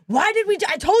like, why did we?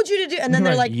 I told you to do. And then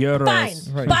they're like,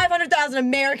 Euros. fine, 500,000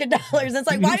 American dollars. It's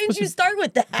like, why didn't you start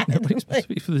with that? Nobody's supposed to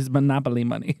be for this monopoly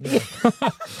money.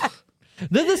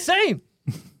 They're the same.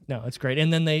 No, it's great.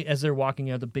 And then as they're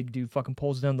walking out, the big dude fucking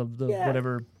pulls down the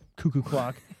whatever cuckoo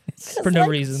clock for no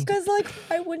reason. Because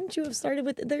why wouldn't you have started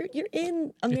with? You're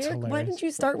in America. Why didn't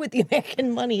you start with the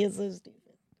American money? Is so stupid.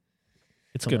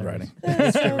 It's good hilarious. writing.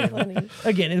 It's so funny.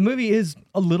 Again, the movie is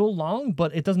a little long,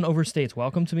 but it doesn't overstay its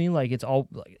welcome to me. Like it's all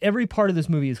every part of this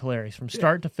movie is hilarious from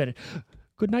start to finish.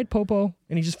 Good night, Popo,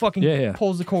 and he just fucking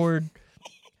pulls the cord.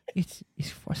 It's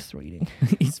frustrating.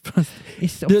 It's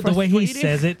so frustrating. The way he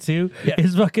says it too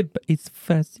is fucking. It's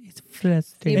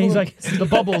frustrating. And he's like the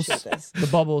bubbles, the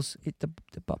bubbles,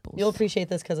 the bubbles. You'll appreciate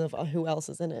this because of who else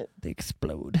is in it. They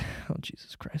explode. Oh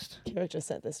Jesus Christ! Kara just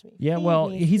sent this to me. Yeah, well,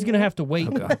 he's gonna have to wait.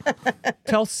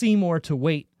 Tell Seymour to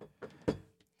wait.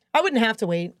 I wouldn't have to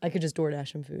wait. I could just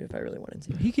DoorDash him food if I really wanted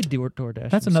to. He could do it DoorDash.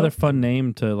 That's another fun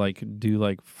name to do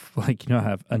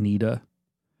have Anita.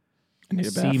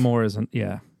 Seymour isn't.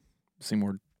 Yeah.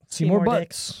 Seymour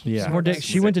Butts. Yeah. Seymour Dix.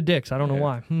 She went to Dix. I don't know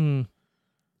why.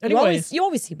 Anyways. You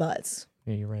always see butts.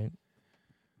 Yeah, you're right.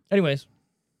 Anyways.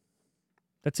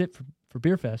 That's it for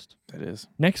Beerfest. That is.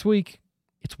 Next week,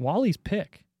 it's Wally's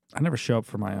pick. I never show up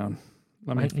for my own.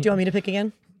 Do you want me to pick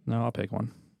again? No, I'll pick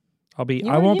one.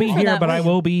 I won't be here, but I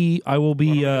will be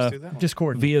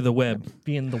Discord via the web.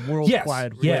 Being the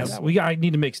worldwide. Yes. I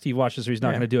need to make Steve watch this or he's not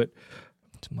going to do it.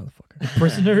 It's a motherfucker.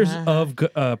 Prisoners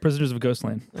of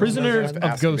Ghostland. Prisoners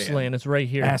of Ghostland. It's right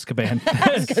here. Azkaban.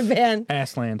 Azkaban.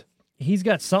 Assland. He's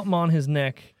got something on his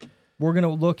neck. We're going to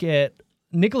look at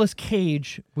Nicolas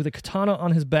Cage with a katana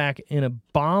on his back and a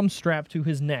bomb strapped to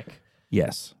his neck.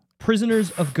 Yes. Prisoners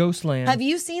of Ghostland. Have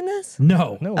you seen this?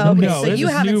 No. Okay, so this you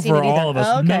is haven't new seen for it either. all of us.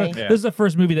 Oh, okay. This is the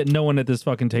first movie that no one at this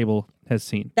fucking table has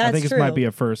seen. I That's think true. this might be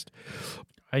a first.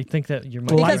 I think that you're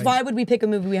Because why would we pick a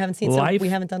movie we haven't seen? So we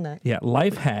haven't done that. Yeah,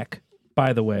 life hack,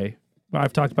 by the way.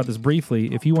 I've talked about this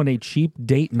briefly. If you want a cheap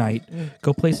date night,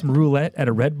 go play some roulette at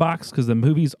a Redbox because the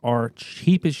movies are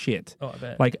cheap as shit. Oh, I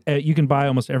bet. Like you can buy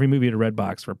almost every movie at a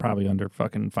Redbox for probably under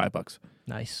fucking $5.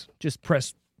 Nice. Just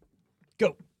press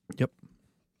go. Yep.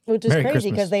 Which is Merry crazy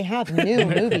Christmas. because they have new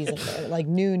movies in there, like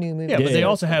new movies. Yeah, but they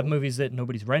also have movies that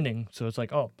nobody's renting, so it's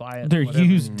like, oh, buy it. They're whatever.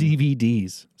 used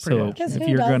DVDs. Pretty So much. Because if who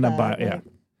you're does gonna that? buy, Like,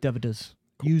 Davidas.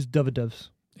 Use Davidas.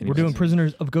 We're Anyways. doing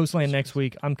Prisoners of Ghostland next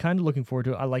week. I'm kind of looking forward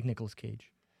to it. I like Nicolas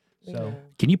Cage. So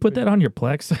Can you put that on your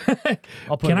Plex?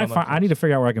 I'll put Can it I on my find? I Plex. need to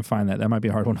figure out where I can find that. That might be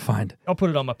a hard one to find. I'll put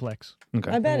it on my Plex.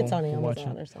 Okay. I bet it's on We'll watch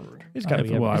Amazon it. or something. It's gotta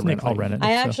be. Well, It's I'll rent it.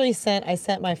 I so. actually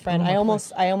sent my friend. I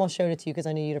almost showed it to you because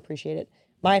I knew you'd appreciate it.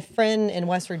 My friend in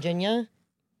West Virginia,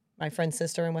 my friend's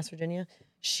sister in West Virginia,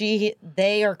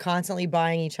 they are constantly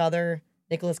buying each other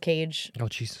Nicolas Cage Oh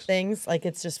Jesus. things. Like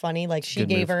it's just funny. Like she Good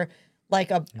gave move. her like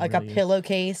a really is.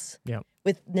 pillowcase Yeah.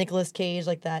 with Nicolas Cage,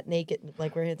 like that naked,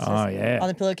 like where it's Oh, just yeah. on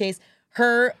the pillowcase.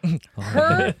 Her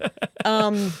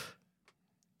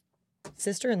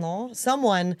sister-in-law,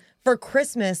 someone for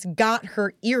Christmas got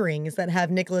her earrings that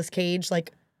have Nicolas Cage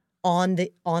like on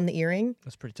the earring.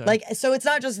 That's pretty tight. Like, so it's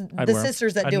not just I'd the wear 'em.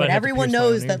 sisters that I do might it. have to Everyone pierce my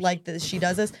own knows that ears. like she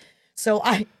does this. So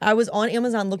I was on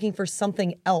Amazon looking for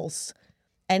something else,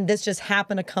 and this just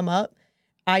happened to come up.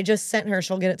 I just sent her.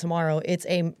 She'll get it tomorrow. It's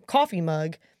a coffee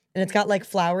mug, and it's got like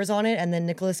flowers on it, and then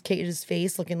Nicolas Cage's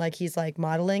face looking like he's like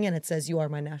modeling, and it says, "You are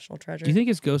my national treasure." Do you think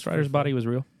his Ghost Rider's body was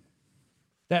real?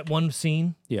 that one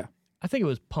scene, Yeah. I think it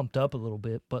was pumped up a little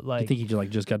bit, but like, I think he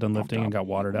just got done lifting and got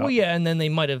watered out. well, yeah, and then they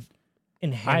might have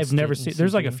enhanced. I've never it in seen.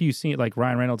 There's like a CG. few scenes, like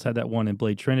Ryan Reynolds had that one in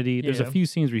Blade Trinity. There's a Yeah. few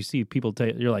scenes where you see people tell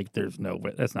you're like, "There's no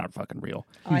way, that's not fucking real."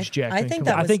 Huge jack I thing. think Come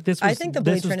that on. was. I think this I was- think the this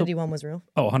Blade was the- Trinity one was real.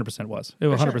 Oh, 100% was. It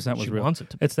 100% was She real. wants it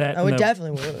to be. It's that. Oh, and it the-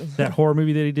 definitely was. that horror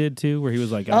movie that he did too, where he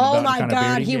was like, Oh my kinda god,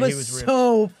 beardy. he Yeah, was, he was real.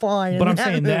 so fun. But in I'm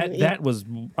saying movie. that was.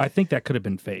 I think that could have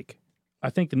been fake. I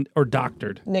think or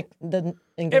doctored. Nick the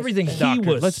English Everything's thing. doctored.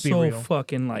 He was Let's be so real.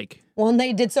 fucking like. Well, and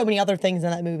they did so many other things in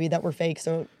that movie that were fake.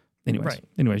 So Anyways,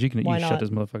 Right. you can Why shut not?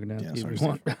 this motherfucker down. Yeah, if sorry, you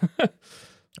want.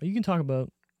 You can talk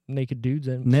about naked dudes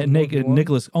and Naked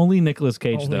only Nicolas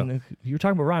Cage though. You were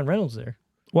talking about Ryan Reynolds there.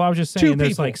 Well, I was just Two saying, there's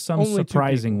people. like some Only two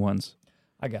surprising ones.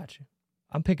 I got you.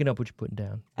 I'm picking up what you're putting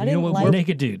down. I You know didn't what? like- We're-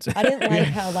 Naked dudes. I didn't like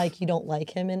how like you don't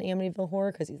like him in Amityville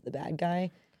Horror because he's the bad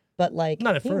guy, but like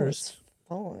Not at he first. was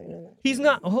fine. He's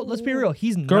not. Oh, let's be real.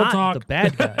 He's Girl not talk. the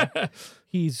bad guy.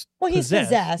 He's Well, he's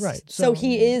possessed, right? so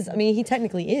he is. I mean, he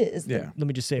technically is. the- Yeah. Let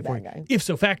me just say it for you. Bad guy. If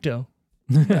so facto,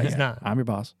 he's not. I'm your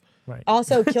boss. Right.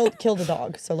 Also killed the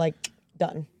dog. So like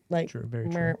done. Like True. Very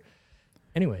true. mer-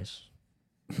 Anyways,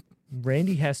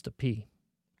 Randy has to pee,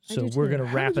 so do we're too.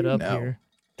 gonna wrap it up here.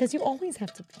 Because you always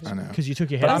have to. I know. Because you took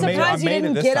your But head I'm off. surprised you I made it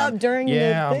didn't this get time. up during the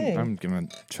thing. I'm gonna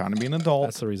trying to be an adult.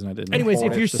 That's the reason I didn't. Anyways,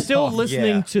 if you're Just still off.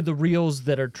 listening to the reels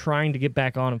that are trying to get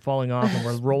back on and falling off and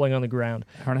we're rolling on the ground,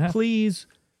 Hour and a half. please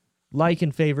like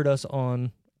and favorite us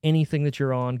on anything that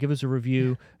you're on. Give us a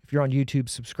review. If you're on YouTube,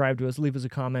 subscribe to us. Leave us a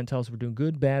comment. Tell us if we're doing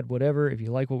good, bad, whatever. If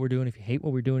you like what we're doing, if you hate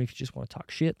what we're doing, if you just want to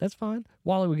talk shit, that's fine.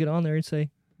 Wally will get on there and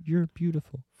say, you're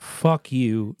beautiful. Fuck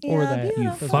you Or Yeah, that. you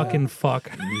beautiful. fucking fuck.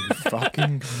 You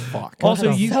fucking fuck. Also,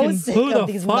 I'm you so can sick Who of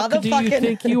the these fuck do you motherfucking-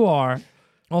 think you are?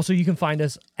 Also, you can find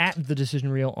us at The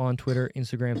Decision Reel on Twitter,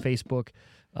 Instagram, Facebook.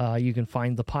 You can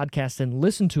find the podcast and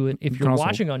listen to it if You you're can also-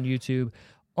 watching on YouTube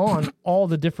on all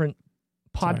the different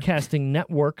podcasting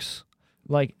networks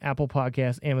like Apple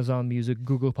Podcasts, Amazon Music,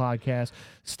 Google Podcasts,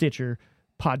 Stitcher,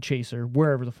 Podchaser,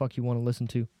 wherever the fuck you want to listen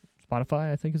to.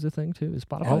 Spotify, I think, is a thing too. Is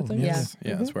Spotify a thing? yeah.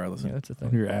 Yeah, that's where I listen. Yeah, that's a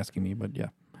thing. You're asking me, but yeah.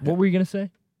 What were you going to say?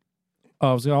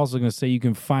 I was also going to say you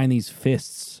can find these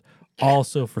fists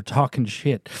also for talking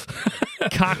shit.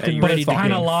 Cocked and But ready it's to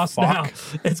kind go. of lost now.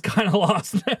 It's kind of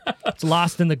lost now. It's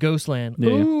lost in the ghost land. Yeah.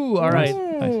 Ooh, all right.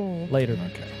 Ooh. Later.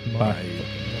 Okay. Bye.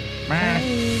 Bye.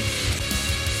 Bye.